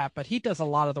Mental crap, but he does a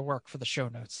lot of the work for the show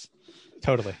notes.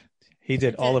 Totally. He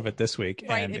did all of it this week,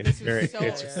 right, and it's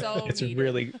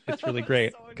really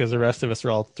great because the rest of us are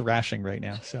all thrashing right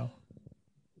now. So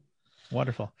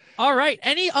wonderful. All right.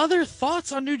 Any other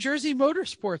thoughts on New Jersey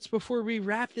motorsports before we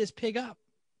wrap this pig up?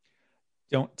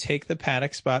 Don't take the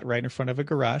paddock spot right in front of a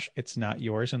garage. It's not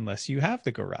yours unless you have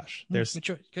the garage. There's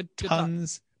good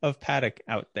tons of paddock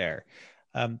out there.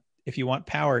 If you want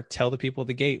power, tell the people at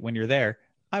the gate when you're there,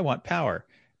 I want power.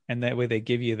 And that way they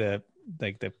give you the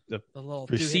little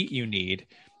receipt you need,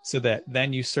 so that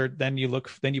then you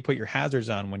put your hazards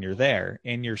on when you're there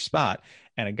in your spot,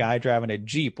 and a guy driving a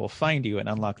Jeep will find you and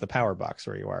unlock the power box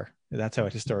where you are. That's how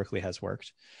it historically has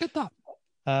worked. Good thought.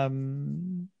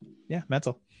 Yeah,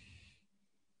 Mental.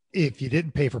 If you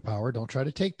didn't pay for power, don't try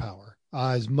to take power.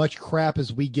 As much crap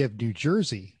as we give New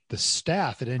Jersey, the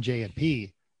staff at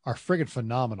NJMP are friggin'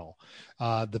 phenomenal.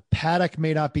 The paddock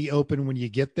may not be open when you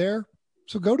get there,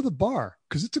 so go to the bar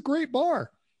because it's a great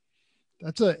bar.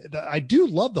 I do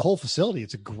love the whole facility.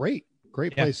 It's a great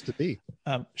place to be.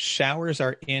 Showers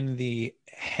are in the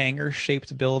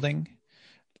hangar-shaped building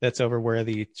that's over where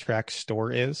the track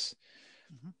store is.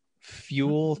 Mm-hmm.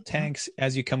 Fuel tanks,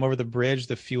 as you come over the bridge,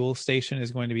 the fuel station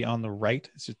is going to be on the right.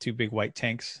 It's just 2 big white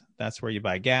tanks. That's where you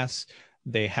buy gas.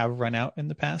 They have run out in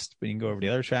the past, but you can go over to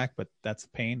the other track, but that's a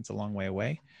pain. It's a long way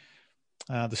away.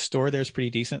 The store there is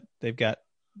pretty decent. They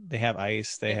have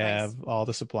ice. They have all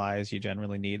the supplies you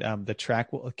generally need. The track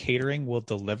catering will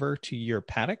deliver to your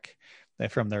paddock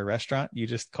from their restaurant. You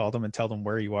just call them and tell them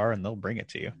where you are, and they'll bring it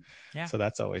to you. Yeah. So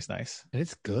that's always nice. And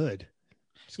it's good.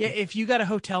 Good. If you got a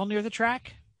hotel near the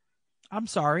track, I'm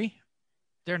sorry,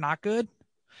 they're not good.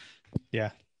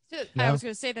 Yeah. So I was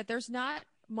going to say that there's not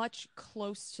much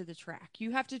close to the track.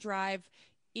 You have to drive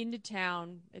into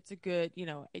town. It's a good,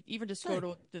 even just go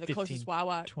to the 15, closest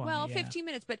Wawa. 20, 15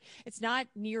 minutes, but it's not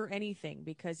near anything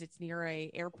because it's near a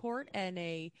airport and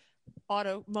a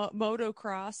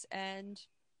motocross and.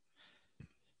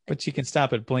 But you can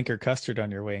stop at Blinker Custard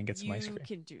on your way and get some ice cream. You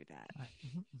can do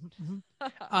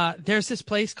that. There's this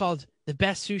place called the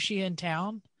best sushi in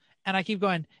town. And I keep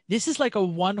going, this is like a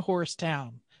 1-horse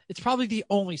town. It's probably the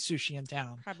only sushi in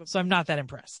town. Probably. So I'm not that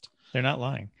impressed. They're not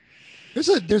lying.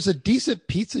 There's a decent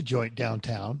pizza joint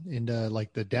downtown in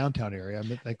like the downtown area. I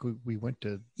mean, like we went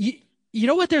to. You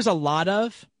know what? There's a lot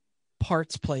of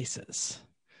parts places.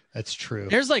 That's true.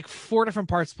 There's like 4 different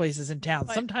parts places in town.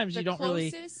 But sometimes you don't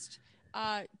really.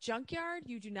 Junkyard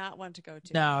you do not want to go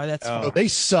to. No, that's they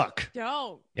suck.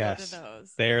 Don't go to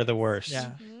those. They're the worst. Yeah.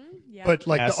 Mm-hmm. Yeah. But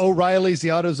like the O'Reillys, the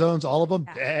AutoZones, all of them.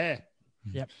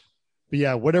 Yep. But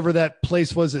yeah, whatever that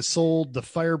place was that sold the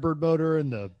Firebird motor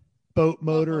and the boat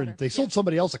motor, and they sold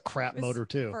somebody else a crap motor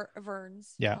too.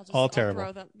 Verns. Yeah, all terrible.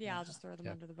 I'll just throw them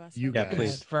under the bus.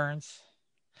 Please. Verns.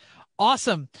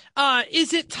 Awesome.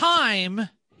 Is it time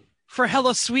for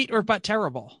Hella Sweet or But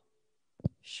Terrible?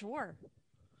 Sure.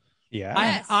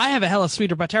 Yeah, I have a Hella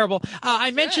Sweet or But Terrible.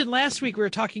 I mentioned last week we were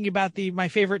talking about my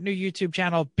favorite new YouTube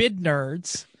channel, Bid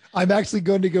Nerds. I'm actually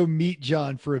going to go meet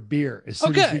John for a beer as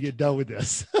soon as we get done with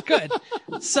this. Good.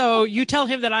 So you tell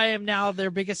him that I am now their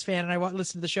biggest fan and I want to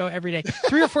listen to the show every day.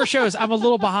 3 or 4 shows. I'm a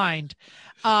little behind.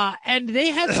 And they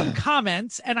had some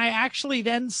comments, and I actually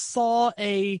then saw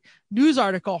a news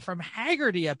article from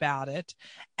Haggerty about it.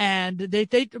 And they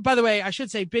by the way, I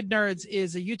should say Bid Nerds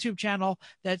is a YouTube channel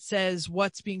that says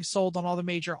what's being sold on all the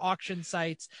major auction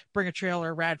sites, Bring a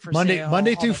Trailer, Rad for Sale.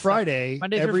 Monday through Friday,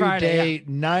 every day,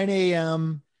 9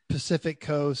 a.m. Pacific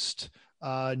Coast,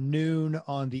 noon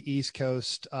on the East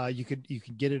Coast. You can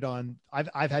get it on.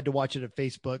 I've had to watch it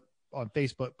on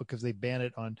Facebook because they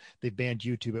banned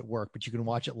YouTube at work, but you can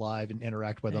watch it live and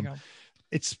interact with them.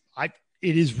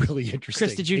 It is really interesting.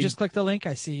 Chris, did you just click the link?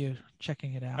 I see you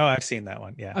checking it out. Oh, I've seen that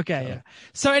one. Yeah. Okay. Yeah.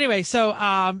 So anyway,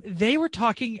 they were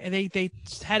talking, they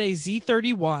had a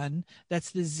Z31. That's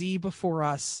the Z before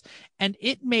us. And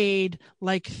it made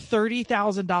like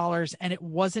 $30,000 and it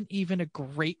wasn't even a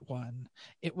great one.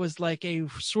 It was like a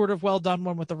sort of well done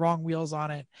one with the wrong wheels on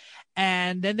it.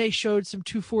 And then they showed some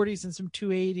 240s and some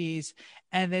 280s.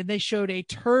 And then they showed a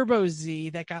turbo Z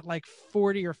that got like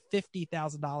 $40,000 or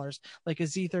 $50,000, like a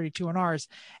Z32NRs.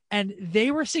 And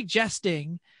they were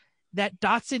suggesting that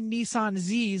Datsun Nissan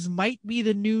Zs might be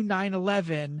the new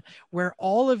 911, where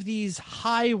all of these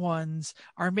high ones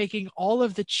are making all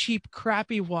of the cheap,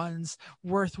 crappy ones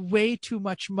worth way too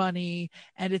much money.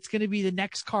 And it's going to be the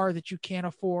next car that you can't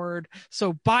afford.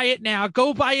 So buy it now.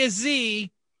 Go buy a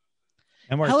Z.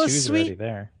 MR2's already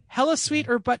there. Hella sweet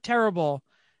or but terrible.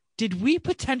 Did we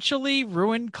potentially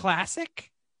ruin Classic?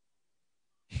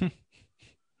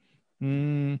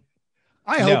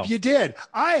 I hope you did.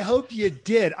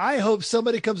 I hope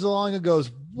somebody comes along and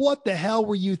goes, what the hell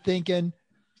were you thinking?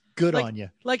 Good on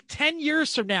you. Like 10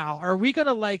 years from now, are we going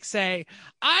to like say,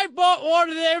 I bought one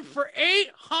of them for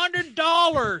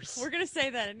 $800? We're going to say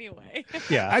that anyway.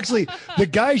 Yeah. Actually, the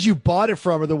guys you bought it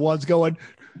from are the ones going,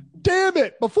 damn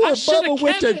it. Before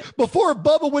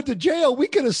Bubba went to jail, we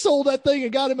could have sold that thing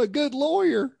and got him a good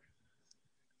lawyer.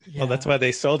 Yeah. Well, that's why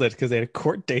they sold it, because they had a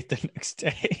court date the next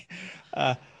day.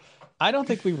 I don't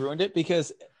think we ruined it,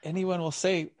 because anyone will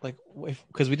say, like,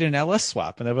 because we did an LS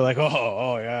swap, and they'll be like,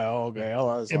 oh yeah, okay,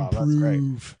 LS swap, that's great.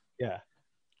 Yeah.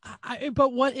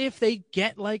 But what if they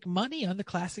get like money on the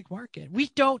classic market? We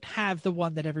don't have the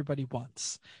one that everybody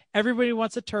wants. Everybody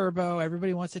wants a turbo.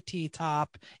 Everybody wants a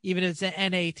T-top, even if it's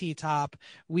an NA T-top.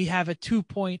 We have a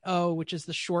 2.0, which is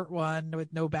the short one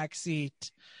with no back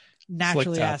seat,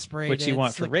 naturally aspirated. Which you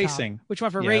want for racing. Which you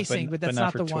want for racing, but that's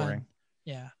not the touring. One.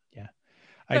 Yeah.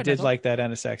 I did like that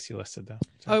NSX you listed, though.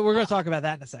 So. Oh, we're going to talk about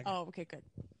that in a second. Oh, okay, good.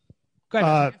 Go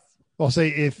ahead. I'll say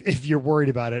if you're worried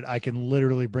about it, I can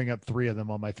literally bring up 3 of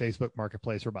them on my Facebook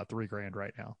Marketplace for about $3,000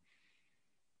 right now.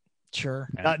 Sure.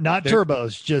 Not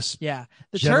turbos, just the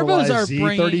turbos are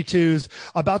Z32s,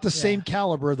 about the same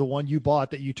caliber of the one you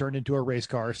bought that you turned into a race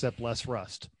car, except less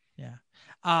rust. Yeah.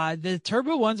 The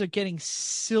turbo ones are getting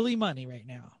silly money right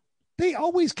now. They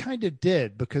always kind of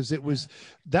did, because it was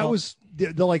was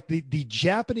the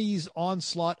Japanese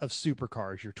onslaught of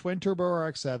supercars, your twin turbo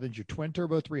RX-7s, your twin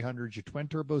turbo 300s, your twin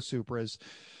turbo Supras,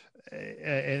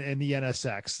 and the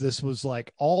NSX. This was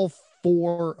like all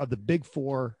 4 of the big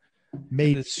 4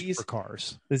 made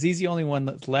supercars. The Z's the only one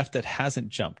that's left that hasn't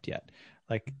jumped yet.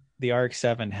 Like the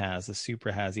RX-7 has, the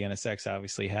Supra has, the NSX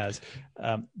obviously has.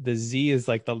 The Z is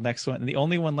like the next one, and the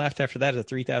only one left after that is a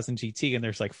 3000 GT, and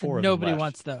there's like 4 of them Nobody left.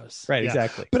 wants those. Right,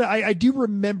 exactly. But I do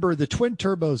remember the twin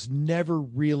turbos never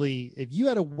really, if you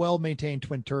had a well-maintained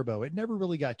twin turbo, it never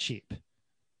really got cheap.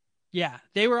 Yeah,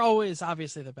 they were always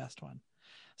obviously the best one.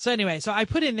 So anyway, I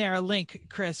put in there a link,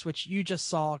 Chris, which you just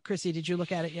saw. Chrissy, did you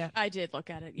look at it yet? I did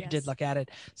look at it, yes. You did look at it.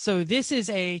 So this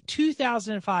is a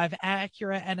 2005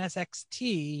 Acura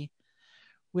NSXT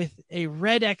with a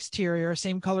red exterior,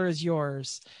 same color as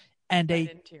yours, and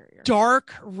a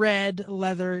dark red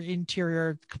leather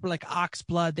interior, like ox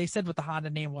blood. They said what the Honda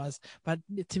name was, but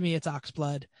to me, it's ox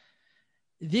blood.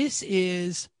 This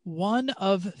is one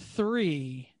of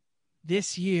 3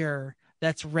 this year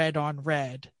that's red on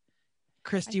red.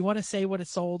 Chris, do you want to say what it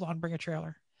sold on Bring a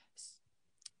Trailer?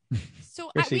 So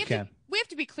we have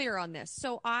to be clear on this.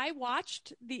 So I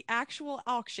watched the actual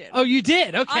auction. Oh, you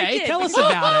did? Okay. Tell us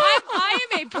about it. I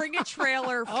am a Bring a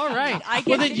Trailer fan. All right.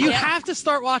 Then you have to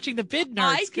start watching the Bid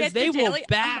Nerds, because they will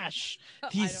bash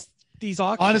these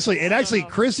auctions. Honestly, and actually,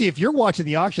 Chrissy, if you're watching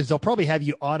the auctions, they'll probably have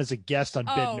you on as a guest on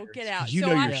Bid Nerds. Oh, get out. You'll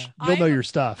know your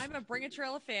stuff. I'm a Bring a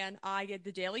Trailer fan. I get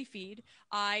the daily feed.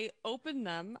 I open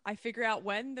them. I figure out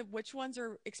which ones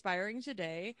are expiring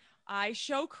today. I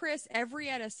show Chris every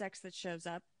NSX that shows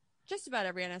up, just about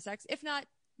every NSX, if not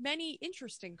many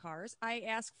interesting cars. I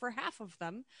ask for half of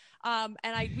them. And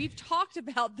we've talked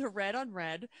about the red on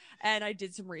red, and I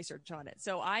did some research on it.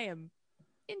 So I am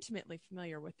intimately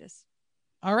familiar with this.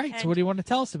 All right. So what do you want to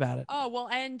tell us about it? Oh, well,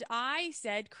 and I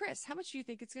said, Chris, how much do you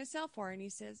think it's going to sell for? And he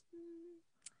says,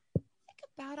 I think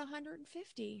about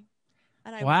 150.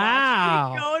 And I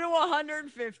watched it go to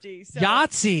 150. So,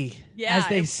 Yahtzee, as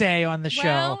they say on the show.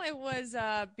 Well, it was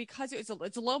because it's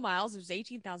a low miles. It was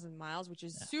 18,000 miles, which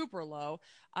is super low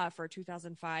for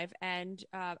 2005. And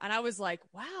I was like,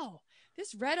 wow,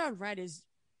 this red on red is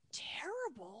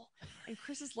terrible. And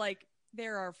Chris is like,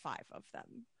 there are 5 of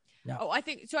them. Yeah. Oh, I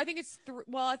think it's I think it's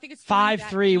 5,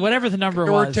 3, whatever the number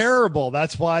They was. were terrible.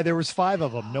 That's why there was 5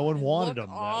 of them. No one wanted them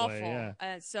awful. that way.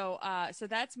 Yeah. So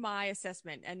that's my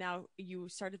assessment. And now you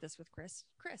started this with Chris.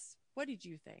 Chris, what did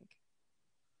you think?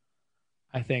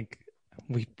 I think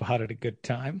we bought at a good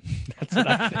time. That's what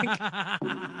I think.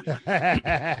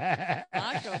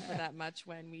 Not go for that much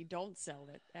when we don't sell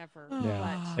it ever.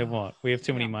 Yeah, but, it won't. We have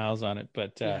too many miles on it,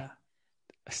 but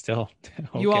still.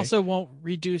 Okay. You also won't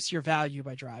reduce your value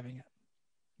by driving it.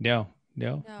 No,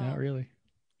 not really.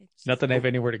 It's Not that I have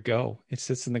anywhere to go. It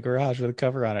sits in the garage with a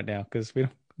cover on it now because we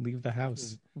don't leave the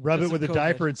house. Rub it Because with a of COVID.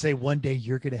 diaper and say, one day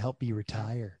you're going to help me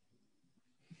retire.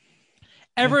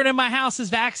 Everyone in my house is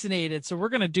vaccinated, so we're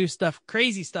gonna do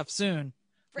crazy stuff soon.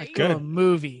 Like go to a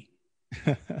movie.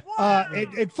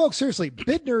 And folks, seriously,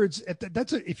 Bid Nerds.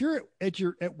 If you're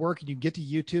at work and you get to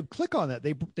YouTube, click on that.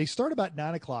 They start about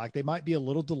 9:00. They might be a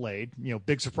little delayed.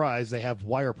 Big surprise. They have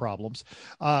wire problems.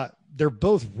 They're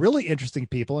both really interesting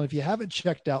people. And if you haven't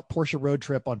checked out Porsche Road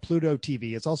Trip on Pluto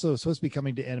TV, it's also supposed to be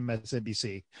coming to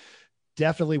MSNBC.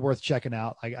 Definitely worth checking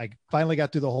out. I finally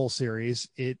got through the whole series.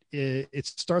 It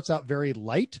starts out very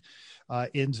light,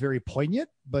 ends very poignant,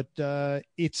 but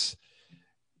it's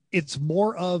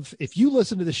more of, if you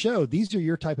listen to the show, these are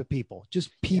your type of people, just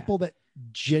people that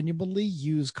genuinely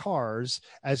use cars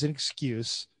as an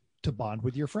excuse to bond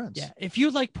with your friends. Yeah. If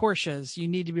you like Porsches, you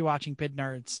need to be watching Bid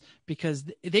Nerds because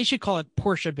they should call it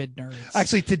Porsche Bid Nerds.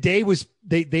 Actually, today was,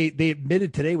 they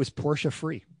admitted today was Porsche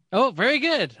free. Oh, very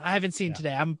good. I haven't seen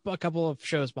today. I'm a couple of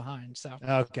shows behind. So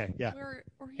okay. Yeah.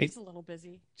 He's a little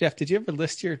busy. Jeff, did you ever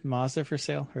list your Mazda for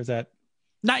sale, or is that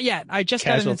not yet? I just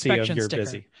got an casualty inspection of you're sticker.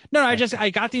 busy? No, I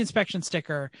got the inspection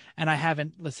sticker and I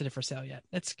haven't listed it for sale yet.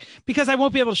 It's because I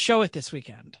won't be able to show it this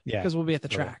weekend. Yeah, because we'll be at the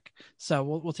totally. track. So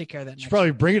we'll take care of that. You should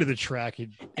probably bring it to the track.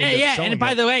 And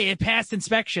by the way, it passed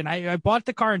inspection. I bought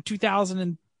the car in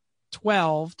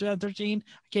 2012, 2013.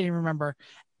 I can't even remember.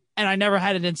 And I never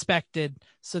had it inspected.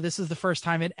 So this is the first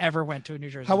time it ever went to a New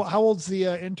Jersey. How old's the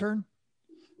intern?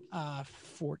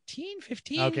 14,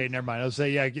 15. Okay, never mind. I was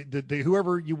saying,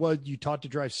 whoever you taught to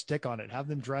drive, stick on it. Have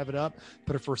them drive it up,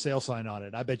 put a for sale sign on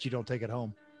it. I bet you don't take it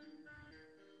home.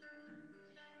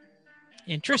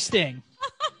 Interesting.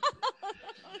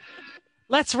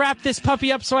 Let's wrap this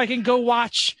puppy up so I can go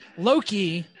watch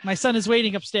Loki. My son is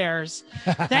waiting upstairs.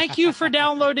 Thank you for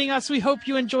downloading us. We hope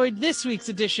you enjoyed this week's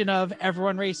edition of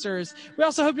Everyone Racers. We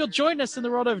also hope you'll join us in the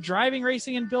world of driving,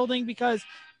 racing, and building because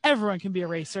everyone can be a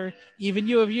racer. Even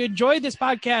you. If you enjoyed this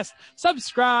podcast,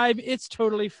 subscribe. It's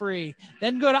totally free.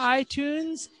 Then go to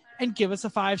iTunes and give us a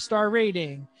 5-star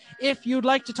rating. If you'd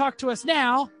like to talk to us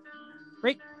now,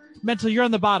 right, Mental, you're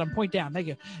on the bottom. Point down. Thank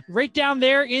you. Right down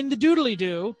there in the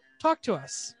doodly-doo. Talk to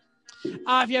us.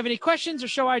 If you have any questions or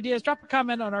show ideas, drop a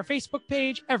comment on our Facebook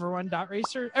page, Everyone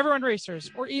Racers,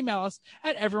 or email us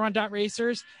at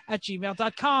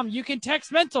everyone.racers@gmail.com. You can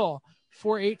text Mental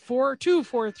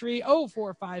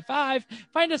 484-243-0455.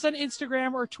 Find us on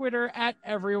Instagram or Twitter at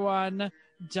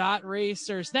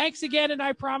everyone.racers. Thanks again, and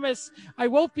I promise I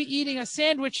won't be eating a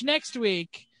sandwich next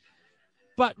week,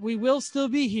 but we will still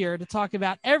be here to talk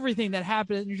about everything that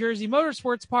happened at New Jersey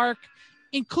Motorsports Park,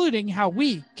 including how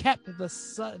we kept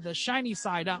the shiny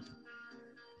side up,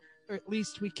 or at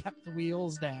least we kept the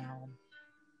wheels down.